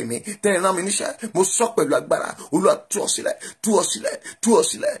bá pè mí, tẹ́ ẹ rán mi níṣẹ́, mo sọ pẹ̀lú agbára. Olúwa tú ọ sílẹ̀, tú ọ sílẹ̀, tú ọ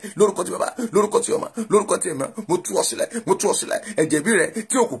sílẹ̀, lórúkọ ti Bàbá, lórúkọ ti Ọmọ, lórúkọ ti Ẹ̀mí, mo tú ọ sílẹ̀, mo tú ọ sílẹ̀. Ẹ̀jẹ̀ bí rẹ̀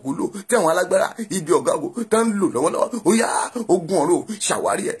tí òkùnkùn lò, tí àwọn alágbára ibi ọ̀gá ògo tó ń lò lọ́wọ́lọ́wọ́, ó yá ogun ọ̀run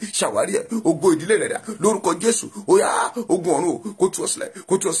ṣàwárí ẹ̀, ṣàwárí ẹ̀, ògo ìdílé rẹ̀ dà lórúkọ Jésù. Ó yá ogun ọ̀run kó tú ọ sílẹ̀,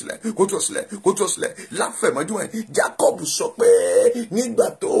 kó tú ọ sílẹ̀, kó tú ọ sílẹ̀, kó tú ọ sílẹ̀. Láfẹ̀mọ́júmọ́ ẹ̀, Jacob sọ pé nígbà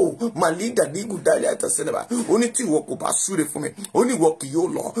tó màlídà dígù dálé àtàsẹ́lẹ̀bà, ó ní tí ìwọ kò bá súre fún mi, ó ní ìwọ kì yóò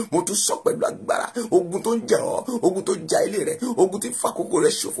lọ. Mo tún sọ pẹ̀lú agbára, ogun tó ń jà ọ́, ogun tó ja ilé rẹ̀, ogun tí fàkókò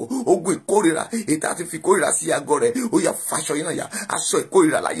rẹ̀ ṣòfò, ogun ìkórira, ètò àti fi kórira sí àgọ́ rẹ̀, ó yá faṣọ yín náà yá, aṣọ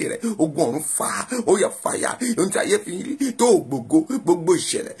ìkórira láyé rẹ̀, ogun ọ̀run fà á, ó yá fàyà. Ohun tí ayé fi rí tó gbogbo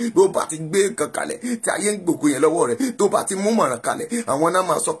ìṣẹ̀lẹ̀, tó bá ti gbé nǹkan kalẹ̀ tí ayé ń gbogbo yẹn lọ́wọ́ rẹ̀, tó bá ti mú mọ̀ràn kalẹ̀, àwọn náà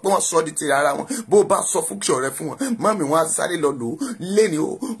máa sọ pé wọ́n sọ di ti ara wọn. Bó bá sọ fúkṣọ̀ rẹ fún wọn, mami wọn á sáré lọ lò ó léni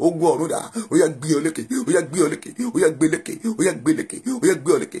o. Ogun ọ̀run dà, ó yá gbé ọ lékè, ó yá gbé ọ lékè, ó yá gbé lékè, ó yá gbé lékè, ó yá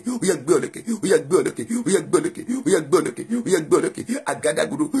gbé ọ lékè, ó yá gbé ọ lékè, ó yá gbé ọ lékè, ó yá gbé ọ lékè, ó yá gbé ọ lékè, ó yá gbé ọ lékè.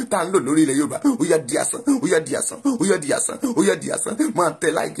 Àgádágodo tá à ń lò lórí ilẹ̀ Yorùbá, ó yá di asán, ó yá di asán, ó yá di asán, ó yá di asán. Máa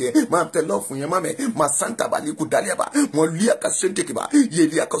tẹ láìkẹ́, máa tẹ lọ́ọ̀fù yẹn mọ́mẹ́, máa Santa Baliku Daliaba, mọ̀ líàkà sẹ́ńtẹ̀kìbà,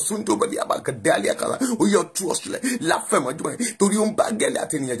 yèlíàkà sóńtò baliaba kàdálíàkà, ó yá tú ọ sílẹ̀ láfẹ̀mọ́júmọ́ ẹ̀, torí ó ń bá gẹ̀lẹ́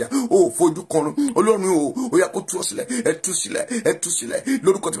àti ènìyàn jà, ó fojú kọrun. Ọlọ́run ó yá kó tú ọ sílẹ̀, ẹ tú sílẹ̀, ẹ tú sílẹ̀,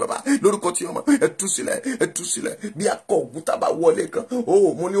 lórúkọ ti Bàbá, lórúkọ ti Ọmọ, ẹ tú sílẹ̀, ẹ tú sílẹ̀. Bí akọ òkúta bá wọlé kan,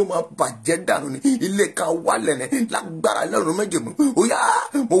 ó mo ní ó máa bàjẹ́ dànù ní ilé kan wálẹ̀ ní lágbára lọ́run méjèèmú. Ó yá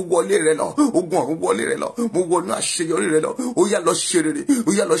mo wọlé rẹ lọ, ogun ọ̀run wọlé rẹ lọ, mo wọnú àṣeyọrí rẹ lọ. Ó yá lọ ṣe rere,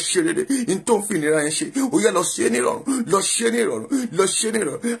 ó yá lọ ṣe rere, n tó ń fi ìnira yẹn ṣe, ó yá lọ ṣe é ní ìrọ̀rùn, lọ ṣe é ní ìrọ̀rùn, lọ ṣe é ní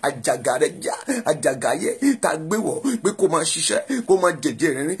ìrọ̀rùn. Àjàgà rẹ já, àjàgà yẹ tá a gbé wọ̀ pé kó máa ṣiṣẹ́, kó máa jẹjẹ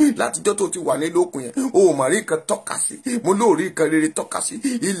rìnrìn látijọ́ tó ti wà ní lókun yẹn, ó mà rí nǹkan tọ́ka sí, mo lóòrí nǹkan rere tọ́ka sí.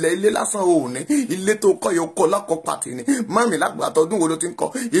 Ilé lásán ò ní, ilé tó kọ́ yóò kọ́ lákọ̀ pàtì ni. Mami lágbàtà ọdún wo ló ti ń kọ́,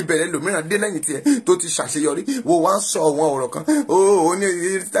 ìbẹ̀rẹ̀ lòmíràn dé lẹ́yìn tiẹ̀ tó ti ṣàṣeyọrí. Wo wá ń sọ àwọn ọ̀rọ̀ kan, ó ní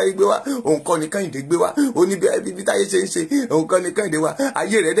táyé gbé wá, òun kọ́ ni Kẹ́hìndé gbé wá, ó ní bí táyé ṣe ń ṣe, òun kọ́ ni Kẹ́hìndé wá.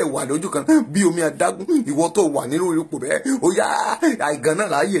 Ayé rẹ̀ dẹ̀ wà lójú kan bí omi adágún, ìwọ tó wà nínú ipò bẹ́ẹ̀, ó yá àìgàn náà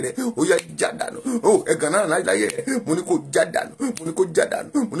láyé rẹ̀, ó yá já dànù, ó ẹ̀gàn náà láyé rẹ̀, mo ní kó já dànù, mo ní kó já dànù,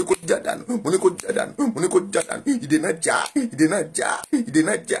 mo ní kó já dànù, mo ní kó já dànù, mo ní kó já dànù. Ìdè náà já, ìdè náà já, ìdè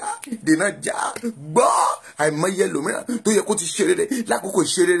náà já, ìdè náà já. Gbọ́ àìmọye lòmíràn tó yẹ kó ti ṣe rere lákòókò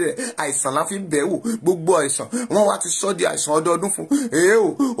ìṣeré rẹ̀, àìsàn la fi bẹ̀ wò, gbogbo àìsàn wọ́n wá ti sọ di àìsàn ọdọọdún fún.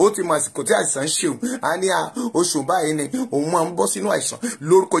 Ó ti mọ àsìkò tí àìsàn ń ṣeun, a ní oṣù báyìí ni òun máa ń bọ́ sínú àìsàn.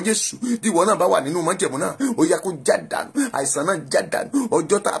 Lórúkọ Jésù, tí ìwọ náà bá wà nínú májẹ̀mú náà, ó yá kó já dànù, àìsàn náà já dànù.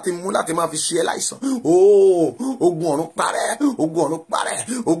 Ọjọ́ tá a ti mú láti máa fi ṣe ẹ́ láìsàn, ogun ọ̀run parẹ́, ogun ọ̀run parẹ́,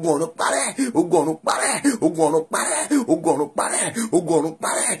 ogun ọ̀run parẹ́, ogun ọ̀run parẹ́, ogun ọ̀run parẹ́, ogun ọ̀run parẹ́, ogun ọ̀run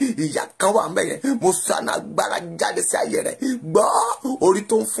parẹ́. Ìyà kan wà ńbẹ̀ yẹn, mo sànà agbára jáde sí ayé rẹ̀. Gbọ́ orí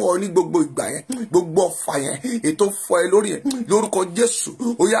tó ń fọ́ ọ ní gbogbo ìgbà yẹn, gbogbo ọ̀fà yẹn, ètò fọ́ ẹ lórí yẹn, lórúkọ Jésù,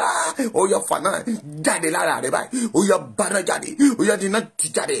 ó yá fà náà jáde lára rẹ̀ báyìí, ó yá bára jáde, ó yá dínà ti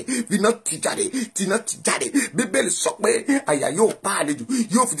jáde, dínà ti jáde, dínà ti jáde. Bíbélì sọ pé àyà yóò pa àlejò,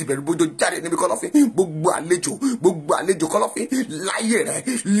 yóò fi ti bẹ̀rù bójó jáde níbi kọ̀lọ̀fín. Gbogbo àlejò kọ̀lọ̀fín láyé rẹ̀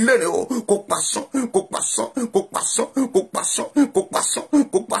lẹ́nu o kó pasán kó pasán kó pasán kó pasán kó pasán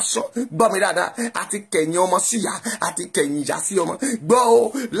kó pasán gbọ́ mi dáadáa àti kẹ̀yìn ọmọ síyá àti kẹ̀yìn ìyá sí ọmọ gbọ́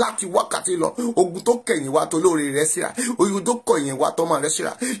o láti wákàtí lọ ogun tó kẹ̀yìn wa tó lóore rẹ síra ogun tó kẹ̀yìn wa tọmọ rẹ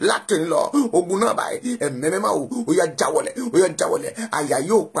síra látẹ̀yìn lọ ogun náà báyìí ẹ̀mẹ́mẹ́má o ó yá jáwọ́lẹ̀ àyà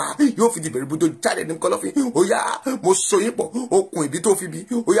yóò pa yóò fi dìbẹ̀rẹ̀ bójú jáde ní kọ̀lọ̀fín ó yá mo so yín pọ̀ okùn ìbí tó fi bí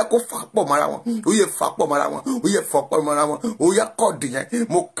ó yá kó fà pọ̀ mọ́ra wọn ó yẹ fà pọ̀ mọ́ra wọn ó yẹ fà pọ̀ mọ́ra wọn ó yá kọ́ọ̀dù yẹn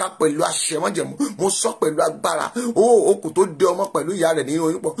mo ká pẹ̀lú àṣẹ májẹ̀mú mo sọ pẹ̀lú agbára ó okùn tó dé ọmọ pẹ̀lú ìyá rẹ̀ nínú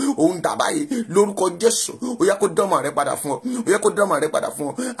oyún pọ̀ òun dà báyìí lórúkọ Jésù ó yá kó dánmọ̀ rẹ padà fún ọ ó yá kó dánmọ̀ rẹ padà fún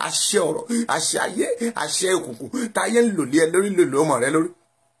ọ àṣẹ ọ̀rọ̀ àṣẹ ayé àṣẹ òkùnkùn táyé ń lò lé ẹ lórí lò lọ́mọ rẹ lórí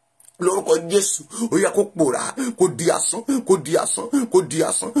lórúkọ Jésù ó yá kó pòórá kó di asán kó di asán kó di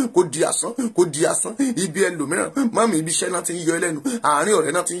asán kó di asán kó di asán ibi ẹlòmíràn mọ́mí ibi iṣẹ́ náà ti ń yọ ẹlẹ́nu àárín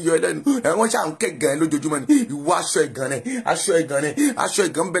ọ̀rẹ́ náà ti ń yọ ẹlẹ́nu ẹ̀wọ̀n ṣáà ń kẹ́gàn ẹ lójoojúmọ́ ni ìwọ aṣọ ẹ̀gàn ni aṣọ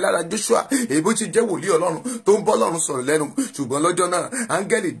ẹ̀gàn ń bẹ lára Joshua èyí bó ti jẹ́ wòlíì Ọlọ́run tó ń bọ́ Ọlọ́run sọ̀rọ̀ lẹ́nu ṣùgbọ́n lọ́jọ́ náà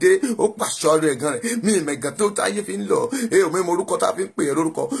áńgẹ́lì dé ó pàṣọ ọ̀rọ̀ ẹ̀gàn rẹ̀ mí ìmẹ̀gàn tó táyé fi ń lọ omi mo orúkọ tá a fi ń pè é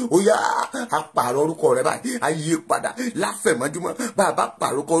lórúkọ ó yá apààrọ̀ orúkọ rẹ̀ báyìí ayé padà láfẹ̀mọ́júmọ́ bàbá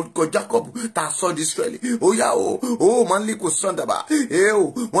pààrọ̀ orúkọ Jacob ta sọ di Israeli ó yá o máa ń lé kò sàn dàbà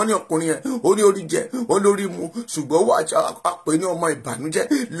wọ́n ní ọkùnrin yẹn ó ní orí jẹ ó lórí mu ṣùgbọ́n wà á pè ní ọmọ ìbànújẹ́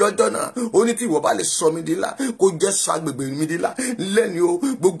lọ́jọ́ náà ó ní tí ìwọ bá lè sọ mi di ńlá kó jẹ́ sọ agbègbè mi di ńlá lẹ́ni o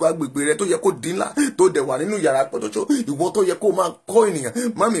gbogbo agbègbè rẹ tó yẹ kó di ńlá tó dẹ̀ wà nínú yàrá pọ̀tọ́tọ́ ìwọ tó yẹ kó máa kọ́ ènìyàn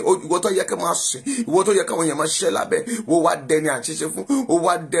mami ìwọ tó yẹ kó máa sìn ìwọ tó yẹ káwọn èèyàn máa ṣiṣẹ́ lábẹ́ wo wá dẹni àṣìṣe fún o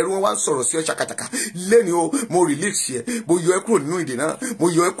wá dẹrú wọn wá sọ̀rọ̀ sí ọ ṣàkàtàkà lẹ́ni o mo release yẹ mo yọ ẹ kúrò nínú ìdè náà mo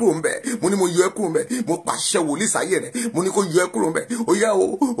yọ ẹ kúrò ńbẹ̀ mo ní mo yọ ẹ kúrò ńbẹ̀ mo pàṣẹ wòlíì sáyé rẹ mo ní kó yọ ẹ kúrò ńbẹ̀ ó yá o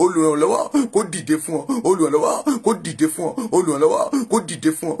olùrànlọ́wọ́ kó dìde fún ọ olùrànlọ́wọ́ kó dìde fún ọ olùrànlọ́wọ́ kó dìde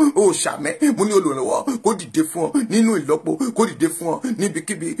fún ọ ó ṣàmẹ́ mo ní olùrànlọ́wọ́ kó dìde fún ọ nínú ìlọ́po kó dìde fún ọ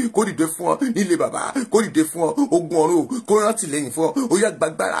níbikíbi kó dìde fún ọ nílé bàbá kó dìde fún ọ ogun ọ̀run kó rántí lẹ́yìn fún ọ ó yá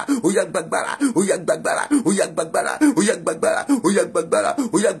gbàgbára ó yá gbàgbára ó yá gbàgbára ó yá gbàgbára ó yá gbàgbára ó yá gbàgbára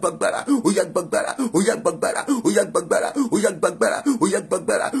ó yá gbàgbára ó yá gbàgbára ó yá gbàgbára ó yá gbàgbára ó yá gbàgbára ó yá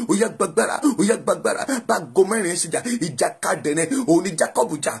gbàgbára ó yá gbàgbára ó yá gbàgbára bá gomẹ́rin ṣìjà ìjà kadẹ̀nẹ́ òun ni Jacob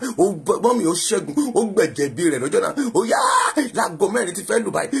jà ó mọ́mí ó ṣẹ́gun ó gbẹ̀jẹ̀ bí rẹ̀ lọ́jọ́ náà ó yá láago mẹ́rin ti fẹ́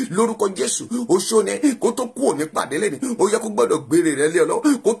lù báyìí lórúkọ Jésù ó ṣóni kó tó kú òní pàdé lẹ́ni ó yẹ kó gbọ́dọ̀ gbére rẹ̀ lé ọ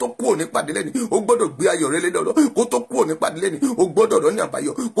lọ́wọ́ kó tó kú òní pàdé lẹ́ni ó gbọ́dọ̀ gbé ayọ̀ rẹ̀ lé ọ lọ́wọ́ kó tó kú òní pàdé lẹ́ni ó gbọ́dọ̀ lọ ní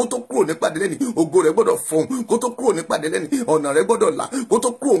àbáyọ kó tó kú òní pàdé lẹ́ni ògo rẹ̀ gbọ́dọ̀ fọhùn kó tó kú òní pàdé lẹ́ni ọ̀nà rẹ̀ gbọ́dọ̀ là kó tó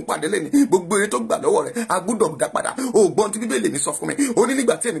kú òní pàdé lẹ́ni gbogbo eré tó gbà lọ́wọ́ rẹ̀ a gbọ́dọ̀ dá padà ó gbọ́n tí Bíbélì mi sọ fún mi ó ní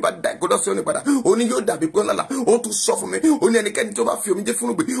nígbà tí ẹni bá da ìgbọ́dọ̀ sí òní padà ó ní yóò dàbí pé ńlá ó tún sọ fún mi ó ní ẹnikẹ́ni tó bá fi omijé fún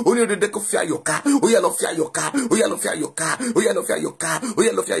ògbé ó ní òdòdó kó fi ayọ̀ ká ó yá lọ fi ayọ̀ ká ó yá lọ fi ayọ̀ ká ó yá lọ fi ayọ̀ ká ó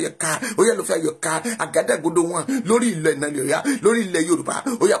yá lọ fi ayọ̀ ká ó yá lọ fi ayọ̀ ká àgádágodo wọn lórí ilẹ̀ Nàìjíríà lórí ilẹ̀ Yorùbá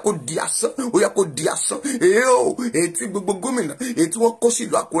ó yá kó di asán ó yá kó di asán ètí gbogbo gómìnà ètí wọn kó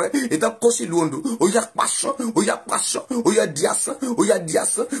sílùú Àkúrẹ́ ètí wọn kó sílùú Oǹdó ó yá pàṣán ó yá pàṣán ó yá di asán ó yá di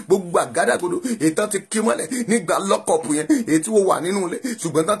asán gbogbo àgádágodo ètí wọn ti kí mọ́lẹ̀ nígbà lọ́kọ̀ọ̀pù yẹn ètí wọn wà nínú ilé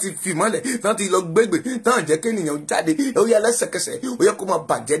ṣùgbọ́n tán ti fi mọ́lẹ̀ tán ti lọ gbégbé tán jẹ́ kéèyàn jáde ó yá lẹ́sẹ̀kẹsẹ̀ ó yá kó máa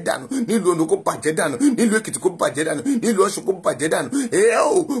bàjẹ́ dànù nílùú Oǹdó kó bàjẹ́ dànù nílùú Èkìtì kó bàjẹ́ dànù nílùú Ọ̀ṣun kó bàjẹ́ dànù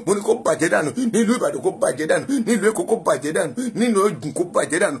mo ní kó bàjẹ́ dànù nílùú Ìbàdàn kó bàjẹ́ dànù nílùú Èkó kó bàjẹ́ dànù nílùú Ògùn kó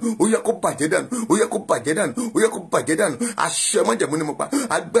bàjẹ́ dànù ó yá kó bàjẹ́ dànù ó yá kó bàjẹ́ dànù ó yá kó bàjẹ́ dànù àṣẹ májẹ̀mú ni mo pa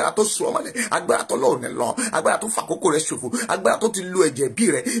agbára tó sọ ọmọlẹ̀ agbára tó lọ́ọ̀nẹ lọ agbára tó fàkókò rẹ̀ ṣòfò agbára tó ti lo ẹ̀jẹ̀ bí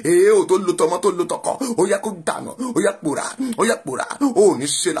rẹ̀ tó lo tọmọ tó lo tọkọ ó yá kó dànù ó yá pòrà ó yá pòrà ó ní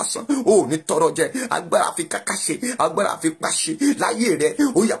ṣe lásán ó ní tọrọ jẹ agbára fi káká ṣe agbára fi pa ṣe láyé rẹ̀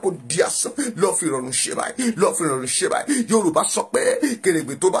ó yá kó di asán lọ́ọ́ fi rọrùn ṣe báyìí lọ́ọ́ fi rọrùn ṣe báyìí Yorùbá sọ pé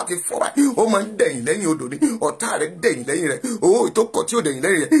kèrègbè tó bá ti fọ́ báyìí ó máa ń dẹ̀yìn lẹ́yìn odò ni ọ̀tá rẹ̀ dẹ̀yìn lẹ́yìn rẹ̀ tó kọ̀ tí ó dẹ̀yìn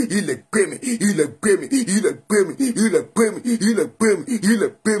lẹ́yìn rẹ̀ ilẹ̀ gbé mi ilẹ̀ gbé mi ilẹ̀ gbé mi ilẹ̀ gbé mi ilẹ̀ gbé mi ilẹ̀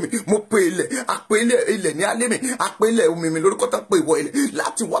gbé mi mo pe ilẹ̀ àpè ilẹ̀ ní alẹ́ mi àpè ilẹ̀ omi mi lórúkọ tán pé ìwọ ilẹ̀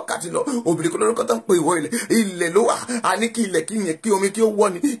láti wákàtí lọ obìnrin kan lórúkọ tán pé ìwọ ilẹ̀ ló wà á ní kí ilẹ̀ kí yẹn kí omi kí ó wọ́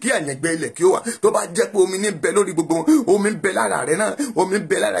ni kí àyẹ̀gbẹ́ ilẹ̀ kí ó wà tó bá jẹ́ pé omi ní bẹ lórí gbogbo wọn omi ń bẹ lára rẹ̀ náà omi ń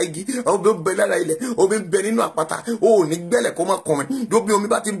bẹ lára igi omi ń bẹ lára ilẹ̀ omi ń bẹ nínú àpáta ó ní gbẹ́lẹ̀ kó má kàn mí bí omi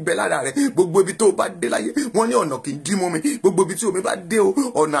bá ti ń bẹ lára rẹ̀ gbogbo ibi tó bá dé láyé wọ́n ní ọ̀nà kì í dí mọ́ mi gbogbo ibi tí omi bá dé o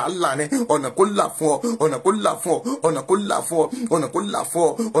ọ̀nà àlà ni ọ̀nà kó là fún ọ ọ̀nà kó là fún ọ ọ̀nà kó là fún ọ ọ̀nà kó là fún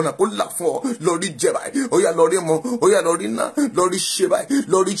ọ ọ̀nà kó là fún ọ lórí jẹ báyìí ó yá lórí mọ ó yá lórí ná lórí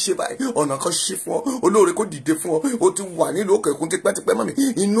ṣe báyìí ọ̀nà kan ṣe fún ọ olóore kó dìde fún ọ ó ti wà nílùú òkè òkun tipẹ́tipẹ́ mọ́ mi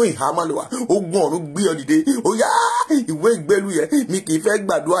inú ìhámọ́ ló wà ogun ọ̀run gbé ọ dìde ó yá ìwé ìgbélu yẹn mi kì í fẹ́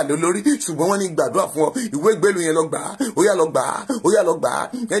gbàdúrà lé lórí ṣùgbọ́n wọ́n ní gbàdúrà fún ọ ìwé ìgbélu yẹn lọ gbà á ó yá lọ gbà á ó yá lọ gbà á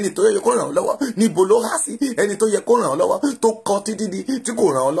ẹni tó yẹ kó ràn ọ́ lọ́wọ́ níbo ló há sí ẹni tó yẹ kó ràn ọ́ lọ́wọ́ tó kọ́ títí di tí kò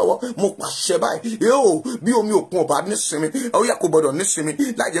ràn ọ́ lọ́wọ́ mo pàṣẹ báyìí yóò bí omi òkun ò bá nísinmi ó yá kò gbọdọ̀ nísinmi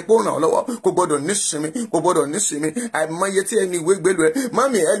láì jẹ́ pé ó ràn ọ́ lọ́wọ́ kò gbọdọ̀ nísinmi kò gbọdọ̀ nísinmi àìmọye tí ẹni ìwé ìgbélu ẹ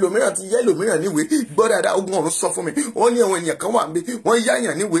mami ẹlòmíràn ti yẹ ẹlòmíràn níwèé gbọ́ dáadáa ogun ọ̀run sọ fún mi ó ní àwọn ènìyàn kan wà níbi wọ́n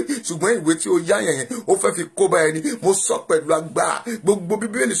yáyàn níwèé ṣùgbọ́n ìwé tí ó yáyàn yẹn ó fẹ́ fi kó bá ẹni mo sọ pẹ̀lú agbára gbogbo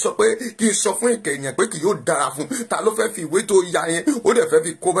bíbélì sọ pé kí n sọ fún ìkẹyìn pé kì yóò dára fún ta ló fẹ́ fi ìwé tó yá yẹn ó dẹ̀ fẹ́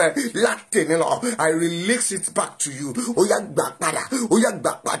fi kó bá ẹ látẹ̀ni lọ I release it back to you ó yá gbà padà ó yá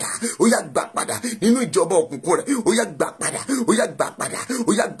gbà padà ó yá gbà padà nínú ìjọba òkùnkùn rẹ̀ ó yá gbà padà ó yá gbà padà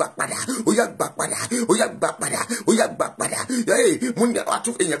ó yá gbà padà ó yá gbà padà ó yá gbà padà ó yá gbà padà mo ní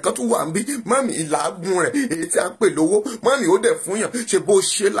àtún èèyàn kan tún wà ń bí mami ìlàgùn rẹ̀ èyí tí a ń pè lówó mami ó dẹ̀ fún yàn ṣe bó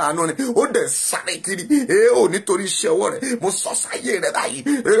ṣe láàánú ni ó dẹ̀ sáré kiri ò nítorí iṣẹ́ ọwọ́ rẹ̀ mo sọ sáyé rẹ̀ báyìí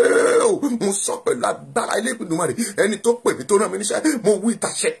mo sọ pẹ̀lú agbára ilé ìpinnu rẹ̀ ẹni tó pè mí tó rán mi níṣẹ́ mo wí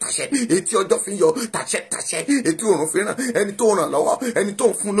tàṣẹ tàṣẹ etí ọjọ́ fi yọ tàṣẹ tàṣẹ etí òrùn fi ràn ẹni tó ràn lọ́wọ́ ẹni tó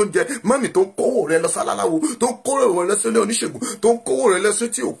ń fún lóúnjẹ mami tó ń kówó rẹ̀ lọ sáláláwo tó ń kówó rẹ̀ lọ sílé oníṣègùn tó ń kówó rẹ̀ lọ sí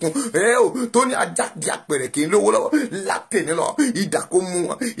tí òkun tó ní ajá di àpẹẹrẹ kì í lówó lọ́wọ́ látẹ̀ni lọ idà kó mú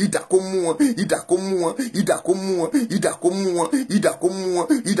wọn idà kó mú wọn idà kó mú wọn idà kó mú wọn idà kó mú wọn idà kó mú wọn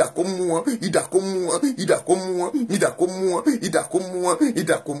idà kó mú wọn idà kó mú wọn idà kó mú wọn idà kó mú wọn idà kó mú wọn idà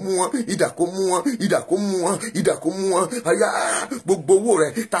kó mú wọn idà kó mú wọn idà kó mú wọn idà kó mú wọn aya gbogbo owó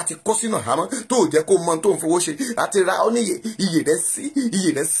rẹ̀ tá ti kó sínú àhámọ́ tó jẹ́ kó mọ tó ń fowó ṣe àti ra ọ níyè iye rẹ̀ sí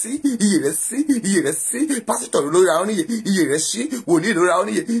iye rẹ̀ sí iye rẹ̀ sí iye rẹ̀ sí pásítọ̀ ló ra ọ níyè iye rẹ̀ sí wòlíì ló ra ọ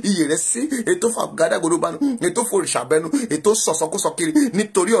níyè iye rẹ̀ sí ètò fàgádàgodo bánu ètò fòrìṣàbẹnu ètò sọ̀sọ́kúsọ kiri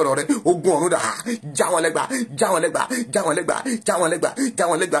nítorí ọ̀rọ̀ rẹ̀ ogun ọ̀run dà já wọn lẹ́gbàá já wọn lẹ́gbàá já wọn lẹ́gbàá já wọn lẹ́gbàá já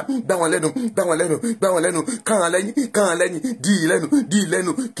wọn lẹ́gbàá gbá wọn lẹ́nu gbá wọn lẹ́nu gbá wọn lẹ́nu kàn lẹ́yìn dì í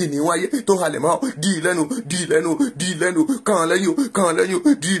lẹ́nu kìnìún ayé tó halẹ̀ mọ́ dì í lẹ́nu kàn lẹ́yìn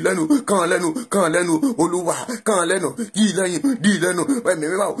dì í lẹ́nu olúwa kàn lẹ́nu dì í lẹ́nu ẹ̀mí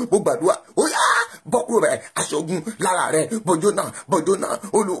mímọ́ mo gbàdúrà ó yá bọ́kúrò rẹ̀ aṣọ́gun lára rẹ̀ bọ́jọ́ náà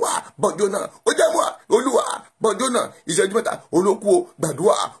olúwa bọ́jọ́ náà ó jẹ́ mọ́ olúwa bọ́jọ́ náà ìṣẹ́jú mẹ́ta olókù o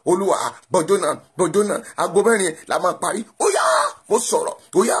gbàdúrà olúwa bọ́jọ́ náà aago mẹ́rin la máa parí ó yá mo sọ̀rọ̀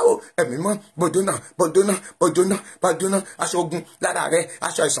ó yá o ẹ̀mí mọ́ bọ́jọ́ náà aṣọ́gun lára rẹ̀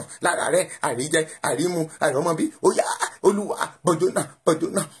aṣọ àìsàn lára rẹ̀ àríjẹ àrímu àìrọ́mọbí ó yá olúwa bọ́jọ́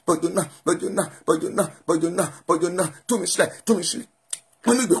náà tú mi sílẹ̀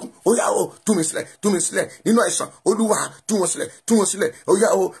wọ́n ní ìgbèkùn ó yá o tú mi sílẹ̀ nínú àìsàn olúwa tú wọn sílẹ̀ ó yá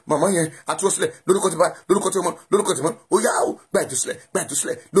o màmá yẹn àtú wọn sílẹ̀ lórúkọ tí bá lórúkọ tí ọmọ lórúkọ tí mọ ó yá o gbà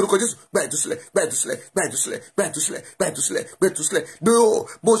ìtúsílẹ̀ lórúkọ jésù gbà ìtúsílẹ̀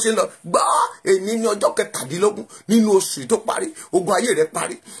bó ṣe ń lọ gbọ́ èyí ní ọjọ́ 17 nínú oṣù tó parí ogun ayé rẹ̀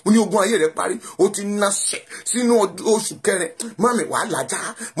parí ní ogun ayé rẹ̀ parí ó ti náṣẹ sínú oṣù kẹrin mọ́mì wàá làjá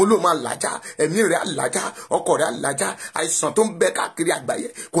mo ló máa làjá ẹ̀mí rẹ̀ á làjá ọkọ rẹ̀ á làjá àìsàn tó ń bẹ káàkiri àgbáyé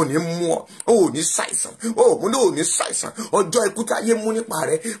kò ní mú ọ ò ní ṣàìsàn mo ní ò ní ṣàìsàn ọjọ́ ikú tá ayé mú nípa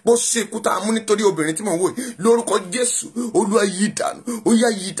rẹ̀ bó ṣe ikú tá a mú nítorí obìnrin tí mo wò yìí lórúkọ jésù olúwa yí dànù ó yá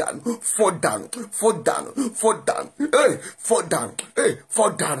yí dànù fọ́ dànù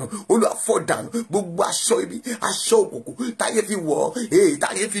olúwa fọ́ dànù gbogbo aṣọ ibi aṣọ òkùnkùn táyé fi wọ̀ ọ́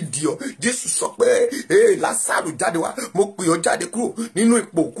táyé fi dì ọ́ jésù sọ pé lásàrù jáde wá mo pè ọ́ jáde kúrò nínú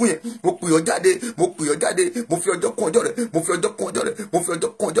ipò òkú yẹn mo pè ọ́ jáde mo fi ọjọ́ kún ọjọ́ rẹ̀ mo fi ọjọ́ kún ọjọ́ rẹ̀ mo fi ọjọ́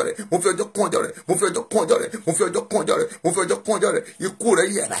kún ọjọ́ rẹ̀ mo fi ọjọ́ kún ọjọ́ rẹ̀ mo fi ọjọ́ kún ọjọ́ rẹ̀ mo fi ọjọ́ kún ọjọ́ rẹ̀ mo fi ọjọ́ kún ọjọ́ rẹ̀ ikú rẹ̀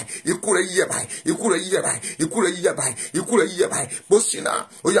yẹ̀ báyìí ikú rẹ̀ yẹ̀ báyìí ikú rẹ̀ yẹ̀ báyìí ikú rẹ̀ yẹ̀ báyìí ikú rẹ̀ yẹ̀ báyìí bó ṣe náà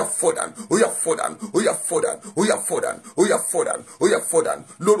ó yá fọ́ dànù ó yá fọ́ dànù ó yá fọ́ dànù ó yá fọ́ dànù ó yá fọ́ dànù ó yá fọ́ dànù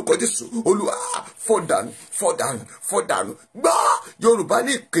lórúkọ jésù olúwa fọ́ dànù gbọ́ yorùbá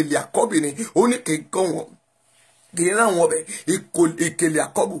ní ìkèlè àkọ́bí ni ó ní kéèkọ́ wọn kì í rán àwọn ọbẹ̀ ìkèlè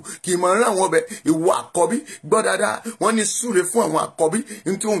àkọ́bù kì í máa rán àwọn ọbẹ̀ ìwọ àkọ́bí gbọ́ dáadáa wọ́n ní súre fún àwọn àkọ́bí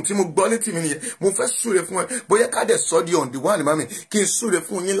nítorí ohun tí mo gbọ́ létí mi nìyẹn mo fẹ́ súre fún ẹ bóyá ká dẹ̀ sọ di ọ̀ǹdí wà ní mami kí n súre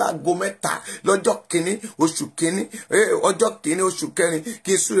fún yín láago 3 lọ́jọ́ kìíní oṣù kìíní ọjọ́ kìíní oṣù kẹrin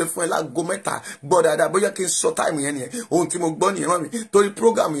kí n súre fún ẹ láago 3 gbọ́ dáadáa bóyá kí n sọ táìmù yẹn nìyẹn ohun tí mo gbọ́ nìyẹn mami torí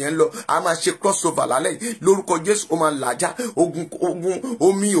prógàmù yẹn lọ a máa ṣe crossover lálẹ́ yìí lórúkọ jésù ó máa làjá ogun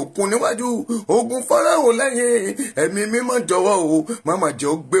omi òkun níwájú ogun fọ́nrán lẹ́yìn ẹ̀mí mímọ́ jọ̀wọ́ o màmá jẹ́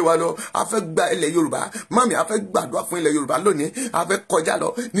ó gbé wa lọ a fẹ́ gba ilẹ̀ Yorùbá mami a fẹ́ gbàdúrà fún ilẹ̀ Yorùbá lónìí a fẹ́ kọjá lọ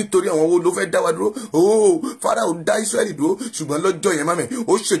nítorí àwọn wo ló fẹ́ dá wa dúró Fáráò dá Ísírẹ́lì dúró ṣùgbọ́n lọ́jọ́ yẹn mami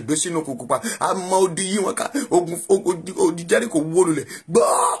ó ṣègbé sínú kòkò pa àmọ́ odi yí wọn ká odi Jẹ́ríkò wó lulẹ̀ gbọ́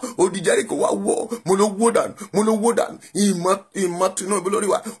odi Jẹ́ríkò wá wọ́ mo ló wó dànù ìmọ̀ Tinubu lórí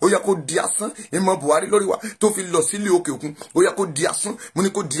wa ó yẹ kó di asán ìmọ̀ Buhari lórí wa tó fi lọ sílé òkè òkun ó yẹ kó di asán mo ní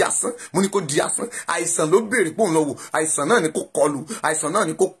kó di asán mo ní kó di asán àìsàn ló béèrè pòun lọ wò àìsàn náà ni kó kọlù àìsàn náà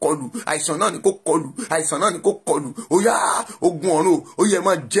ni kó kọlù àìsàn náà ni kó kọlù àìsàn náà ni kó kọlù ó yá ogun ọ̀run o ó yẹ ẹ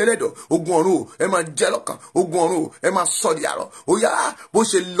máa jẹ́ lẹ́dọ̀ ogun ọ̀run o ẹ máa jẹ́ lọ́kàn ogun ọ̀run o ẹ máa sọ di àrọ̀ ó yá bó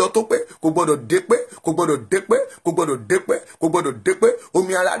ṣe lọ tó pé kò gbọdọ̀ dé pé kò gbọdọ̀ dé pé kò gbọdọ̀ dé pé kò gbọdọ̀ dé pé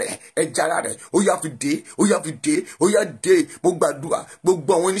omi ara rẹ̀ ẹja ara rẹ̀ ó yá fi dé ó yá fi dé ó yá dé mo gbàdúrà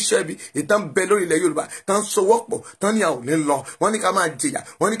gbogbo àwọn oníṣẹ́ ibi ìtàn bẹ lórí ilẹ̀ Yorùbá tán sowọ́pọ̀ tán ní àwọn ò ní lọ wọ́n ní ká máa jìyà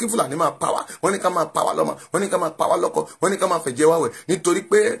wọ́n ní kí Fúlàní máa pa wá wọ́n ní ká máa pa wá lọ́mọ wọ́n ní ká máa pa wá lọ́kọ wọ́n ní ká máa fẹ̀jẹ̀ wá wẹ̀ nítorí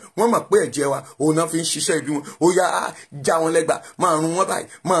pé wọ́n mọ̀ pé ẹ̀jẹ̀ wa òun náà fi ń ṣiṣẹ́ ibi wọn ó yá já wọn lẹ́gbà máa run wọn báyìí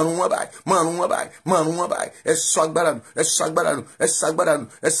máa run wọn báyìí máa run wọn báyìí máa run wọn báyìí ẹ sọ agbára nù ẹ sọ agbára nù ẹ sọ agbára nù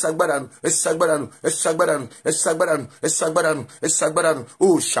ẹ sọ agbára nù ẹ sọ agbára nù ẹ sọ agbára nù ẹ sọ agbára nù ẹ sọ agbára nù ẹ sọ agbára nù ó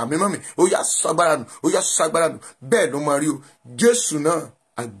ṣàmì mọ́mì ó yá sọ agbára nù ó yá sọ agbára nù bẹ́ẹ̀ ló máa rí o Jésù náà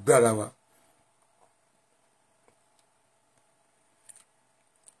agbára wa.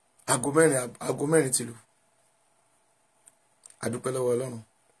 aago mẹ́rin ti lù adúpẹ́ lọ́wọ́ Ọlọ́run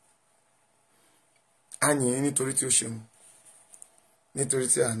a yìn ín nítorí tí ó ṣeun nítorí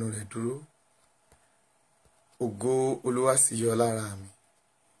tí àánú rẹ̀ dúró ògo Olúwa sì yọ lára mi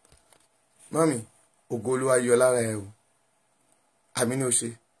mọ́mì ògo Olúwa yọ lára ẹ o àmì ní o ṣe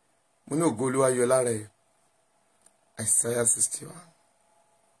mo ní ògo Olúwa yọ lára ẹ Isaiah 61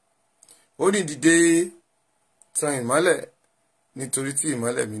 ó ní dìde tan ìmọ́lẹ̀ nítorí tí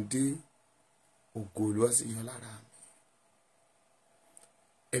ìmọ́lẹ̀ mi dé ògo Olúwa sì yọ lára mi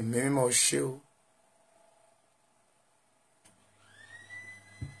ẹ̀mí mímọ́ ṣe o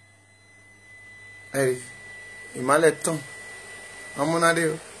ẹ̀rí ìmọ́lẹ̀ tàn ọmúnádé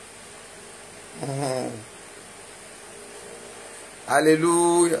o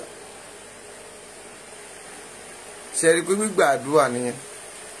hallelujah ṣe rí pé gbígbà àdúrà nìyẹn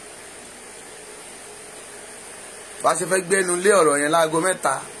bá ṣe fẹ́ gbẹ́nu lé ọ̀rọ̀ yẹn láago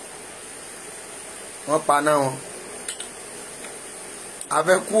 3 wọ́n paná wọn a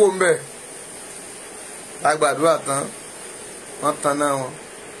fẹ́ kú òun bẹ̀ lágbàdúrà tán wọ́n taná wọn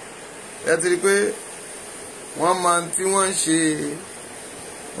ẹ ti rí pé wọ́n mọ tí wọ́n ń ṣe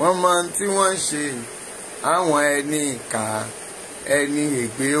wọ́n mọ tí wọ́n ń ṣe àwọn ẹni ìkà ẹni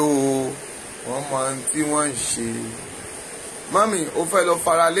ègbé o wọ́n mọ tí wọ́n ń ṣe mọ́mì ó fẹ́ lọ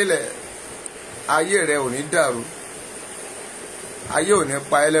fara lélẹ̀ ayé rẹ ò ní dàrú ayé ò ní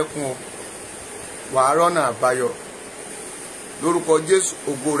pa ẹ́ lẹ́kún o wàá rọ́nà àbáyọ lórúkọ Jésù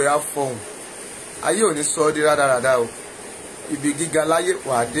ògo rẹ̀ á fọhùn ayé ò ní sọ ọ́ di rádaràda o ibi gíga láyé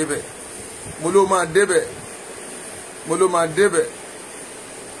wàá débẹ̀ mo ló máa débẹ̀ mo ló máa débẹ̀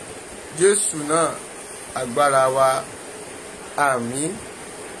Jésù náà agbára wa àmín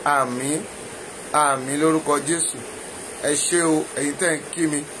àmín àmín lórúkọ Jésù ẹ ṣé o ẹ̀yin tẹ́ ń kí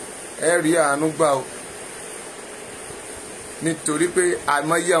mi ẹ rí àánú gbà o nítorí pé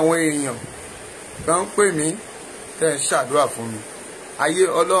àìmọye àwọn èèyàn tó ń pè mí tẹ́ ń ṣàdúrà fún mi ayé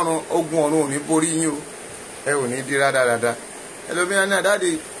Ọlọ́run ogun ọ̀run ò ní borí yín o ẹ ò ní di rádaràda ẹlòmíràn ní àdáde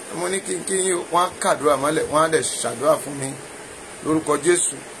mo ní kí yín wọ́n á kàdúrà mọ́lẹ̀ wọ́n á dẹ̀ ṣàdúrà fún mi lórúkọ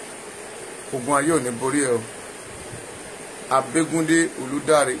Jésù ogun ayé ò ní borí ẹ o Abégúndé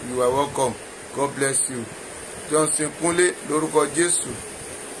Olùdarí you are welcome God bless you Johnson Kúnlé lórúkọ Jésù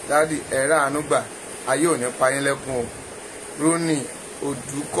dáàdì ẹ̀rá àánúgbà ayé ò ní pa yín lẹ́kún o Rónì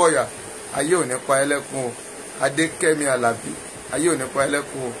Odùkọ̀yà ayé ò ní pa yín lẹ́kún o Adékẹ́mi Àlàbí ayé ò ní pa yín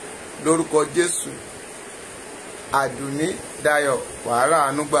lẹ́kún o lórúkọ Jésù Àdùnní Dayọ̀ wàhálà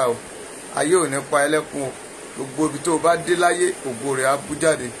àánúgbà o ayé ò ní pa yín lẹ́kún o gbogbo ibi tó o bá dé láyé ògo rẹ̀ á bú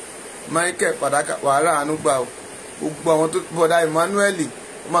jáde Michael Fàdákà wàhálà àánúgbà o gbogbo àwọn tó bọ̀dá Emmanuel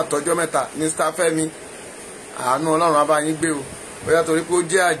ó mà tọ́jọ́ mẹ́ta Mr. Fẹ́mi àánú Ọlọ́run á bá yín gbé o bóyá torí pé ó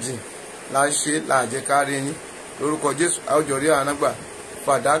jẹ́ àjìn la ṣe làjẹ́ kárí yín lórúkọ Jésù àwùjọ rí ànágbà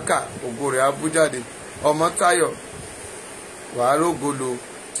Fàdákà ògo rẹ̀ á bú jáde Ọmọ́táyọ̀ wàá rógolo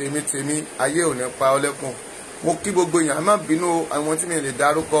tèmítèmí ayé ò ní pa ọ́ lẹ́kùn mo kí gbogbo èèyàn á má bínú àwọn tí mi lè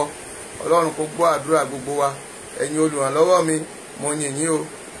dárúkọ Ọlọ́run kó gbọ́ àdúrà gbogbo wa ẹ̀yin olùrànlọ́wọ́ mi mo yìn yín o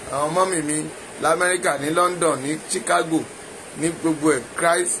àwọn mọ́mì mi l'Amẹ́ríkà ní London ní Chicago ní gbogbo ẹ̀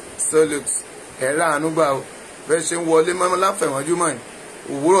Christ Solux ẹ̀rá àánúgbà o bẹ́ẹ̀ ṣe ń wọlé mọ́mọ́ láfẹ̀mọ́júmọ́ yìí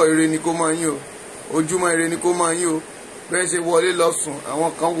òwúrọ̀ ire ni kó máa yín o ojúmọ́ ire ni kó máa yín o bẹ́ẹ̀ ṣe wọlé lọ sùn àwọn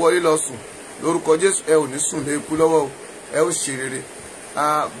kan wọlé lọ sùn lórúkọ Jésù ẹ ò ní sùn lé ikú lọ́wọ́ o, ẹ ó ṣe rere.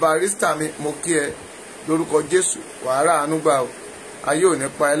 Barrister mi mo kí ẹ lórúkọ Jésù, wàhálà àánú gbà o, ayé ò ní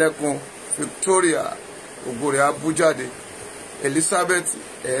pa ẹlẹ́kùn. Victoria ògo rẹ̀ á bú jáde. Elizabeth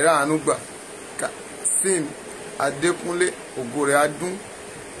ẹ̀rá àánú gbà. Kasim Adékúnlé ògo rẹ̀ á dún.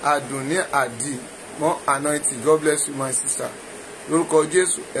 Adùn ní àdì mọ́ anointing. God bless you my sister. Lórúkọ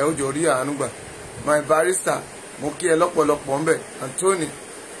Jésù ẹ ó jọ rí àánú gbà. My barrister mo kí ẹ lọ́pọ̀lọpọ̀ ńbẹ̀. Anthony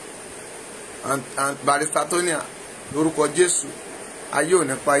Barrister Tonia lórúkọ Jésù ayé ò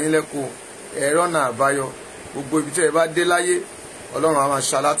ní pa yín lẹ́kùn. Ẹ̀rọ náà àbáyọ gbogbo ibi tí ẹ bá dé láyé Ọlọ́run á máa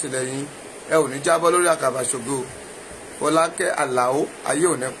ṣalátìlẹ́yìn. Ẹ ò ní jábọ́ lórí àkàbà ṣògo. Fọlákẹ́ Àlàó ayé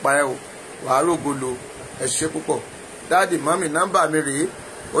ò ní pa ẹ́ o, wàá rògbòlò. Ẹ ṣé púpọ̀. Dáàdì mọ́mì nọ́mbà mi rèé,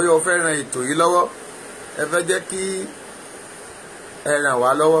 ó yẹ ó fẹ́ ran ètò yìí lọ́wọ́, ẹ fẹ́ jẹ́ kí ẹ ràn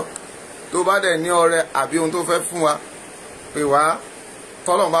wá lọ́wọ́. Tó bá dẹ̀ ní ọrẹ àbí ohun tó fẹ́ fún wa, pè wá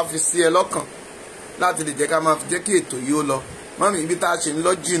tọ́lọ́run bá fi sí ẹ lọ́kàn láti lè jẹ́ ká máa fi jẹ́ kí ètò yìí ó lọ. Mọ́mì ibi tá a ṣe ń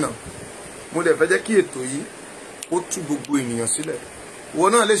lọ jìnnà, mo dẹ̀ fẹ́ jẹ́ kí ètò yìí ó tú gbogbo ènìyàn sílẹ̀. Ìwọ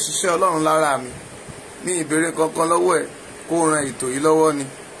náà lè ṣiṣẹ́ Ọlọ́run lára mi, ní ìbéèrè kankan lọ́wọ́ ẹ̀ kó ran ètò yìí lọ́wọ́ ni.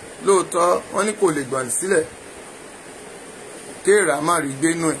 Lóòótọ́ wọ́n ní kò lè gbọ̀n sílẹ̀ kéèrà má rí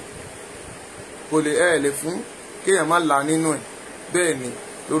gbénú ẹ̀, kò lè lè fún kéèyàn má là nínú ẹ̀. Bẹ́ẹ̀ ni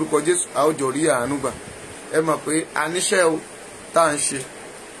lórúkọ Jésù a ó jọ rí àánú gbà. Ẹ mọ̀ pé a níṣẹ́ o tá à ń ṣe,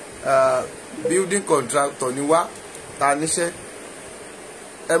 building contractor ni wá tá a níṣẹ́.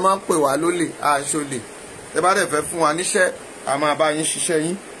 Ẹ má pè wá lólè àṣọlè. Ẹ bá dẹ̀ fẹ́ fún wa níṣẹ́, a máa bá yín ṣiṣẹ́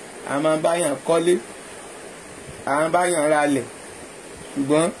yín, a máa bá yàn kọ́lé, a máa bá yàn ralẹ̀.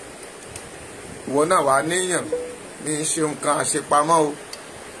 Ṣùgbọ́n ìwọ náà wà níyàn ní í ṣe nǹkan àṣepamọ́ o.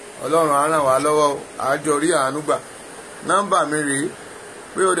 Ọlọ́run á ràn wá lọ́wọ́ o, àjọ rí àánú gbà. Nọ́mbà mi rèé,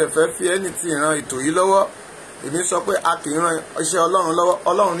 pé o dẹ̀ fẹ́ fi anything ran ètò yìí lọ́wọ́. Èmi sọ pé a kì í ran iṣẹ́ Ọlọ́run lọ́wọ́,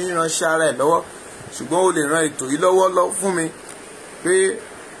 Ọlọ́run ní ran iṣẹ́ ara ẹ̀ lọ́wọ́. Ṣùgbọ́n o lè ran ètò yìí lọ́wọ́ fún mi pé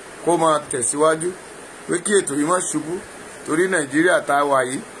kó máa tẹ̀síwájú, pé kí ètò yìí má ṣubú. Torí Nàìjíríà tá a wà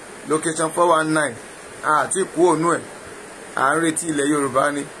yìí, location 419 àti ìkú ònú ẹ̀, à ń retí ilẹ̀ Yorùbá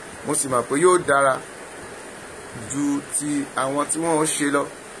ni. Mo sì mọ̀ pé yóò dára ju ti àwọn tí wọ́n ń ṣe lọ,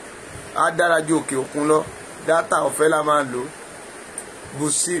 á dára ju òkè òkun lọ. Dátà ọ̀fẹ́ la máa lò.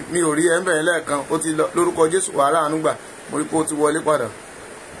 Bùsí mi ò rí ẹ̀ ń bẹ̀rẹ̀ lẹ́ẹ̀kan, ó ti lọ. Lórúkọ Jésù wàhálà àánú gbà. Mo rí pé ó ti wọlé padà.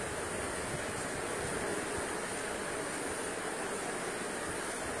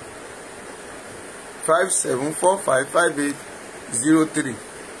 five 7455803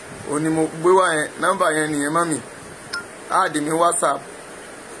 òní mo gbé wá yẹn. Nọ́mbà yẹn nìyẹn mọ́mì. Áàdì mi WhatsApp.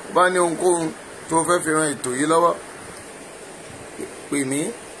 Bá ní ohunkóhun tó fẹ́ fi ran ètò yìí lọ́wọ́, pè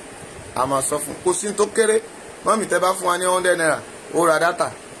mí, a máa sọ fún. Kò sí tó kéré. Mọ́mì tẹ́ bá fún wa ní 100 naira ó ra dátà,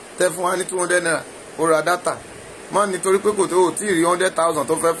 tẹ́ fún wa ní 200 naira ó ra dátà. Mọ́ nítorí pé kò tó o tí ì rí 100,000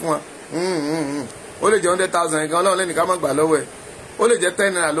 tó fẹ́ fún wa. Ó lè jẹ́ 100,000 gan Ọlọ́run lẹ́nu ká má gbà lọ́wọ́ ẹ̀. Ó lè jẹ́ 10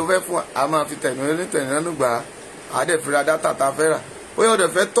 naira ló fẹ́ fún wa, a máa fi tẹ̀nù gbà á. A dẹ̀ fi ra dátà tá a fẹ́ rà. Ó yẹ ọ̀dẹ̀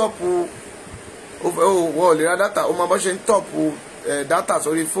fẹ́ tọ́pù, wọ́n ò lè ra dátà, ó máa bọ́ ṣe ń tọ́pù dátà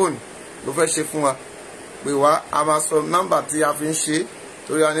sórí fóònù ló fẹ́ ṣe fún wa. Pè wá, a máa sọ nọ́mbà tí a fi ń ṣe,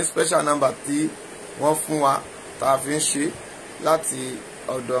 torí a ní special number tí wọ́n fún wa tá a fi ń ṣe láti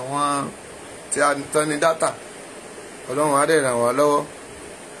ọ̀dọ̀ wọn tí a tán ní dátà. Ọlọ́run á dẹ̀ ràn wá lọ́wọ́.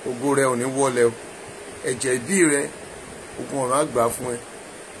 Ògo rẹ ò ní wọlé o. Ẹ̀jẹ̀ ìbí rẹ okun ọ̀run á gbà fún ẹ.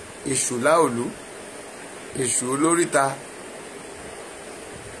 Èṣù láòlú, èṣù olóríta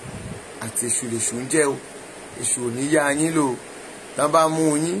àti èṣù lèṣù ń jẹ́ o. Èṣù ò ní yá yín lò. Tán bá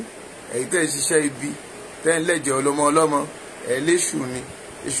mú yín, èyí tẹ́ ẹ ṣiṣẹ́ ibi, tẹ́ ẹ ń lẹ̀jẹ̀ ọlọ́mọ ọlọ́mọ, ẹ léṣù ni.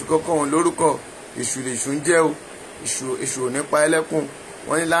 Èṣù kankan ò lórúkọ, èṣù lèṣù ń jẹ́ o. Èṣù ò ní pa ẹlẹ́kùn.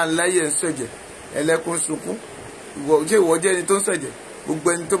 Wọ́n ní láńláyè ń ṣẹ̀jẹ̀, ẹlẹ́kùn sunkún. Ìwọ jẹ́ ẹni tó ń ṣẹ̀jẹ̀. Gbogbo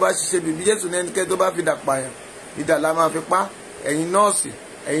ẹni tó bá ṣiṣẹ́ bíbí Jésù ní ẹnikẹ́ni tó bá fi dà pààyàn, ìdà la máa fi pa. Ẹ̀yin nọ́ọ̀sì,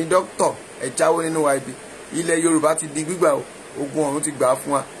 ẹ̀yin dókítọ̀, ẹ jáwọ́ nínú wa ibi. Ilẹ̀ Yorùbá ti di gbígbà o. Ogun ọ̀run ti gbà á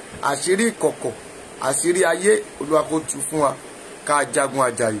fún wa. Àṣírí ìkọ̀kọ̀, àṣírí ayé Olúwa kó tú fún wa. Ká jagun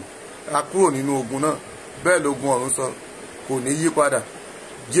àjàyè, ká kúrò nínú ogun náà. Bẹ́ẹ̀ lógun ọ̀run sọ, kò ní yí padà.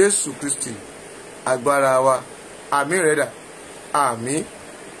 Jésù Kristi agbára wa. Àmín rẹ̀ dà. Àmín,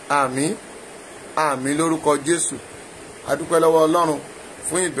 àmín, àmín lórúkọ Jésù. Adúpẹ́ lọ́wọ́ Ọlọ́run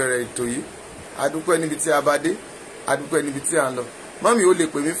fún ìbẹ̀rẹ̀ ètò yìí. Adúpẹ́ níbi tí a bá dé. Adúpẹ́ níbi tí a ń lọ. Mọ́mì ó lè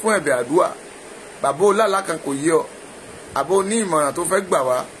pè mí fún ẹ̀bẹ̀ àdúrà. Bàbá olálà kan kò yé ọ. Àbó ní ìmọ̀ràn tó fẹ́ gbà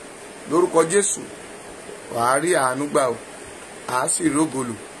wá. Lórúkọ Jésù wàá rí àánú gbà o. Àá sì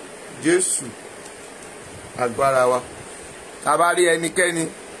rógolù. Jésù agbára wa. Tá bá rí ẹnikẹ́ni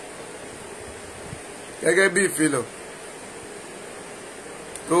gẹ́gẹ́ bí ìfilọ̀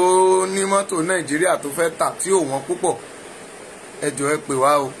tó ní mọ́tò Nàìjíríà tó fẹ́ tà tí ò wọ́n púpọ̀, ẹ jọ̀ọ́ ẹ pè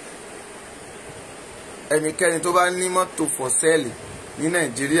wá o. ẹnikẹ́ni tó bá ní mọ́tò for sale ní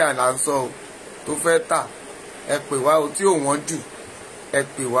Nàìjíríà là ń sọ o tó fẹ́ tà ẹ pè wá o, tí ò wọ́n jù ẹ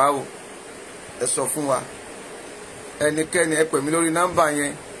pè wá o, ẹ sọ fún wa. Ẹnikẹ́ni ẹ pè mí lórí nọ́mbà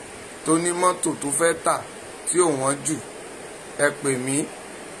yẹn tó ní mọ́tò tó fẹ́ tà tí ò wọ́n jù ẹ pè mí,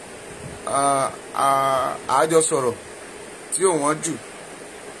 àjọ sọ̀rọ̀ tí ò wọ́n jù.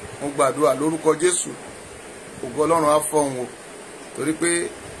 Mo gbàdúrà lórúkọ Jésù ògo Ọlọ́run á fọhùn o, torí pé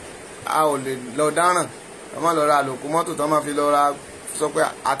a ò lè lọ dáràn ká má lọ ra àlòkù mọ́tò tó máa fi lọ ra sọ pé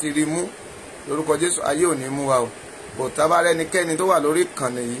a ti rí mú. Lórúkọ Jésù ayé ò ní mú wa o. Bò tábà rẹ́nikẹ́ni tó wà lórí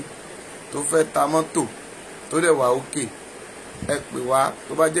ìkànnì yìí tó fẹ́ ta mọ́tò tó dẹ̀ wà òkè ẹ pè wá,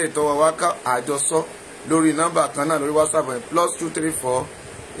 tó bá jẹ́ ìtọ́wọ́ wá ká àjọsọ lórí nọ́mbà kan náà lórí WhatsApp ẹ̀ +234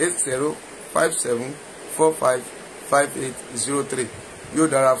 80 57 45 5803. Yóò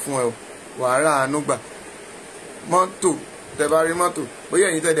dára fún ẹ o, wàá rà àánú gbà. Mọ́tò tẹ bá rí mọ́tò bóyá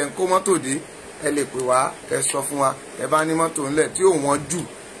ẹ̀yin tẹ̀dẹ̀ ń kó mọ́tò dé ẹ lè pè wá, ẹ sọ fún wa ẹ bá ní mọ́tò ńlẹ̀ tí ò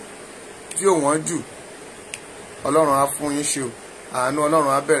wọ́n jù Ọlọ́run á fún yín ṣe o, àánú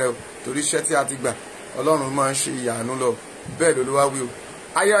Ọlọ́run á bẹ̀rẹ̀ o, torí iṣẹ́ tí a ti gbà Ọlọ́run máa ń ṣe ìyànú lọ, bẹ́ẹ̀ lÓlúwa wí o.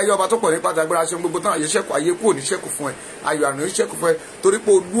 Ayérayé ọba tó pọ̀ ní pàtàgbára ṣe gbogbo tán àyè ṣẹ́kù ayé kúrò ní ṣẹ́kù fún ẹ, ayọ̀ àná ṣẹ́kù fún ẹ, torí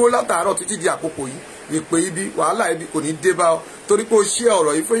pé o dúró látàárọ̀ títí di àkókò yìí. Ìpè ibi wàhálà ibi kò ní dé bá ọ, torí pé o ṣe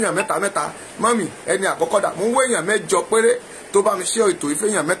ọ̀rọ̀ yìí fún èèyàn mẹ́ta. Mọ́mì ẹni àkọ́kọ́ dà mú wé èèyàn 8 péré tó bá mi ṣe ètò yìí fún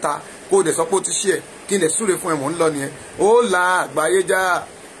èèyàn 3 kó o dẹ̀ sọ pé o ti ṣe ẹ̀ kí n lè súre fún ẹ mò ń lọ nìyẹn. Ó la àgbáyé já,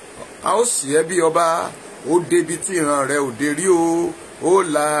 a ó sì ẹ́ bí ọba, ó débi tí ìran rẹ ò dé rí o. Ó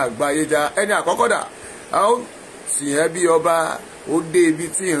la àgbáyé já, ẹni àkọ́kọ́ dà, a ó sì ẹ́ bí ọba, ó dé ibi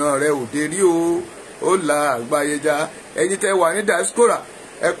tí ìran rẹ ò dé rí o. Ó la àgbáyé já. Ẹ̀yin tẹ́ wà ní diaspora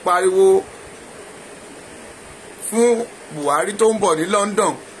ẹ pariwo fún Buhari tó ń bọ̀ ní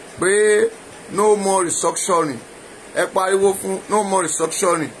London pé no more restructuring. Ẹ pariwo fún no more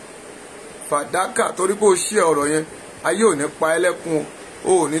restructuring. Fàdákà torí pé o ṣe ọ̀rọ̀ yẹn ayé ò ní pa ẹlẹ́kùn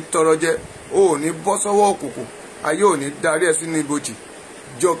o, ò ní tọrọ jẹ, o ò ní bọ́ sọ́wọ́ òkùnkùn, ayé ò ní darí ẹ sínú ibojì.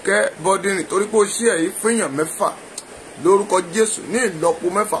 Jọkẹ́ Bọ́dínrìn torí pé o ṣe èyí fún èèyàn 6 lórúkọ Jésù ní ìlọ́po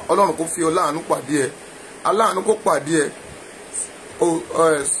 6 Ọlọ́run kó fi aláàánú pàdé ẹ, aláàánú kó pàdé ẹ.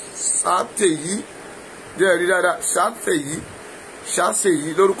 Sáté yìí jẹ́ rí dáadáa, ṣáṣe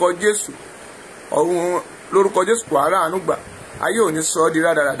yìí lórúkọ Jésù ọ̀run, lórúkọ Jésù kò ara àánú gbà, ayé ò ní sọ ọ́ di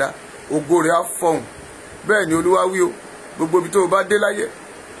rádaràda, ògo rẹ̀ á fọhùn. Bẹ́ẹ̀ ni Olúwa wí o, gbogbo ibi tó o bá dé láyé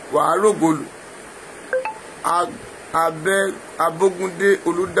wàá rògbòlù. Abógúndé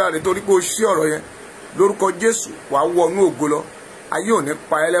Olúdáre torí pé o ṣí ọ̀rọ̀ yẹn lórúkọ Jésù wàá wọnú ògo lọ, ayé ò ní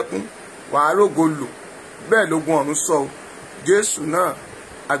pa ẹlẹ́kún, wàá rògbòlù. Bẹ́ẹ̀ lógun ọ̀run sọ o. Jésù náà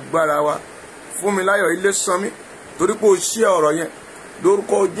agbára wa, Fúnmiláyọ̀ Ilésanmí torí pé o ṣí ọ̀rọ̀ yẹn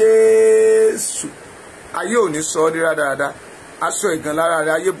lórúkọ Jésù ayé ò ní sọ ọ́ di rádaràda, aṣọ ìgàn lára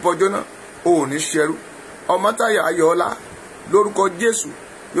rẹ ayé bọjọ́ náà o ò ní ṣẹrú. Ọmọ́táyọ̀ Ayọ̀ọ́lá lórúkọ Jésù,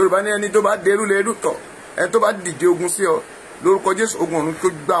 Yorùbá ní ẹni tó bá dẹrú lẹ́rú tọ̀, ẹni tó bá dìde ogun sí ọ lórúkọ Jésù ogun ọ̀run tó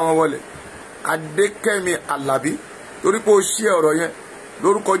gbá wọn wọlé. Adékẹ́mi Àlàbí torí pé o ṣí ọ̀rọ̀ yẹn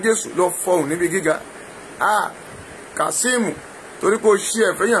lórúkọ Jésù lọ fọhùn níbi gíga. Kàsíìmù torí pé o ṣí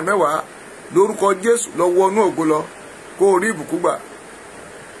ẹ̀fẹ́yàn 10 lórúkọ Jésù lọ wọnú ògo lọ kó o rí ìbùkún gbà.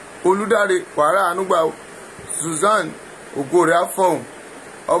 Olúdáre wàrà àánú gbà o. Susan ògo rẹ̀ á fọhùn.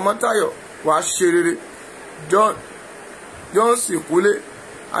 Ọmọ́táyọ̀ wàá ṣe rere. John Sìkúlé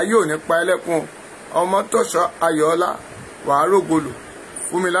ayé ò ní pa ẹlẹ́kùn. Ọmọ́tọ́ṣọ́ Ayọ̀ọ́lá wàá rògbòlò.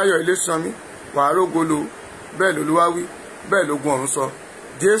 Fúnmiláyọ̀ Ilésanmí wàá rògbòlò. Bẹ́ẹ̀ lÓlúwa wí, bẹ́ẹ̀ lógun ọ̀run sọ.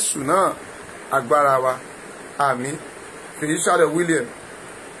 Jésù náà agbára wa, àmín. Fèyíṣàdọ̀ William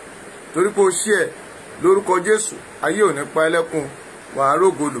torí pé o ṣí ẹ lórúkọ Jésù ayé ò ní pa ẹlẹ́kùn, wàá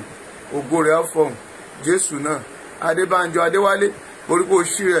rògbòlò, ògo rẹ̀ á fọhùn. Jésù náà. Adébánjọ Adéwálé torí pé o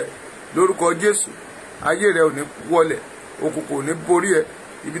ṣí rẹ lórúkọ Jésù ayé rẹ ò ní wọlẹ̀, òkùnkùn ò ní borí ẹ,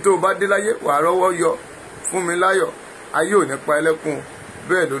 ibi tó o bá dé láyé wàá rọ́wọ́ yọ. Fúnmiláyọ̀ ayé ò ní pa ẹlẹ́kùn,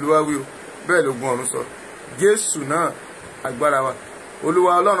 bẹ́ẹ̀ lÓlúwa wí o, bẹ́ẹ̀ lógun ọ̀run sọ. Jésù náà agbára wa.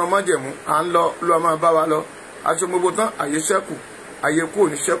 Olúwa Ọlọ́run májẹ̀mú à ń lọ, Olúwa máa bá wa lọ. Aṣọ gbogbo tán àyè ṣẹ́kù, àyè kú ò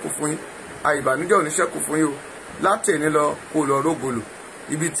ní ṣẹ́kù fún yín, àìbànújẹ́ ò ní ṣẹ́kù fún yín o. Láti ẹni lọ kó lọ rógolò,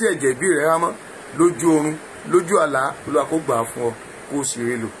 ibi tí ẹ̀jẹ̀ ìbí rẹ̀ há mọ́ lójú oorun lójú àlá Olúwa kó gbà fún ọ kó o sì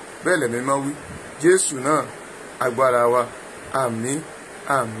rí lò. Bẹ́ẹ̀ lẹ̀mí máa wí. Jésù náà agbára wa, àmín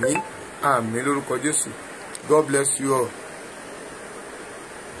àmín àmín lórúkọ Jésù. God bless you all.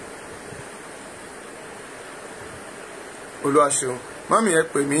 Olúwa ṣeun. Mọ́mì ẹ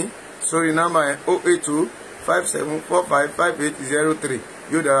pè mí sórí nọ́mbà yẹn 082 57455803.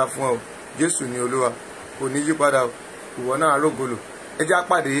 Yóò dára fún ọ. Jésù ni Olúwa, kò ní yí padà o. Ìwọ náà rògbòlò. Ẹ já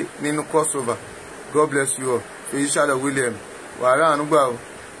pàdé nínú crossover. God bless you all. Fèyíṣàdọ̀ William wàá rà àánú gbà o.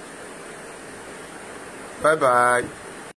 bye bye.